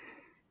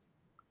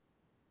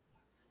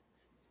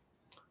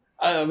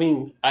 I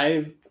mean,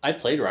 I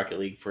played Rocket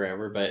League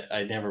forever, but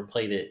I never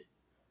played it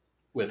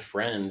with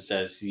friends,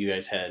 as you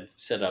guys had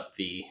set up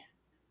the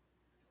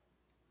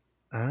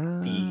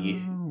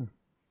Oh.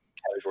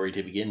 category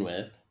to begin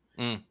with.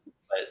 Mm.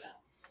 But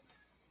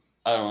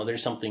I don't know.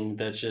 There's something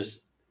that's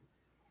just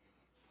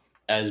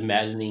as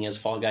maddening as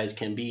Fall Guys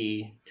can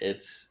be.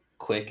 It's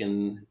quick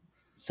and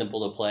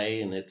simple to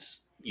play, and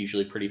it's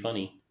usually pretty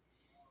funny.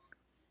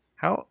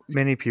 How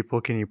many people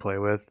can you play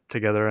with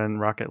together in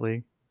Rocket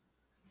League?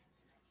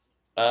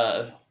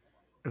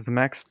 Is the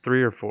max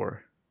 3 or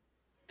 4?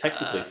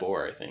 Technically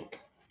 4, I think.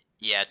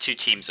 Yeah, 2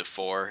 teams of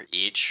 4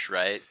 each,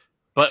 right?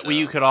 But So-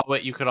 you could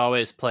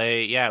always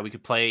play. Yeah, we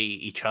could play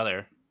each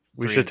other.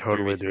 We 3 should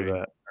totally 3v3. do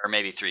that. Or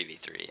maybe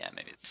 3v3. Yeah,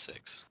 maybe it's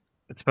 6.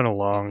 It's been a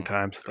long Mhm.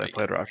 time since I Right.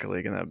 played Rocket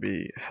League, and that'd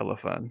be hella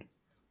fun.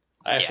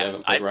 I actually Yeah,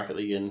 haven't played Rocket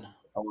League in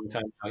a long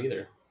time now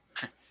either.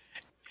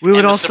 We would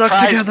And all the suck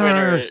surprise together.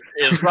 winner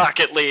is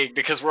Rocket League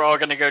because we're all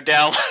going to go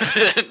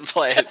download it and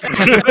play it.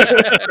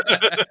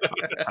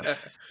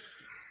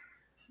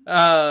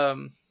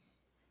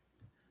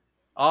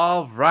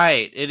 All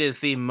right. It is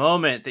the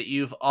moment that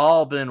you've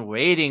all been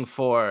waiting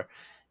for.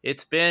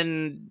 It's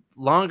been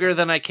longer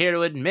than I care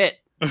to admit.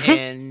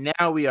 And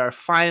now we are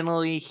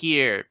finally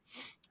here.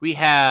 We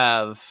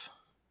have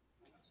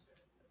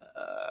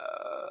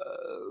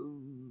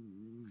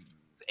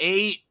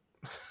 8.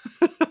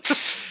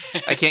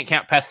 I can't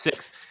count past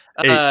 6.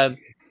 8.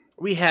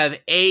 We have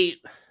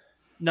 8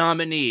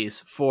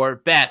 nominees for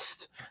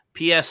best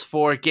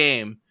PS4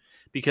 game,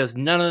 because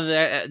none of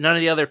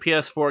the other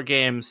PS4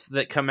 games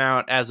that come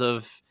out as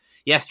of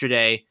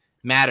yesterday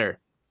matter.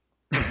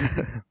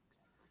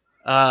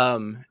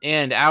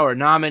 And our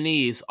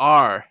nominees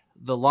are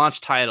the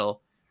launch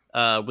title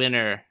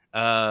winner,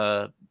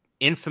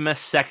 Infamous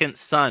Second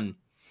Son;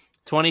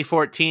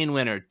 2014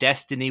 winner,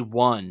 Destiny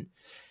 1;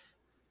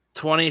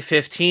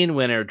 2015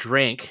 winner,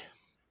 Drink;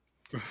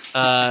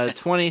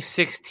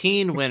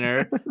 2016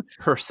 winner,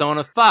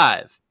 Persona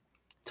 5;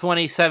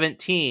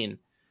 2017,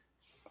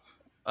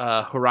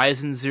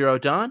 Horizon Zero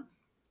Dawn.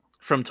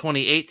 From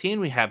 2018,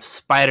 we have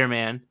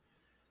Spider-Man.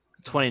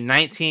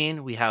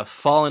 2019, we have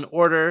Fallen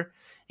Order.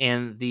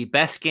 And the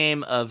best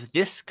game of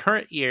this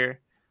current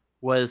year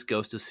was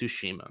Ghost of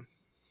Tsushima.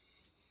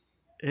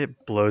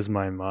 It blows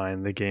my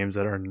mind, the games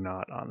that are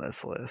not on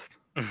this list.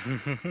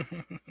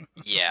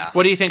 Yeah.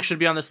 What do you think should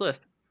be on this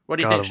list? What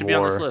do you God think of should be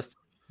on this War. list?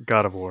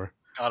 God of War.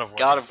 God of War.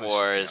 God of definitely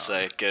War should be is on.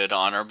 a good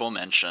honorable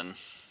mention.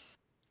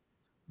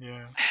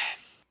 Yeah.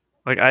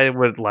 Like, I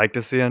would like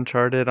to see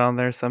Uncharted on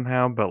there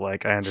somehow, but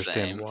like I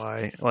understand Same.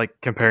 why.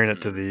 Like, comparing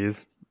it to Mhm.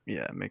 these,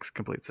 yeah, it makes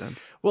complete sense.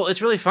 Well,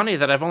 it's really funny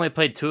that I've only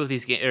played 2 of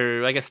these games,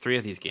 or I guess 3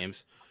 of these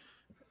games.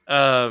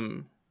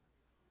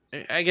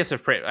 I guess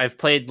I've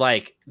played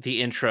like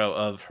the intro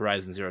of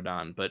Horizon Zero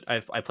Dawn, but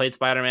I played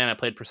Spider-Man, I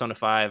played Persona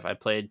 5, I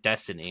played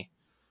Destiny.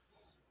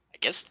 I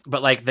guess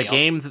But like the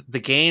Yeah.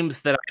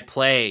 games that I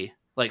play,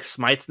 like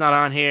Smite's not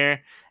on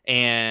here,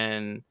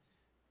 and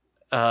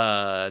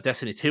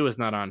Destiny 2 is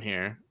not on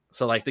here.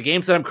 So like the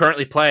games that I'm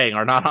currently playing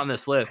are not on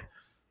this list.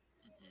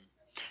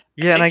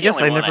 Yeah, and I think the guess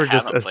only I one never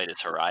just haven't played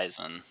is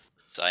Horizon,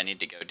 so I need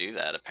to go do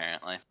that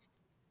apparently.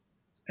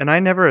 and I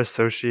never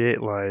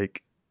associate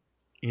like,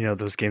 you know,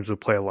 those games we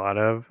play a lot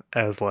of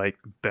as like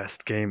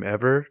best game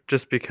ever,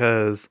 just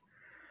because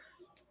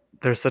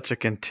there's such a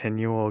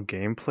continual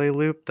gameplay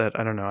loop that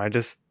I don't know. I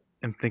just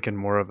am thinking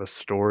more of a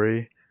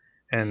story,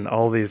 and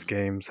all these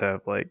games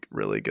have like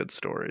really good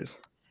stories.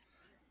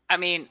 I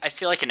mean, I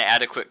feel like an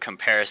adequate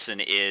comparison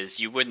is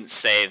you wouldn't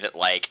say that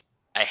like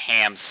a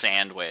ham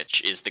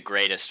sandwich is the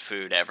greatest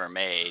food ever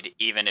made,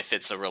 even if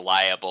it's a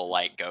reliable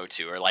like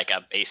go-to, or like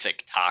a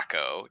basic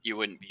taco. You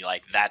wouldn't be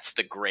like, that's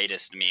the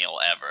greatest meal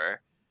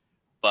ever.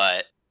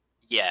 But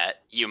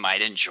yet you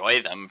might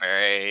enjoy them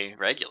very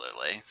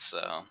regularly.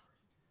 So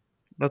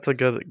That's a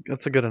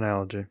good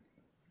analogy.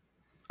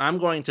 I'm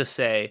going to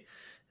say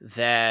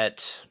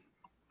that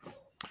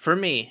for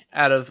me,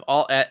 out of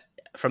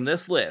from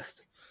this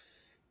list,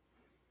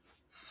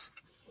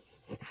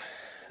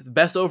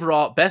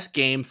 the best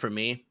game for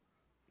me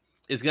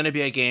is going to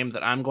be a game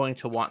that I'm going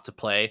to want to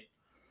play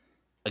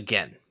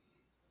again.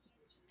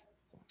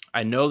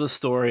 I know the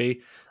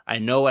story, I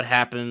know what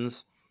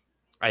happens,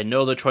 I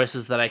know the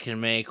choices that I can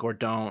make or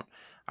don't.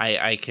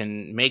 I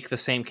can make the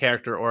same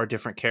character or a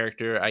different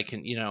character. I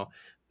can,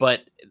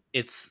 but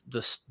it's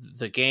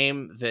the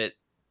game that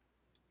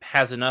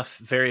has enough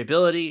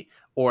variability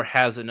or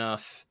has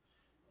enough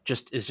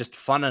is just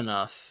fun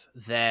enough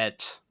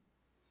that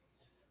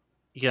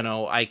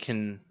I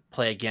can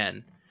play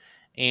again.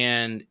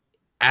 And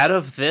out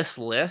of this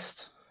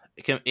list,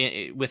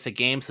 with the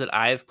games that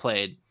I've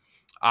played,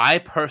 I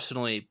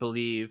personally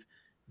believe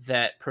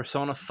that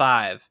Persona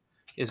 5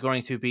 is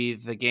going to be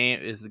the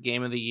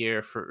game of the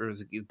year or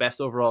is the best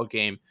overall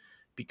game,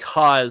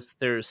 because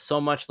there's so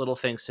much little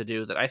things to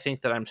do that I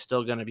think that I'm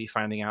still going to be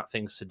finding out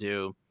things to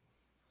do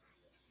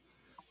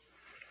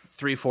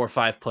 3, 4,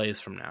 5 plays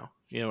from now.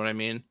 You know what I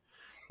mean?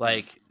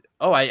 Like,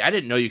 oh, I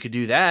didn't know you could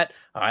do that.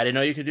 Oh, I didn't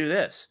know you could do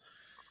this.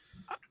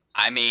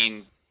 I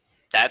mean,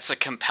 that's a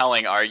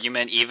compelling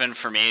argument even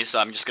for me, so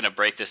I'm just going to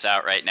break this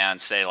out right now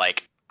and say,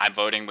 like, I'm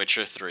voting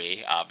Witcher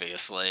 3,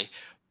 obviously,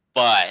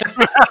 but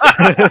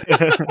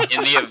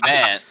in the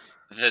event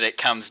that it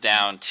comes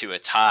down to a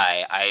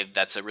tie,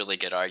 that's a really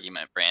good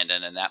argument,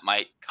 Brandon, and that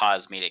might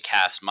cause me to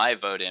cast my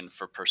vote in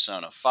for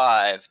Persona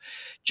 5,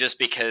 just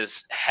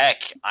because,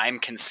 heck, I'm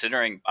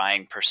considering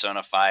buying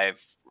Persona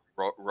 5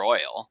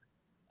 Royal,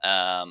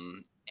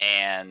 and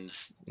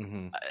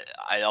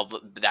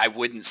I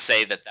wouldn't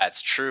say that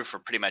that's true for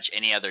pretty much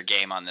any other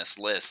game on this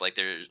list. Like,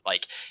 there's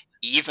like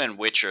even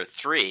Witcher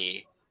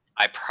 3,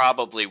 I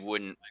probably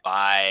wouldn't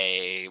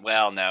buy.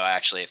 Well, no,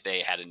 actually, if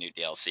they had a new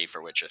DLC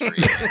for Witcher 3,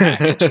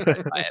 package,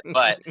 I'd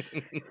buy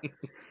it.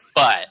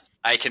 But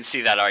I can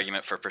see that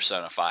argument for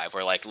Persona 5,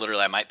 where like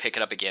literally I might pick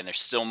it up again. There's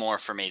still more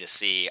for me to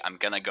see. I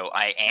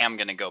am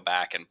gonna go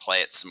back and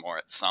play it some more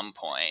at some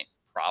point,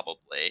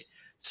 probably.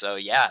 So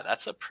yeah,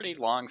 that's a pretty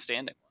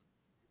long-standing one.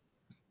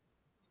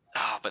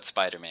 Oh, but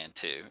Spider-Man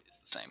 2 is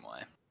the same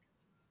way.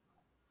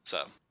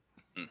 So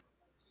we'll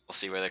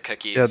see where the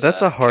cookies. Yeah,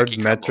 that's a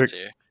hard metric.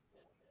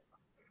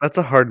 That's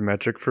a hard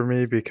metric for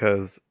me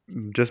because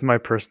just my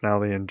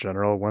personality in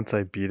general, once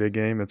I beat a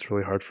game, it's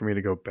really hard for me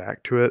to go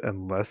back to it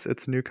unless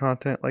it's new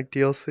content like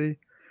DLC.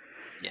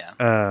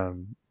 Yeah.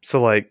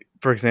 So like,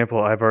 for example,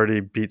 I've already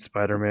beat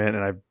Spider-Man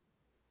and I've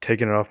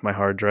taken it off my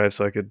hard drive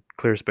so I could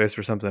clear space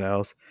for something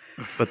else.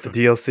 But the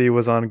DLC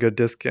was on a good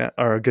discount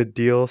or a good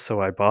deal, so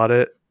I bought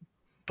it.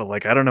 But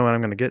like, I don't know when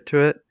I'm going to get to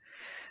it.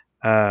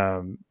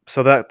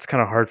 So that's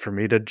kind of hard for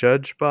me to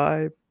judge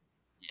by.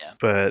 Yeah.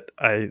 But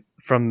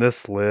from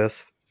this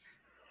list,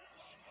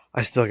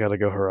 I still got to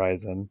go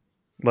Horizon.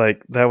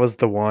 Like, that was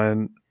the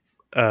one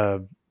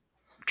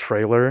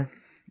trailer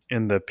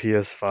in the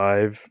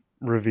PS5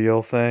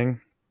 reveal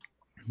thing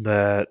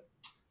that,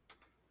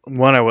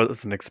 one, I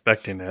wasn't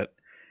expecting it.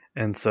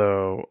 And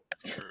so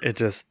it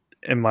just,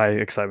 and my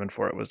excitement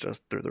for it was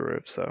just through the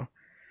roof. So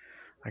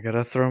I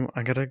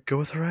gotta go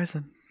with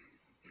Horizon.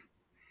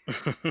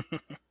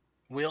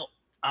 Well,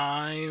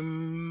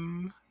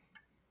 I'm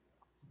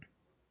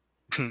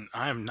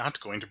not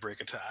going to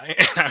break a tie,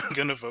 and I'm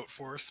going to vote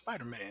for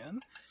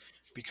Spider-Man,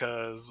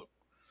 because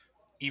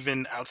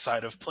even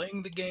outside of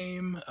playing the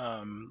game,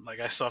 like,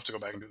 I still have to go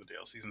back and do the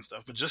DLCs and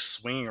stuff, but just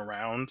swinging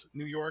around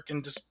New York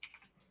and just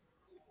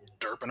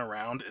derping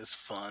around is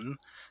fun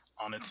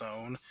on its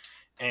own.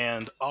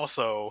 And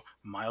also,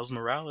 Miles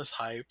Morales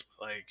hype,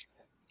 like,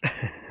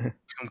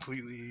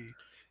 completely...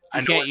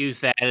 You can't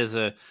use that as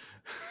a...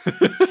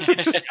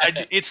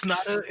 It's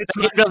not a...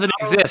 It doesn't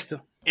exist.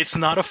 It's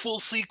not a full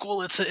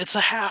sequel. It's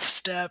a half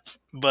step,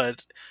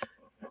 but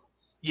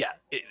yeah,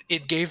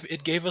 it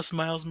gave us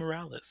Miles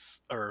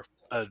Morales, or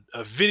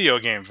a video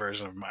game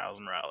version of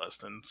Miles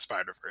Morales. And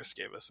Spider-Verse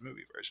gave us a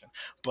movie version.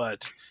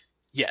 But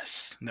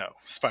yes, no,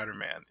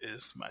 Spider-Man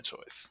is my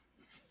choice.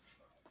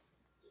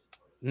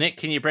 Nick,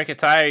 can you break a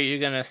tie, or are you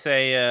gonna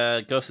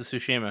say Ghost of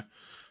Tsushima?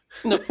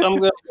 No, I'm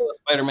going to go with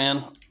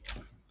Spider-Man.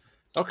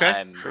 Okay.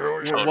 I'm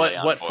totally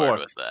on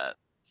board with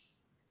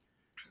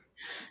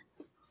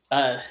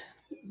that.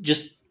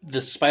 Just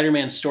the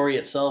Spider-Man story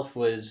itself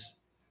was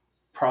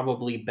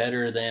probably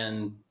better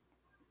than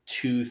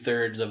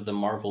 2/3 of the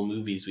Marvel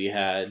movies we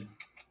had.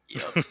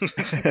 Yep.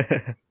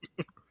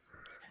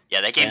 Yeah,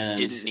 that game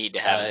didn't need to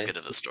have as good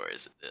of a story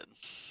as it did.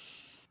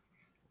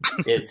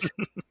 It's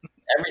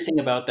everything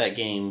about that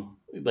game,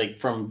 like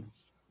from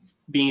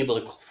being able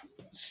to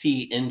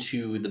see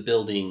into the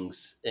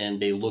buildings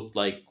and they looked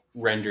like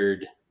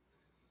rendered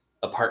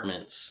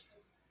apartments,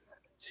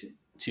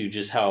 to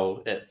just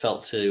how it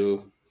felt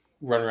to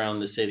run around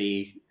the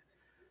city.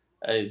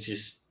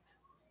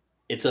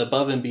 It's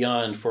above and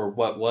beyond for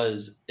what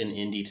was an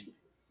indie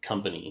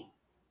company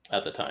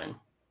at the time.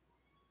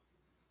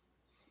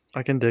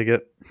 I can dig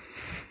it.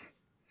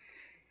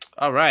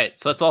 All right,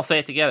 so let's all say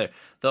it together.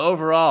 The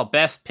overall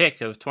best pick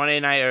of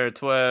 29 or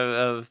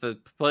 12 of the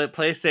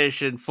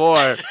PlayStation 4.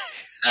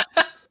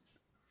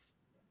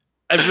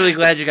 I'm really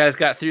glad you guys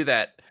got through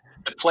that.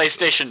 The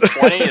PlayStation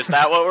 20, is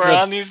that what we're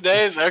on these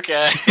days?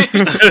 Okay.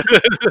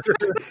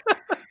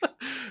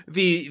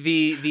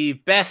 The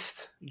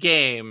best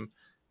game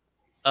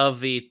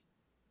of the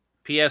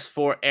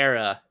PS4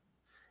 era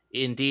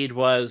indeed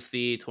was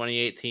the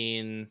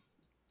 2018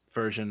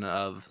 version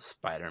of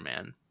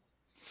Spider-Man.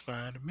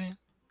 Spider-Man.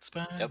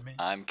 Yep,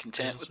 I'm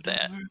content with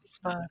that.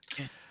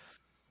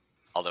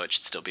 Although it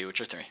should still be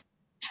Witcher 3.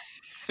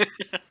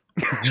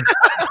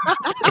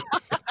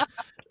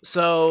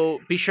 So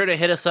be sure to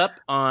hit us up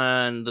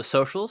on the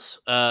socials.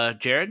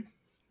 Jared?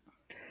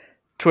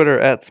 Twitter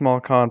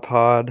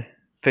 @SmallConPod,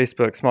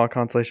 Facebook Small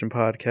Constellation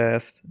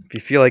Podcast. If you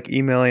feel like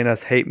emailing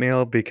us hate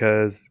mail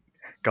because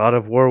God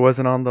of War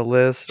wasn't on the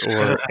list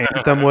or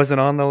Anthem wasn't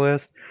on the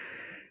list,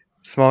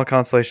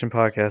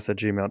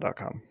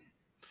 smallconstellationpodcast@gmail.com.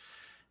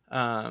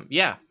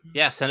 Yeah,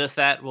 send us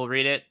that. We'll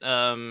read it.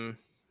 And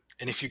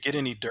if you get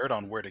any dirt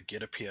on where to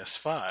get a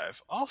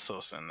PS5,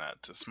 also send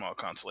that to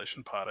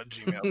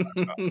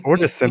smallconstellationpod@gmail.com. Or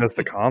just send us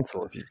the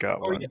console if you've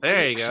got one.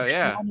 There you go.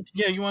 Yeah.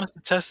 Yeah, you want us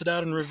to test it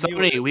out and review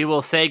Sony, it. we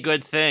will say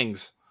good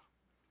things.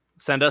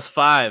 Send us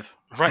 5.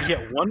 Right,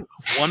 yeah, one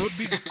would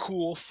be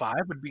cool, 5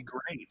 would be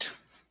great.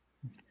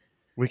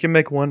 We can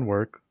make one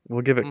work.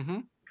 We'll give it I'll take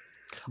it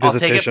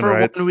visitation for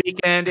rights. one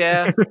weekend.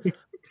 Yeah.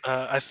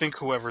 I think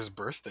whoever's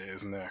birthday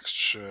is next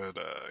should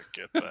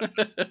get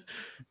that.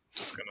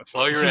 Just gonna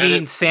While throw you're You at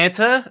mean it,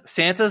 Santa?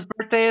 Santa's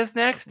birthday is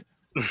next.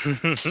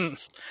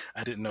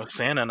 I didn't know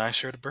Santa and I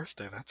shared a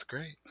birthday. That's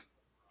great.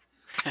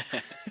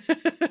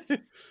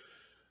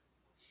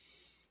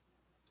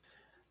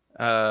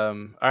 All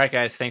right,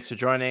 guys. Thanks for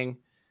joining.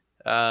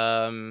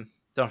 Don't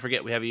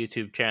forget we have a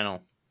YouTube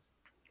channel.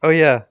 Oh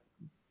yeah.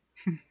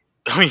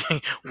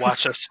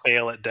 Watch us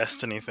fail at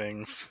Destiny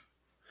things.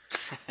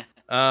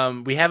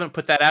 We haven't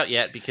put that out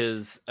yet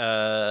because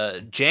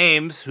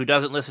James, who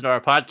doesn't listen to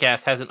our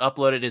podcast, hasn't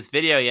uploaded his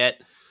video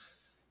yet.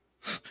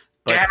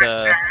 But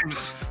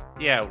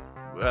yeah,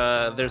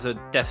 there's a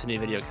Destiny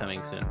video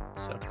coming soon,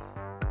 so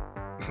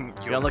be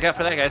on the lookout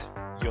for that, guys.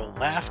 You'll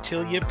laugh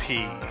till you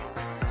pee.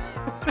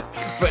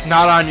 But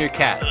not on your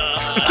cat.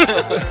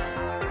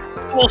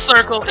 Full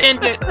circle, end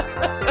it.